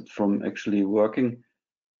prevent it from actually working.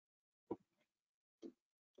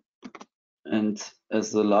 And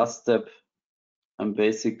as the last step, I'm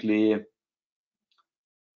basically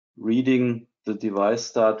reading the device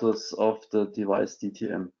status of the device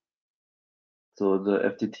DTM. So the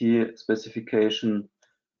FDT specification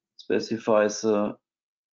specifies a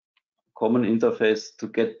common interface to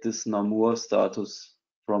get this Namur status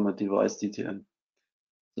from a device DTM.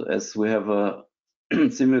 So as we have a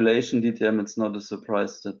simulation DTM, it's not a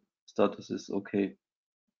surprise that status is okay.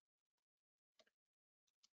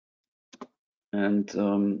 And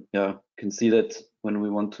yeah, you can see that when we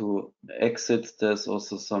want to exit, there's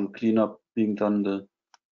also some cleanup being done. The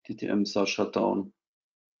DTMs are shut down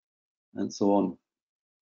and so on.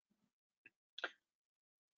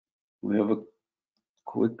 We have a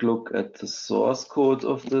quick look at the source code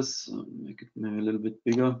of this, make it maybe a little bit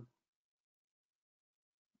bigger.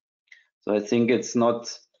 So I think it's not,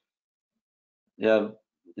 yeah,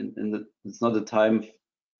 it's not a time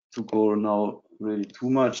to go now really too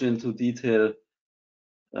much into detail.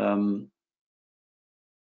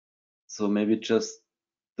 So maybe just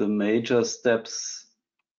the major steps.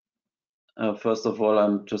 First of all,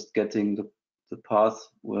 I'm just getting the path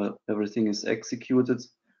where everything is executed,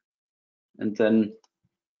 and then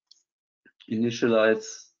initialize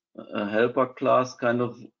a helper class kind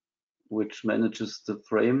of, which manages the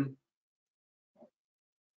frame.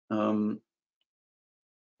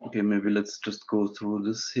 Okay, maybe let's just go through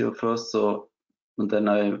this here first. So, and then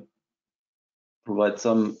I provide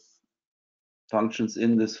some functions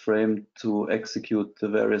in this frame to execute the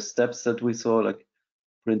various steps that we saw, like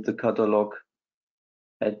print the catalog,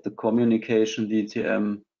 add the communication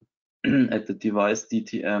DTM, add the device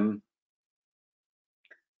DTM,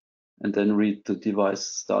 and then read the device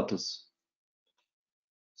status.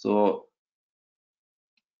 So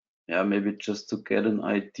yeah, maybe just to get an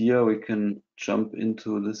idea, we can jump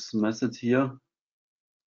into this method here.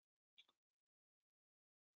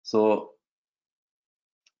 So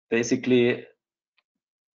basically,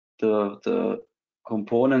 the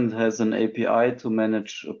component has an API to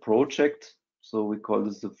manage a project. So we call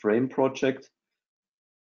this the frame project.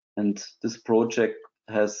 And this project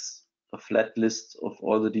has a flat list of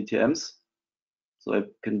all the DTMs. So I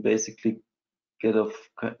can basically get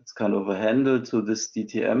it's kind of a handle to this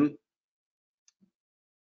DTM.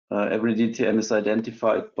 Every DTM is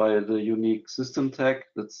identified by the unique system tag.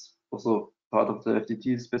 That's also part of the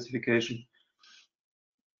FDT specification.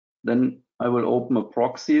 Then I will open a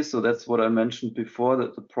proxy. So that's what I mentioned before,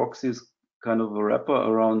 that the proxy is kind of a wrapper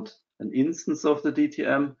around an instance of the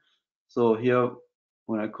DTM. So here,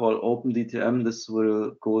 when I call open DTM, this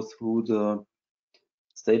will go through the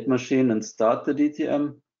state machine and start the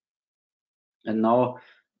DTM. And now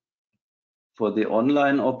for the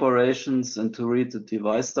online operations and to read the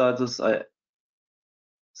device status,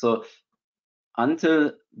 so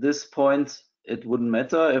until this point, it wouldn't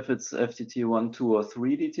matter if it's FDT 1, 2, or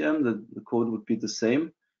 3 DTM, the code would be the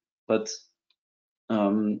same. But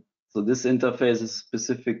so this interface is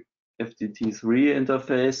specific FDT 3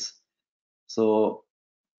 interface. So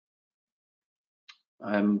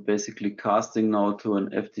I'm basically casting now to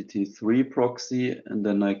an FDT 3 proxy, and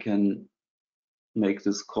then I can make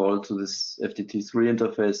this call to this FDT 3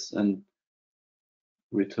 interface and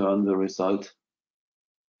return the result.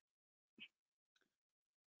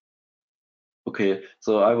 Okay,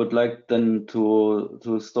 so I would like then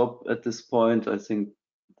to stop at this point. I think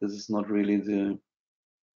this is not really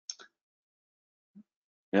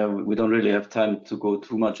we don't really have time to go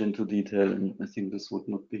too much into detail, and I think this would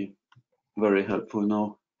not be very helpful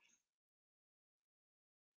now.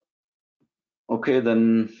 Okay,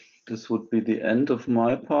 then this would be the end of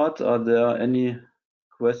my part. Are there any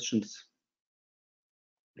questions?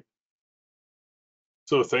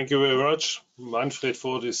 So thank you very much, Manfred,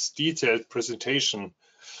 for this detailed presentation.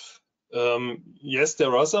 Yes,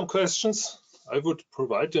 there are some questions. I would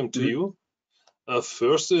provide them to you.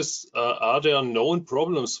 First is, are there known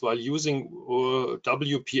problems while using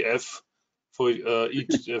WPF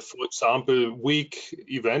for example, weak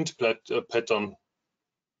event pattern?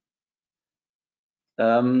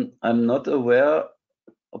 I'm not aware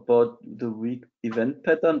about the weak event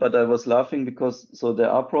pattern, but I was laughing because there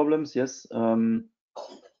are problems. Yes,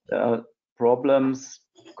 there are problems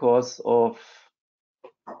because of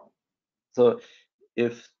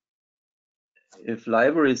if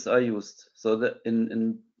libraries are used. So that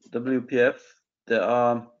in WPF there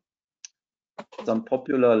are some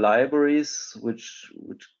popular libraries which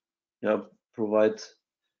provide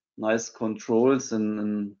nice controls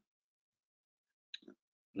and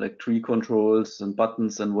like tree controls and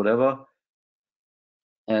buttons and whatever.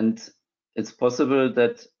 And it's possible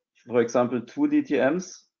that, for example, two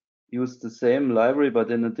DTMs use the same library but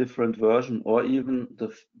in a different version, or even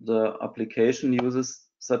the application uses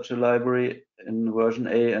such a library in version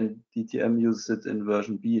A and DTM uses it in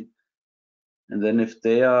version B. And then if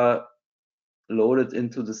they are loaded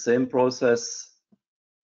into the same process,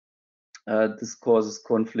 this causes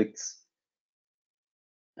conflicts.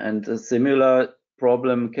 And a similar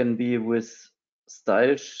problem can be with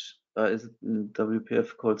style, is it in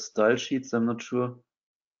WPF called style sheets? I'm not sure.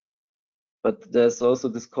 But there's also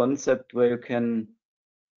this concept where you can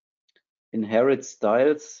inherit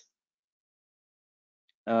styles,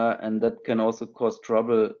 and that can also cause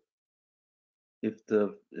trouble if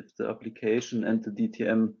the application and the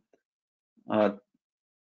DTM are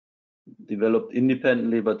developed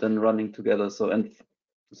independently but then running together. So, and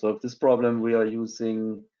to solve this problem, we are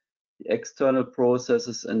using the external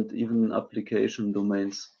processes and even application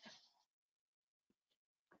domains.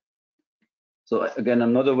 So again,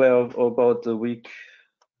 I'm not aware about the weak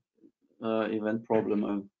event problem.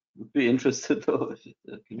 I would be interested though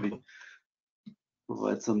if can we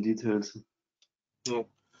provide some details. No.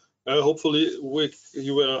 Hopefully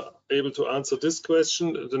you were able to answer this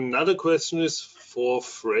question. Another question is for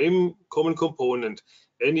frame common component.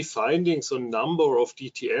 Any findings on number of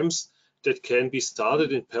DTMs that can be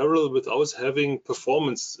started in parallel without having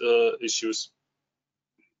performance issues?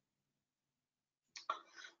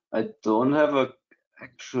 I don't have an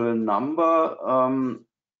actual number.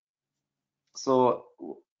 So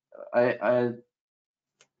I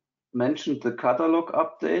mentioned the catalog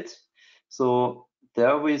update. So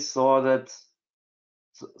there we saw that,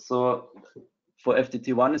 so for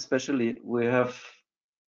FDT1 especially, we have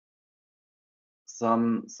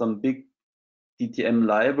some big DTM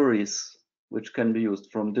libraries which can be used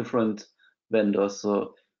from different vendors.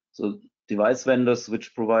 So device vendors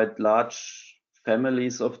which provide large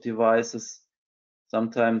families of devices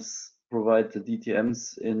sometimes provide the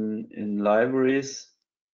DTMs in libraries.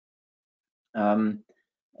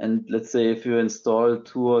 And let's say if you install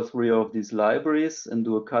 2 or 3 of these libraries and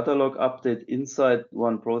do a catalog update inside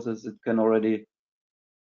one process, it can already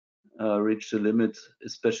reach the limit,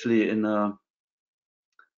 especially in a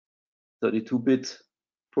 32-bit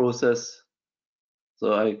process.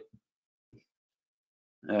 So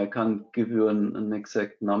I can't give you an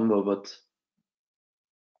exact number, but,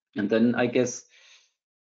 and then I guess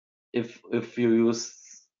if you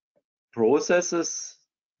use processes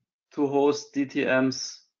to host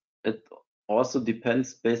DTMs, it also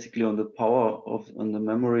depends basically on the power on the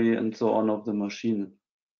memory and so on of the machine.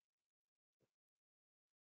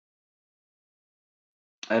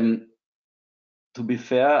 And to be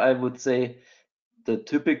fair, I would say the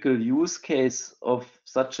typical use case of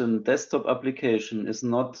such a desktop application is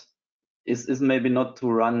maybe not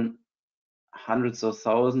to run hundreds or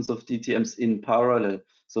thousands of DTMs in parallel.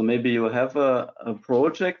 So maybe you have a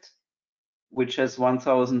project which has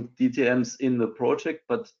 1000 DTMs in the project,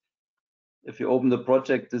 but if you open the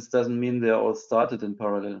project, this doesn't mean they're all started in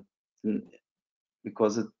parallel,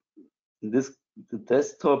 because the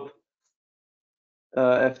desktop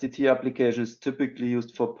FDT application is typically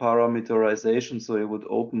used for parameterization. So you would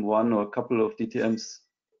open one or a couple of DTMs,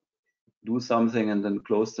 do something, and then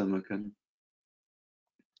close them again.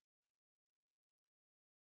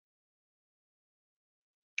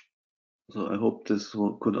 So I hope this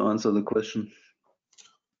could answer the question.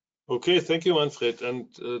 Okay, thank you, Manfred. And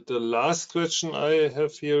the last question I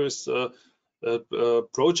have here is a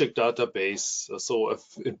project database. So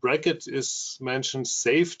in bracket is mentioned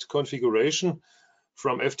saved configuration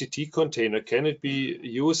from FDT container. Can it be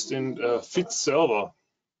used in FIT server?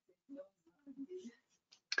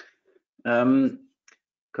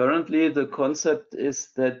 Currently, the concept is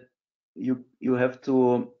that you have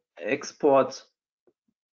to export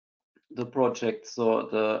the project. So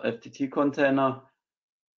the FDT container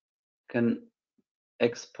can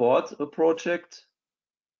export a project,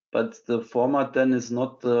 but the format then is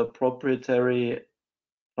not the proprietary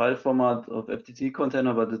file format of FDT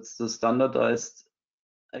container, but it's the standardized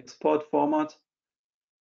export format.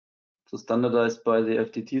 So standardized by the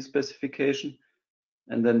FDT specification.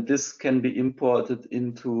 And then this can be imported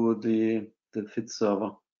into the FIT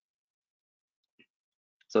server.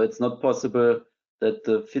 So it's not possible that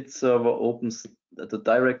the FIT server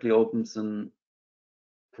directly opens a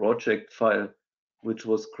project file which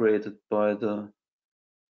was created by the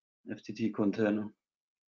FDT container.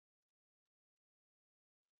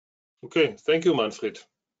 Okay, thank you, Manfred.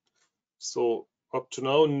 So up to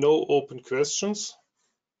now, no open questions.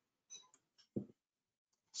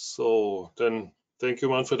 So then Thank you,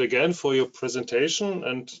 Manfred, again for your presentation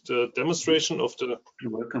and the demonstration of the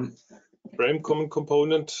You're welcome. frame common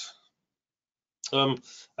component.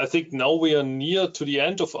 I think now we are near to the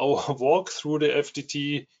end of our walk through the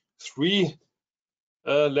FDT 3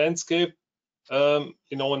 landscape.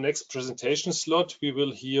 In our next presentation slot, we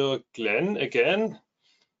will hear Glenn again.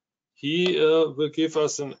 He will give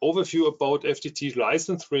us an overview about FDT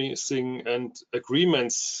licensing and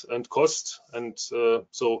agreements and cost. And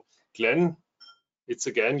so, Glenn, it's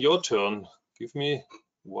again your turn. Give me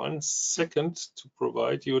 1 second to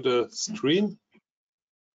provide you the screen.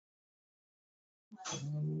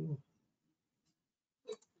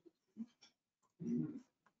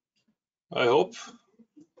 I hope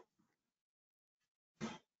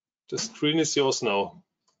the screen is yours now.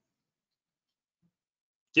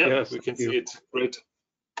 Yeah, Yes, we can thank you. see it. Great.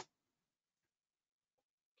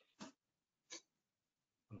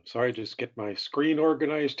 Sorry, just get my screen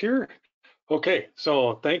organized here. Okay,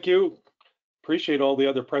 so thank you. Appreciate all the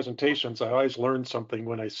other presentations. I always learn something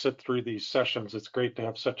when I sit through these sessions. It's great to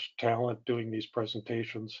have such talent doing these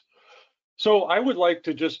presentations. So I would like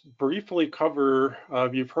to just briefly cover,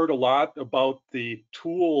 you've heard a lot about the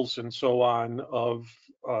tools and so on of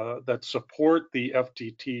that support the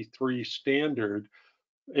FDT 3 standard.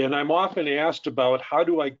 And I'm often asked about how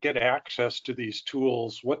do I get access to these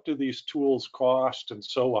tools? What do these tools cost and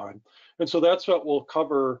so on? And so that's what we'll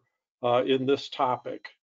cover in this topic.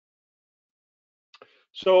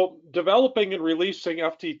 So developing and releasing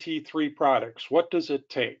FDT 3 products, what does it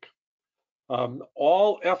take?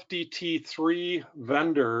 All FDT 3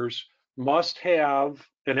 vendors must have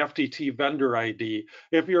an FDT vendor ID.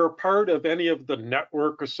 If you're a part of any of the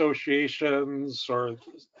network associations or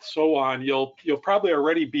so on, you'll probably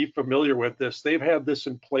already be familiar with this. They've had this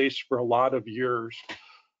in place for a lot of years.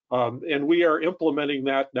 And we are implementing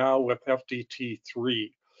that now with FDT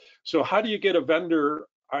 3. So how do you get a vendor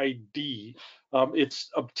ID?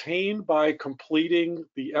 It's obtained by completing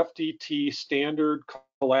the FDT standard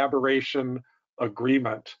collaboration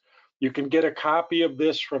agreement. You can get a copy of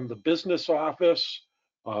this from the business office.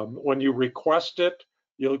 When you request it,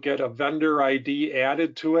 you'll get a vendor ID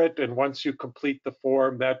added to it. And once you complete the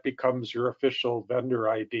form, that becomes your official vendor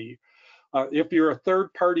ID. If you're a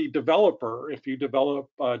third-party developer, if you develop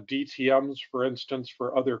DTMs, for instance,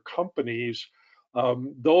 for other companies,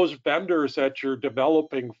 those vendors that you're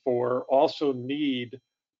developing for also need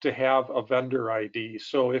to have a vendor ID.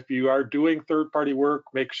 So if you are doing third-party work,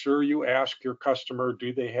 make sure you ask your customer,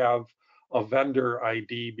 do they have a vendor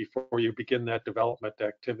ID before you begin that development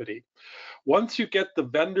activity. Once you get the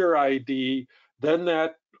vendor ID, then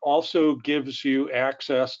that also gives you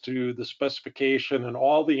access to the specification and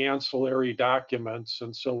all the ancillary documents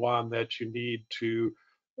and so on that you need to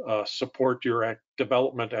support your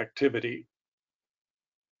development activity.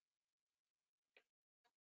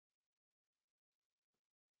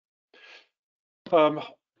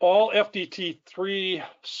 All FDT3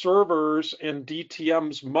 servers and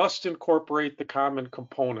DTMs must incorporate the common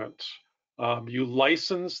components. You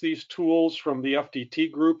license these tools from the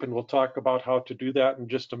FDT group, and we'll talk about how to do that in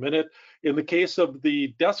just a minute. In the case of the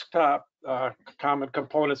desktop common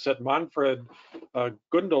components that Manfred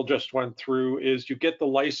Gundel just went through, is you get the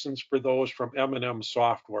license for those from M&M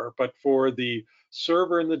Software, but for the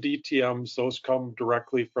server and the DTMs, those come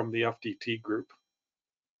directly from the FDT group.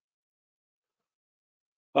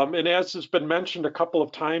 And as has been mentioned a couple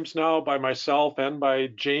of times now by myself and by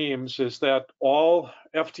James, is that all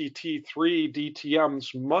FDT3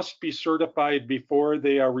 DTMs must be certified before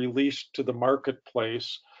they are released to the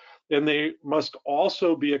marketplace. And they must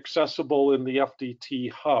also be accessible in the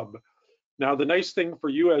FDT hub. Now, the nice thing for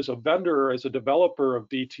you as a vendor, as a developer of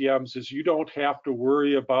DTMs, is you don't have to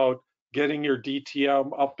worry about getting your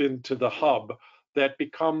DTM up into the hub. That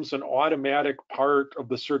becomes an automatic part of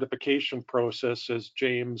the certification process, as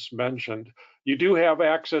James mentioned. You do have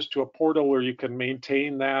access to a portal where you can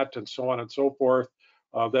maintain that and so on and so forth.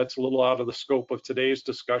 That's a little out of the scope of today's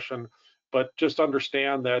discussion, but just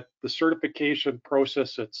understand that the certification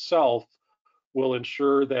process itself will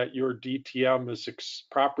ensure that your DTM is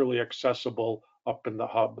properly accessible up in the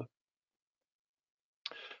hub.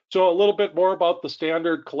 So a little bit more about the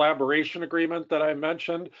standard collaboration agreement that I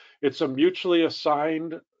mentioned. It's a mutually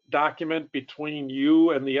assigned document between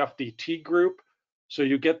you and the FDT group. So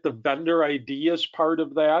you get the vendor ID as part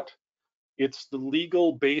of that. It's the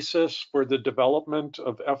legal basis for the development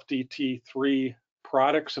of FDT3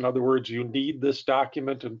 products. In other words, you need this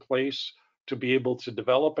document in place to be able to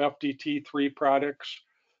develop FDT3 products.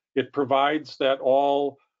 It provides that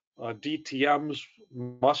all DTMs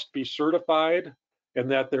must be certified and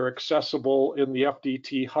that they're accessible in the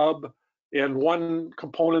FDT hub. And one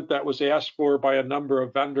component that was asked for by a number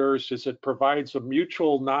of vendors is it provides a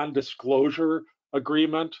mutual non-disclosure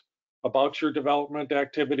agreement about your development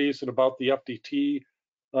activities and about the FDT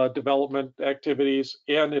development activities,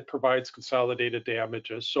 and it provides consolidated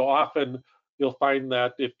damages. So often you'll find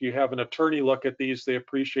that if you have an attorney look at these, they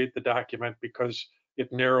appreciate the document because it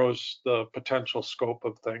narrows the potential scope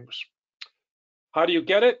of things. How do you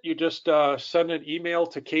get it? You just send an email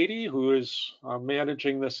to Katie, who is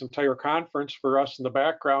managing this entire conference for us in the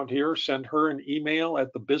background here. Send her an email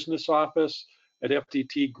at the business office at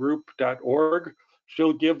fdtgroup.org.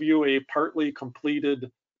 She'll give you a partly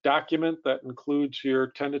completed document that includes your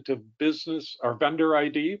tentative business or vendor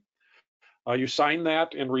ID. You sign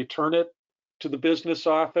that and return it to the business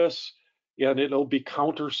office, and it'll be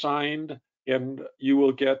countersigned, and you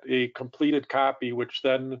will get a completed copy, which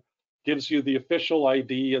then gives you the official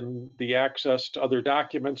ID and the access to other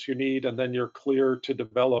documents you need, and then you're clear to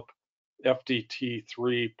develop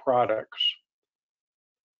FDT3 products.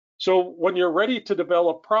 So when you're ready to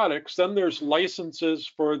develop products, then there's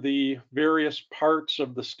licenses for the various parts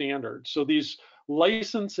of the standard. So these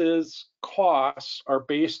licenses costs are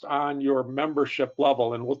based on your membership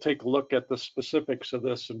level, and we'll take a look at the specifics of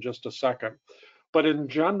this in just a second. But in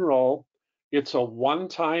general, it's a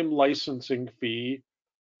one-time licensing fee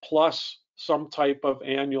plus some type of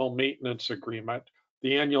annual maintenance agreement.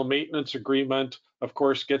 The annual maintenance agreement, of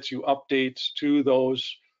course, gets you updates to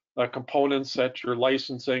those components that you're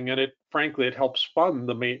licensing, and it frankly, it helps fund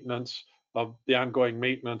the maintenance of the ongoing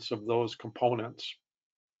maintenance of those components.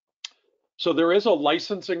 So there is a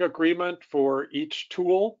licensing agreement for each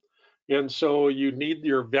tool, and so you need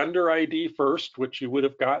your vendor ID first, which you would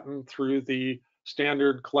have gotten through the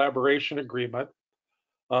standard collaboration agreement.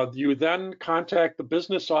 You then contact the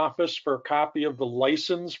business office for a copy of the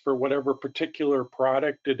license for whatever particular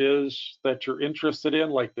product it is that you're interested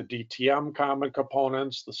in, like the DTM common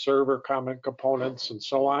components, the server common components, and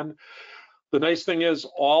so on. The nice thing is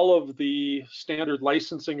all of the standard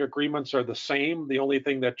licensing agreements are the same. The only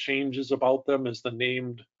thing that changes about them is the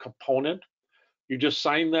named component. You just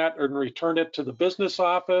sign that and return it to the business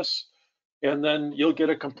office, and then you'll get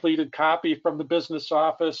a completed copy from the business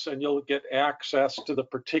office, and you'll get access to the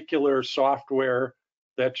particular software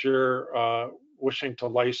that you're wishing to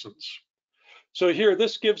license. So here,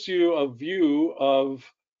 this gives you a view of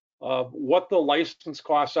what the license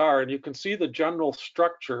costs are, and you can see the general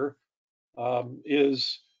structure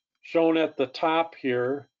is shown at the top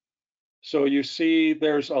here. So you see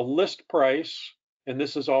there's a list price, and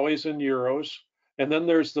this is always in euros, and then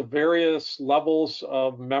there's the various levels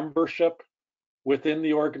of membership within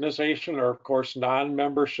the organization, or of course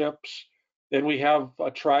non-memberships. Then we have a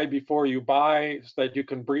try before you buy, so that you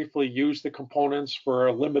can briefly use the components for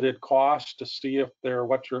a limited cost to see if they're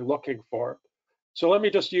what you're looking for. So let me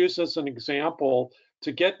just use as an example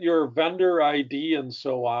to get your vendor ID and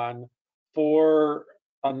so on. For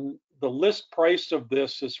the list price of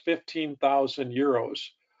this is 15,000 euros.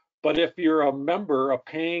 But if you're a member, a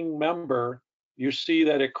paying member, you see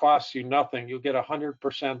that it costs you nothing. You get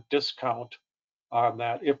 100% discount on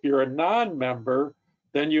that. If you're a non-member,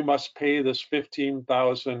 then you must pay this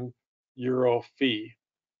 15,000 euro fee.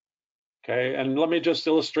 Okay, and let me just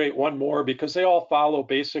illustrate one more because they all follow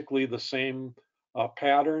basically the same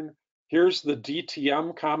pattern. Here's the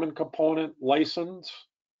DTM common component license.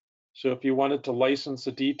 So if you wanted to license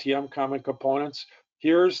the DTM common components,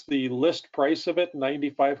 here's the list price of it,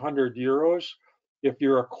 9,500 euros. If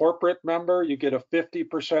you're a corporate member, you get a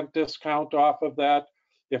 50% discount off of that.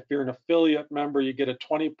 If you're an affiliate member, you get a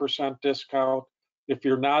 20% discount. If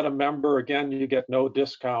you're not a member, again, you get no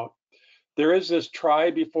discount. There is this try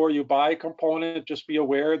before you buy component. Just be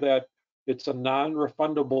aware that it's a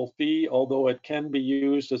non-refundable fee, although it can be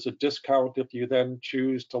used as a discount if you then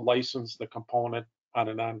choose to license the component on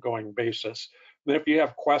an ongoing basis. And if you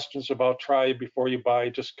have questions about try before you buy,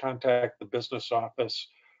 just contact the business office.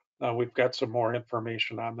 We've got some more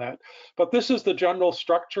information on that. But this is the general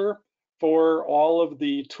structure for all of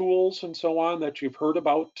the tools and so on that you've heard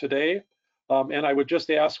about today. And I would just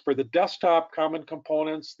ask for the desktop common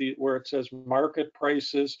components, where it says market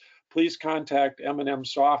prices, please contact M&M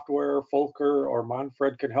Software, Volker or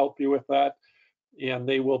Manfred can help you with that. And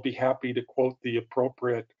they will be happy to quote the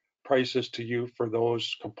appropriate prices to you for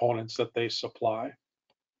those components that they supply.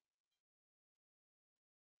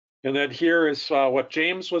 And then here is what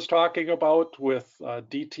James was talking about with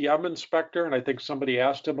DTM Inspector, and I think somebody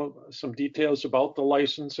asked him some details about the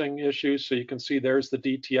licensing issues. So you can see there's the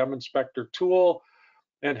DTM Inspector tool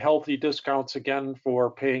and healthy discounts again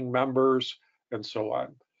for paying members and so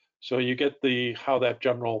on. So you get how that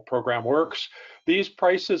general program works. These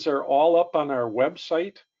prices are all up on our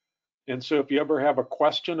website. And so if you ever have a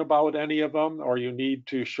question about any of them, or you need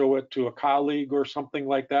to show it to a colleague or something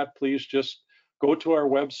like that, please just go to our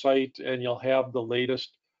website and you'll have the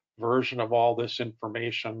latest version of all this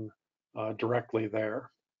information directly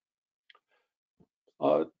there.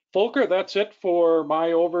 Volker, that's it for my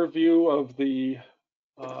overview of the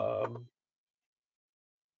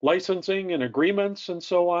licensing and agreements and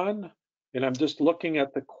so on. And I'm just looking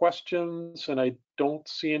at the questions and I don't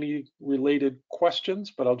see any related questions,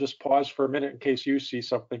 but I'll just pause for a minute in case you see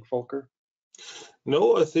something, Volker.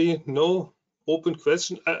 No, I see no open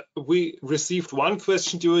question. We received one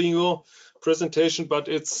question during your presentation, but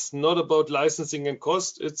it's not about licensing and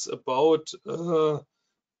cost. It's about,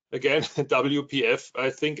 again, WPF.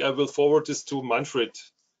 I think I will forward this to Manfred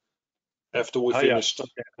after we finished. Yes.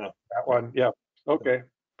 Okay. Yeah. That one, yeah. Okay,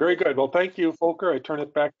 very good. Well, thank you, Volker. I turn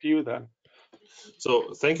it back to you then.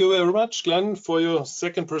 So thank you very much, Glenn, for your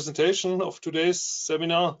second presentation of today's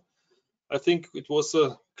seminar. I think it was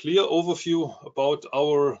a clear overview about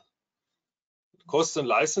our cost and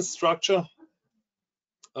license structure.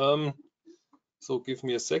 So give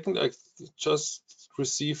me a second. I just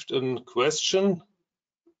received a question.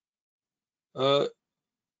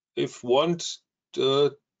 If want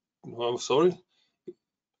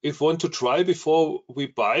to try before we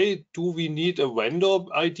buy, do we need a vendor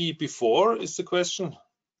ID before, is the question?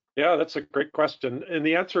 Yeah, that's a great question. And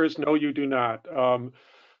the answer is no, you do not.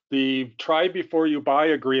 The try before you buy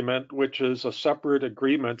agreement, which is a separate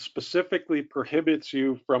agreement, specifically prohibits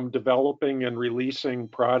you from developing and releasing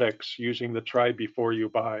products using the try before you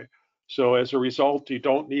buy. So as a result, you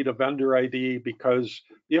don't need a vendor ID, because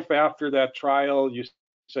if after that trial you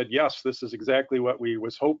said, yes, this is exactly what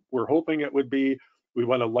we're hoping it would be, we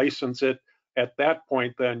want to license it, at that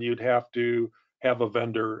point, then you'd have to have a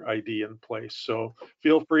vendor ID in place. So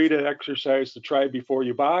feel free to exercise the try before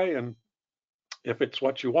you buy, and if it's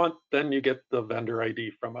what you want, then you get the vendor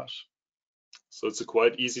ID from us. So it's a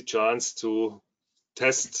quite easy chance to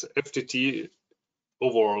test FDT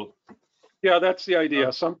overall. Yeah, that's the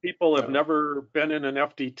idea. Some people have never been in an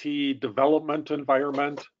FDT development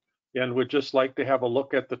environment and would just like to have a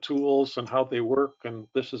look at the tools and how they work, and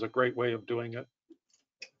this is a great way of doing it.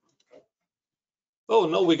 Oh,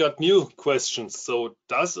 no, we got new questions. So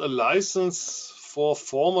does a license for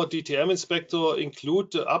former DTM inspector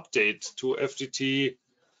include the update to FDT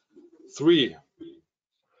 3?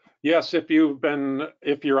 Yes, if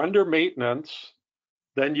you're under maintenance,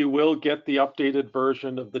 then you will get the updated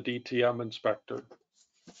version of the DTM inspector.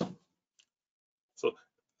 So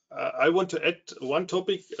I want to add one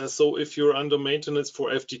topic. So if you're under maintenance for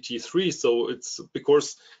FDT 3, so it's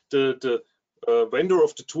because the vendor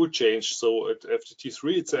of the tool changed. So at FDT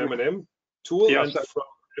 3, it's an M&M tool, yes, and from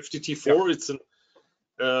FDT 4, it's an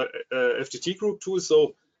FDT group tool.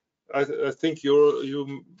 So I think your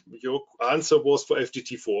answer was for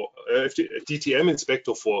FDT 4, DTM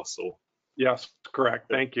Inspector 4. So yes, correct.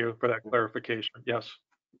 Thank you for that clarification. Yes.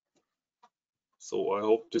 So I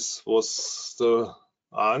hope this was the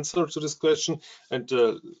answer to this question. And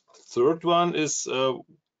the third one is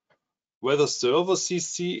whether server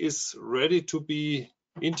CC is ready to be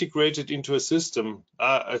integrated into a system.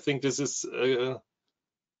 I think this is a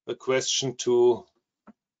question to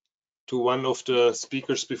one of the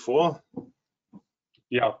speakers before.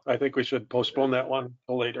 Yeah, I think we should postpone that one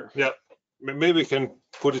till later. Yeah, maybe we can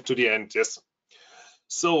put it to the end. Yes.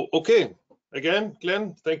 So, okay. Again,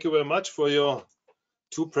 Glenn, thank you very much for your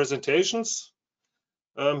two presentations.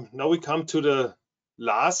 Now we come to the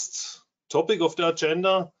last topic of the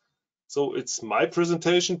agenda. So it's my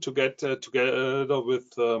presentation to get together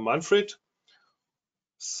with Manfred.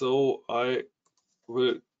 So I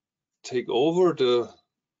will take over the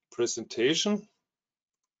presentation.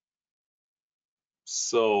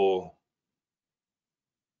 So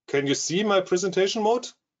can you see my presentation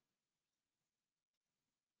mode?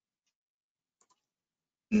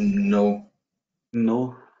 No.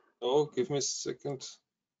 No. Oh, give me a second.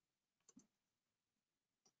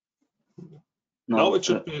 No, now it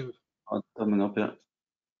should be coming up, yeah.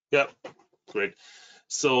 Yeah, great.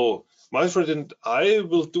 So Manfred and I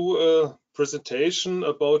will do a presentation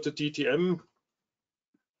about the DTM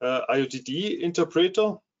IODD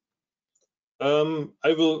interpreter.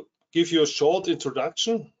 I will give you a short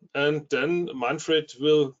introduction, and then Manfred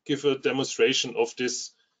will give a demonstration of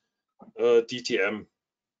this DTM.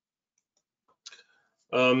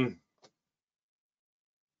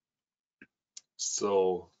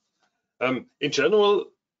 In general,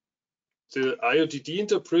 the IODD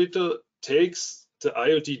interpreter takes the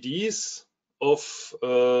IODDs of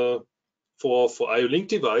for IO-Link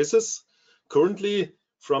devices currently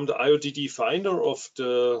from the IODD finder of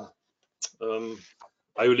the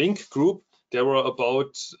IO-Link group, there were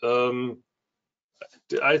about,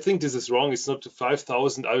 I think this is wrong, it's not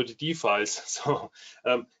 5,000 IODD files. So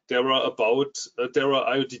there are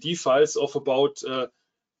IODD files of about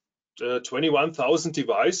 21,000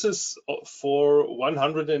 devices for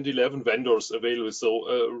 111 vendors available. So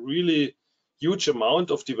a really huge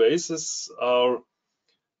amount of devices are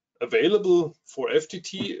available for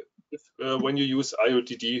FDT when you use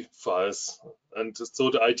IODD files. And so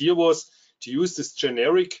the idea was to use this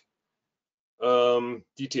generic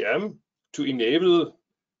DTM to enable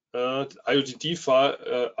IODD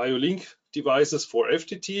IO-Link devices for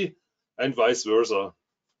FDT and vice versa.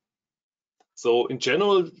 So in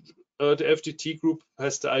general, the FDT group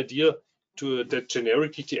has the idea that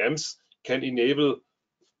generic DTMs can enable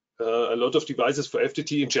a lot of devices for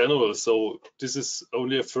FDT in general. So this is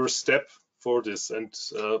only a first step for this, and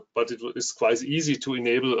but it is quite easy to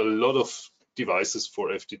enable a lot of devices for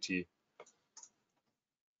FDT.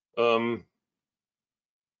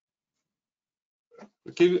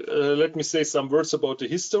 Let me say some words about the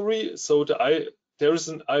history. So there is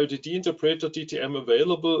an IODD interpreter DTM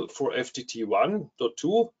available for FDT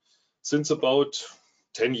 1.2 since about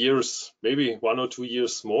 10 years, maybe 1 or 2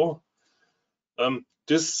 years more.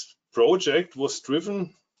 This project was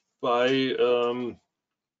driven by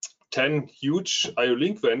 10 huge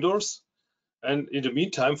IO-Link vendors, and in the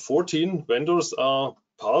meantime 14 vendors are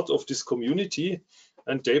part of this community,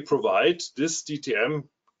 and they provide this DTM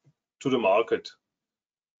to the market.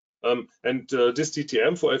 This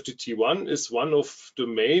DTM for FDT1 is one of the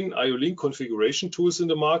main IO-Link configuration tools in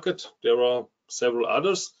the market. There are several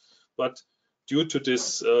others, but due to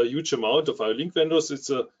this huge amount of IO-Link vendors, it's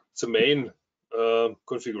a main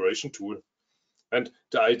configuration tool. And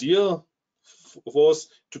the idea was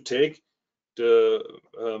to take the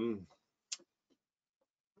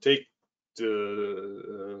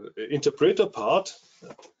interpreter part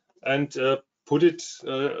and put it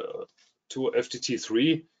to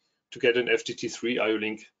FDT3 to get an FDT3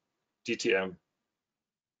 IO-Link DTM.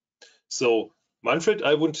 So Manfred,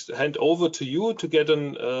 I would hand over to you to get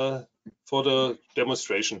an for the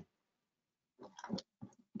demonstration.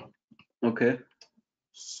 Okay.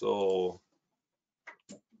 So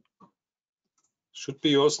should be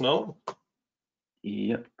yours now.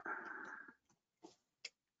 Yep.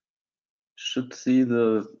 Should see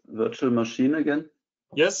the virtual machine again.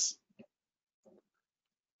 Yes.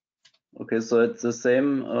 Okay, so it's the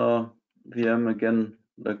same VM again,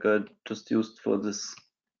 like I just used for this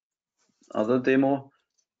other demo.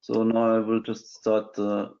 So now I will just start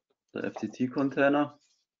the FDT container.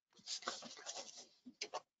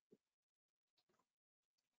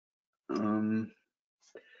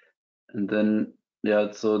 And then,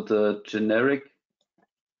 yeah, so the generic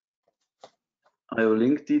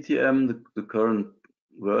IO-Link DTM, the current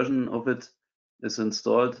version of it, is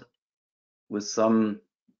installed with some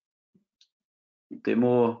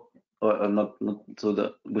demo, or not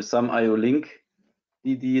so with some IO-Link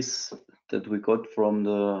DDs that we got from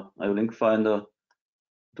the IO-Link Finder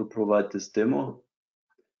to provide this demo.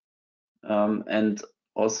 And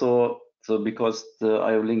also, so because the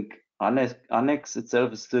IO-Link annex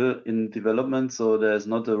itself is still in development, so there's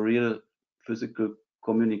not a real physical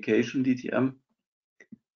communication DTM.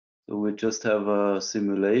 So we just have a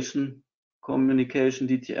simulation communication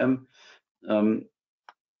DTM.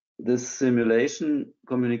 This simulation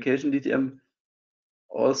communication DTM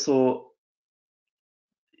also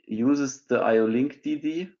uses the IO-Link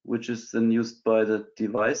DD, which is then used by the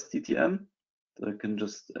device DTM. So I can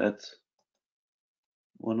just add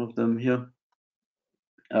one of them here.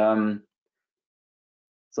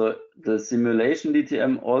 So the simulation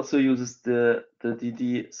DTM also uses the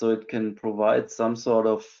DD, so it can provide some sort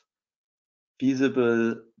of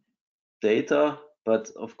feasible data,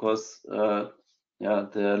 but of course, yeah,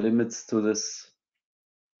 there are limits to this.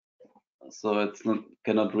 So it's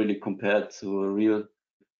cannot really compare to a real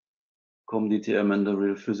COM-DTM and a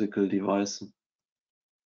real physical device.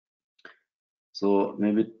 So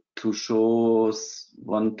maybe to show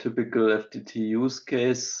one typical FDT use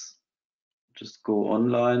case, just go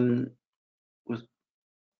online with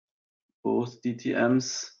both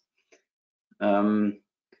DTMs. And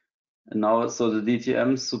now, so the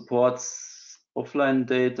DTM supports offline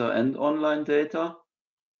data and online data.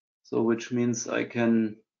 So which means I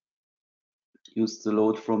can use the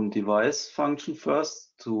load from device function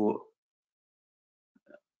first to,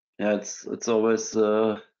 yeah, it's always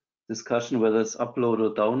a discussion whether it's upload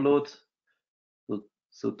or download.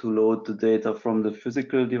 So to load the data from the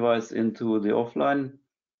physical device into the offline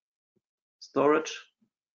storage.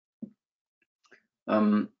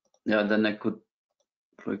 Yeah, then I could,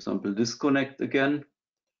 for example, disconnect again.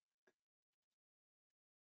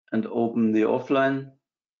 and open the offline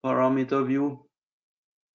parameter view.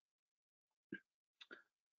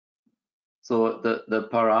 So the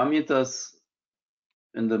parameters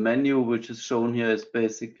in the menu, which is shown here, is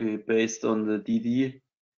basically based on the DD.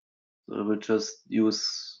 So we'll just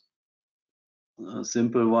use a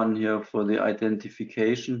simple one here for the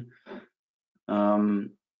identification. So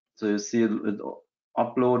you see it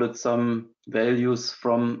uploaded some values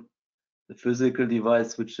from the physical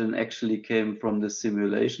device, which then actually came from the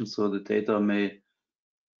simulation. So the data may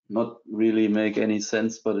not really make any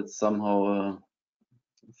sense, but it's somehow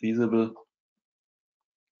feasible.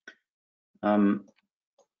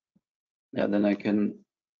 Yeah, then I can,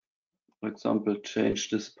 for example, change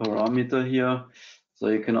this parameter here. So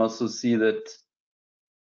you can also see that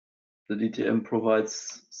the DTM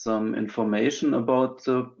provides some information about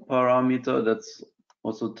the parameter that's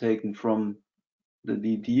also taken from the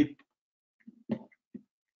DD.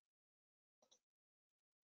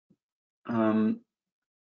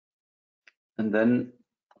 And then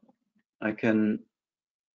I can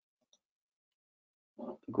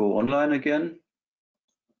go online again.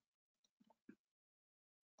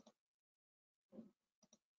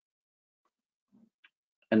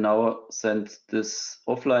 And now send this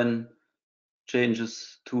offline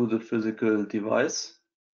changes to the physical device.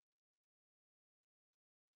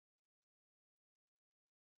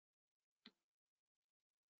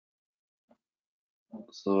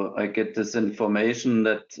 So I get this information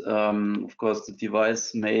that, of course, the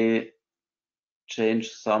device may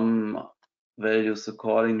change some values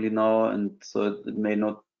accordingly now, and so it may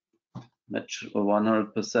not match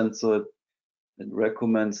 100%. So it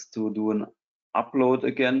recommends to do an upload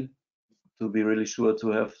again to be really sure to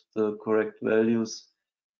have the correct values.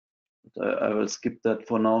 But I will skip that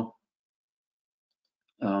for now.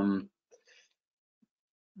 Then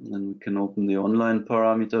we can open the online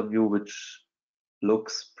parameter view, which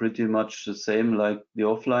looks pretty much the same like the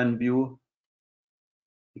offline view,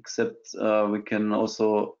 except we can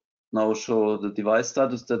also now show the device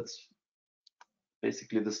status. That's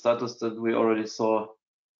basically the status that we already saw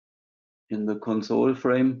in the console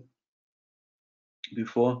frame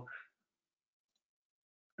before.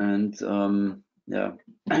 And yeah,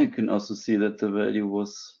 you can also see that the value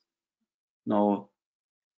was now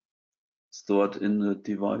stored in the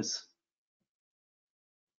device.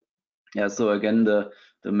 Yeah, so again, the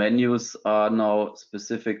menus are now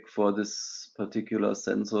specific for this particular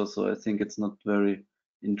sensor, so I think it's not very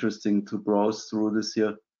interesting to browse through this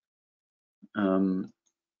here. You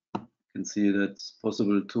can see that it's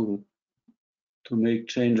possible to make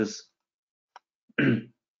changes.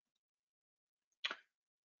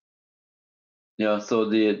 Yeah, so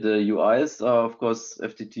the UIs are of course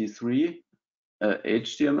FDT 3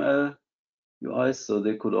 HTML UIs, so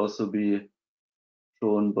they could also be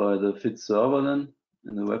shown by the FIT server then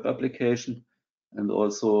in the web application, and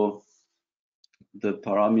also the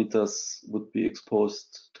parameters would be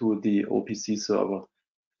exposed to the OPC server.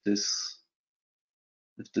 This,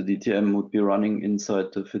 if the DTM would be running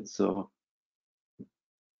inside the FIT server.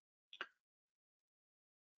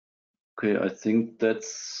 Okay, I think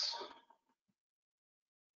that's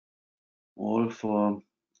all for a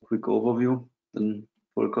quick overview. Then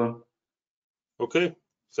Volker. Okay.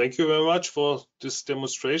 Thank you very much for this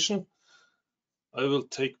demonstration. I will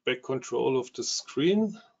take back control of the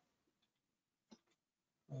screen.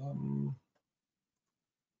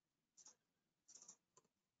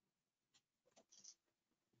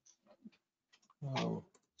 Oh,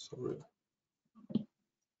 sorry.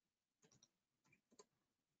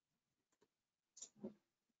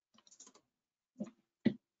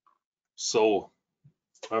 So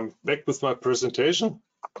I'm back with my presentation.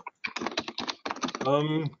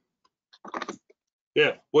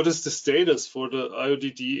 Yeah, what is the status for the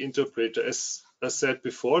IODD interpreter? As I said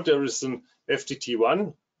before, there is an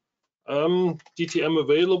FDT1 DTM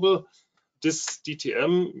available. This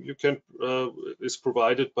DTM is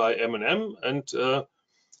provided by M&M, and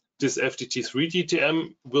this FDT 3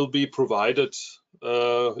 DTM will be provided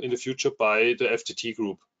in the future by the FDT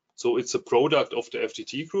group. So it's a product of the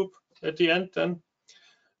FDT group at the end. Then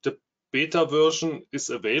the beta version is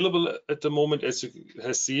available at the moment, as you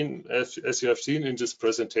have seen in this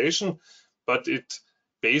presentation, but it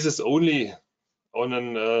bases only on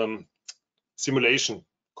an simulation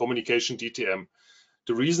communication DTM.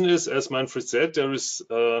 The reason is, as Manfred said, there is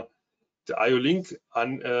the IO-Link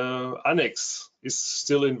annex is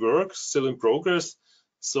still in work, still in progress.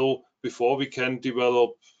 So before we can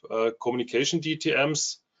develop communication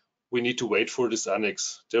DTMs, we need to wait for this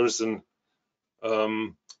annex. There is an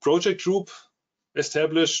project group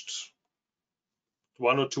established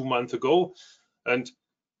 1 or 2 months ago, and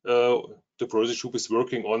the project group is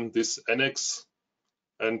working on this annex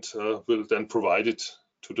and will then provide it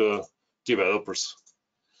to the developers.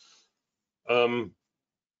 The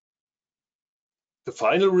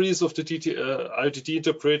final release of the IoT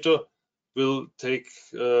interpreter will take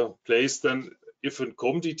place then if a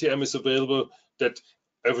COM-DTM is available, that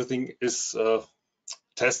everything is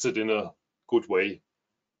tested in a good way.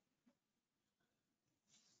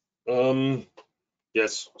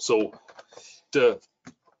 Yes, so the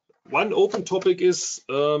one open topic is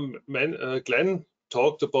Glenn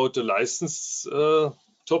talked about the license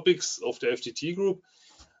topics of the FDT group.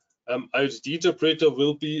 IoT interpreter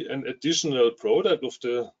will be an additional product of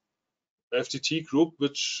the FDT group,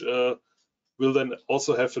 which will then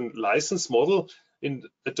also have a license model.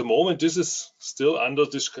 At the moment, this is still under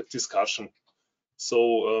discussion.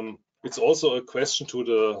 So it's also a question to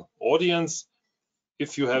the audience.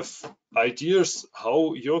 If you have ideas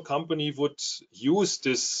how your company would use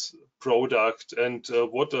this product and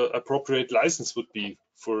what the appropriate license would be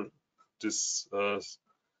for this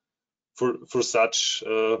for such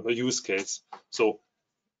a use case. So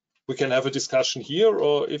we can have a discussion here,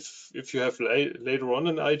 or if you have later on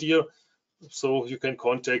an idea, so you can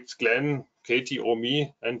contact Glenn, Katie, or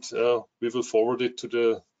me, and we will forward it to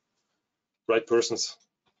the right persons.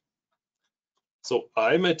 So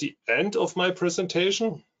I'm at the end of my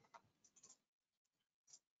presentation.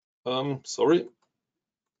 Sorry.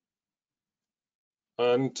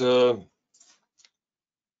 And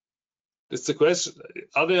it's the question,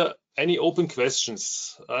 are there any open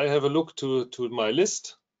questions? I have a look to my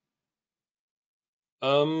list.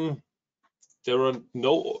 There are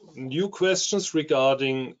no new questions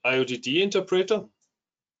regarding IoT interpreter.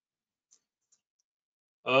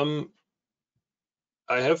 I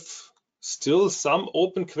have still some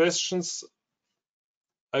open questions.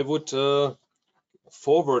 I would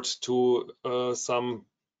forward to some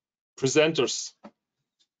presenters.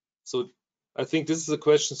 So I think this is a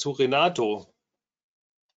question to Renato.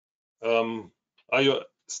 Are you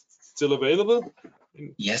still available?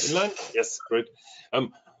 Yes. In line? Yes, great.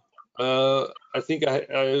 I think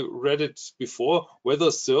I read it before,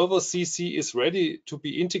 whether server CC is ready to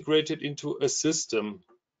be integrated into a system.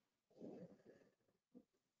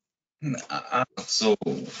 So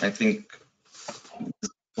I think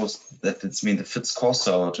that it's mean the fits core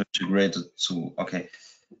server to integrate it to, okay.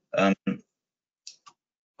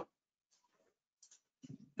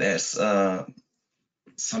 There's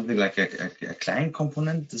something like a client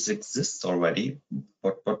component. This exists already,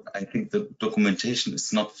 but I think the documentation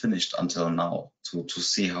is not finished until now to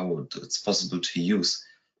see how it's possible to use.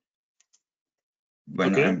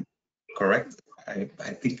 When I'm correct, I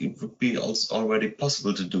think it would be also already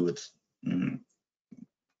possible to do it.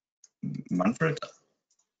 Manfred,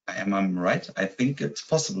 am I right? I think it's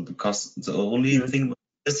possible because the only thing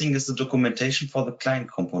missing is the documentation for the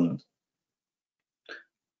client component.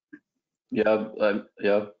 Yeah.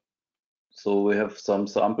 So we have some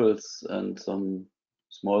samples and some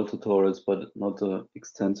small tutorials, but not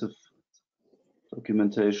extensive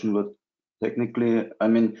documentation. But technically, I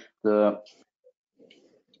mean, the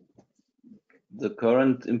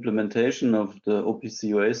current implementation of the OPC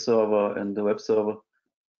UA server and the web server,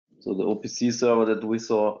 so the OPC server that we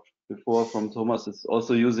saw before from Thomas, is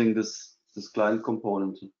also using this client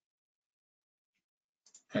component.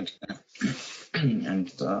 Right,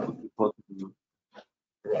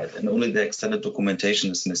 and only the extended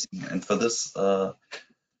documentation is missing. And for this,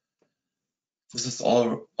 this is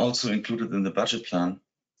all also included in the budget plan.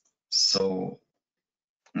 So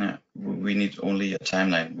yeah, we need only a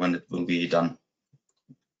timeline when it will be done.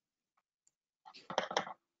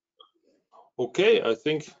 Okay, I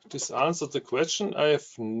think this answered the question. I have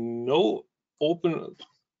no open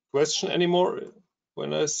question anymore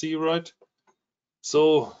when I see right.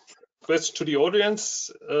 So, question to the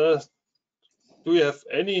audience. Do you have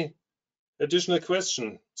any additional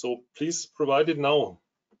question? So please provide it now.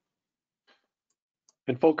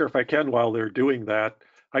 And Volker, if I can, while they're doing that,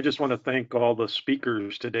 I just want to thank all the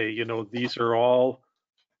speakers today. You know, these are all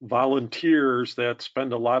volunteers that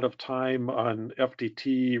spend a lot of time on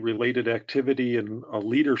FDT related activity in a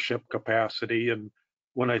leadership capacity. And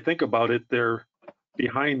when I think about it, they're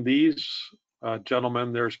behind these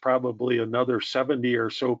gentlemen, there's probably another 70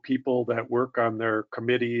 or so people that work on their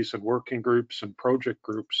committees and working groups and project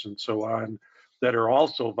groups and so on that are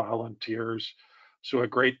also volunteers. So a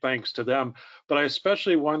great thanks to them. But I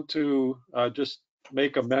especially want to just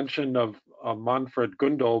make a mention of Manfred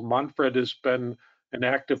Gundel. Manfred has been an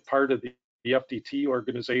active part of the FDT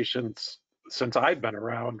organizations since I've been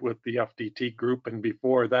around with the FDT group and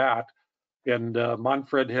before that. And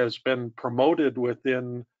Manfred has been promoted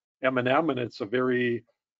within M&M, and it's a very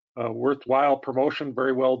worthwhile promotion,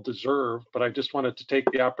 very well deserved. But I just wanted to take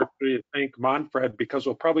the opportunity to thank Manfred, because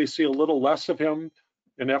we'll probably see a little less of him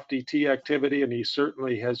in FDT activity, and he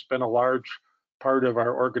certainly has been a large part of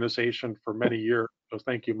our organization for many years. So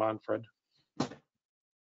thank you, Manfred.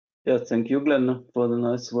 Yeah, thank you, Glenn, for the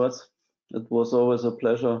nice words. It was always a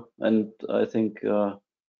pleasure, and I think I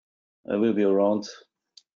will be around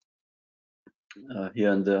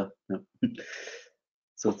here and there. Yeah.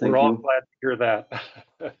 So thank We're all you. glad to hear that.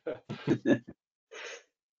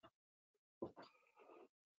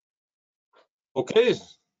 Okay,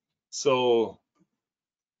 so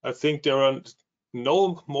I think there are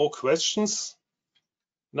no more questions,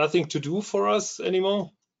 nothing to do for us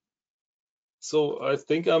anymore. So I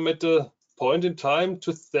think I'm at the point in time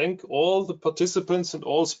to thank all the participants and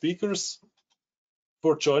all speakers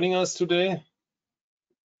for joining us today.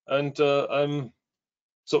 And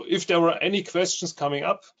so if there are any questions coming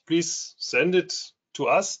up, please send it to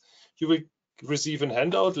us. You will receive a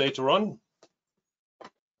handout later on.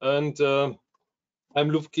 And I'm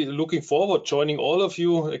looking forward joining all of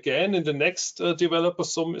you again in the next developer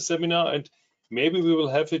seminar, and maybe we will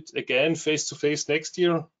have it again face-to-face next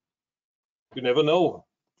year. You never know.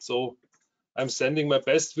 So I'm sending my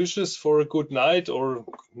best wishes for a good night or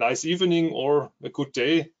nice evening or a good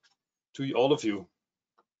day to all of you.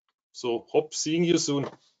 So hope seeing you soon.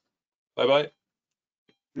 Bye-bye.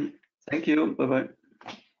 Thank you. Bye-bye.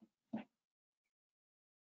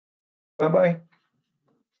 Bye-bye.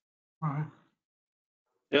 Bye.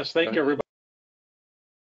 Yes, thank you, everybody.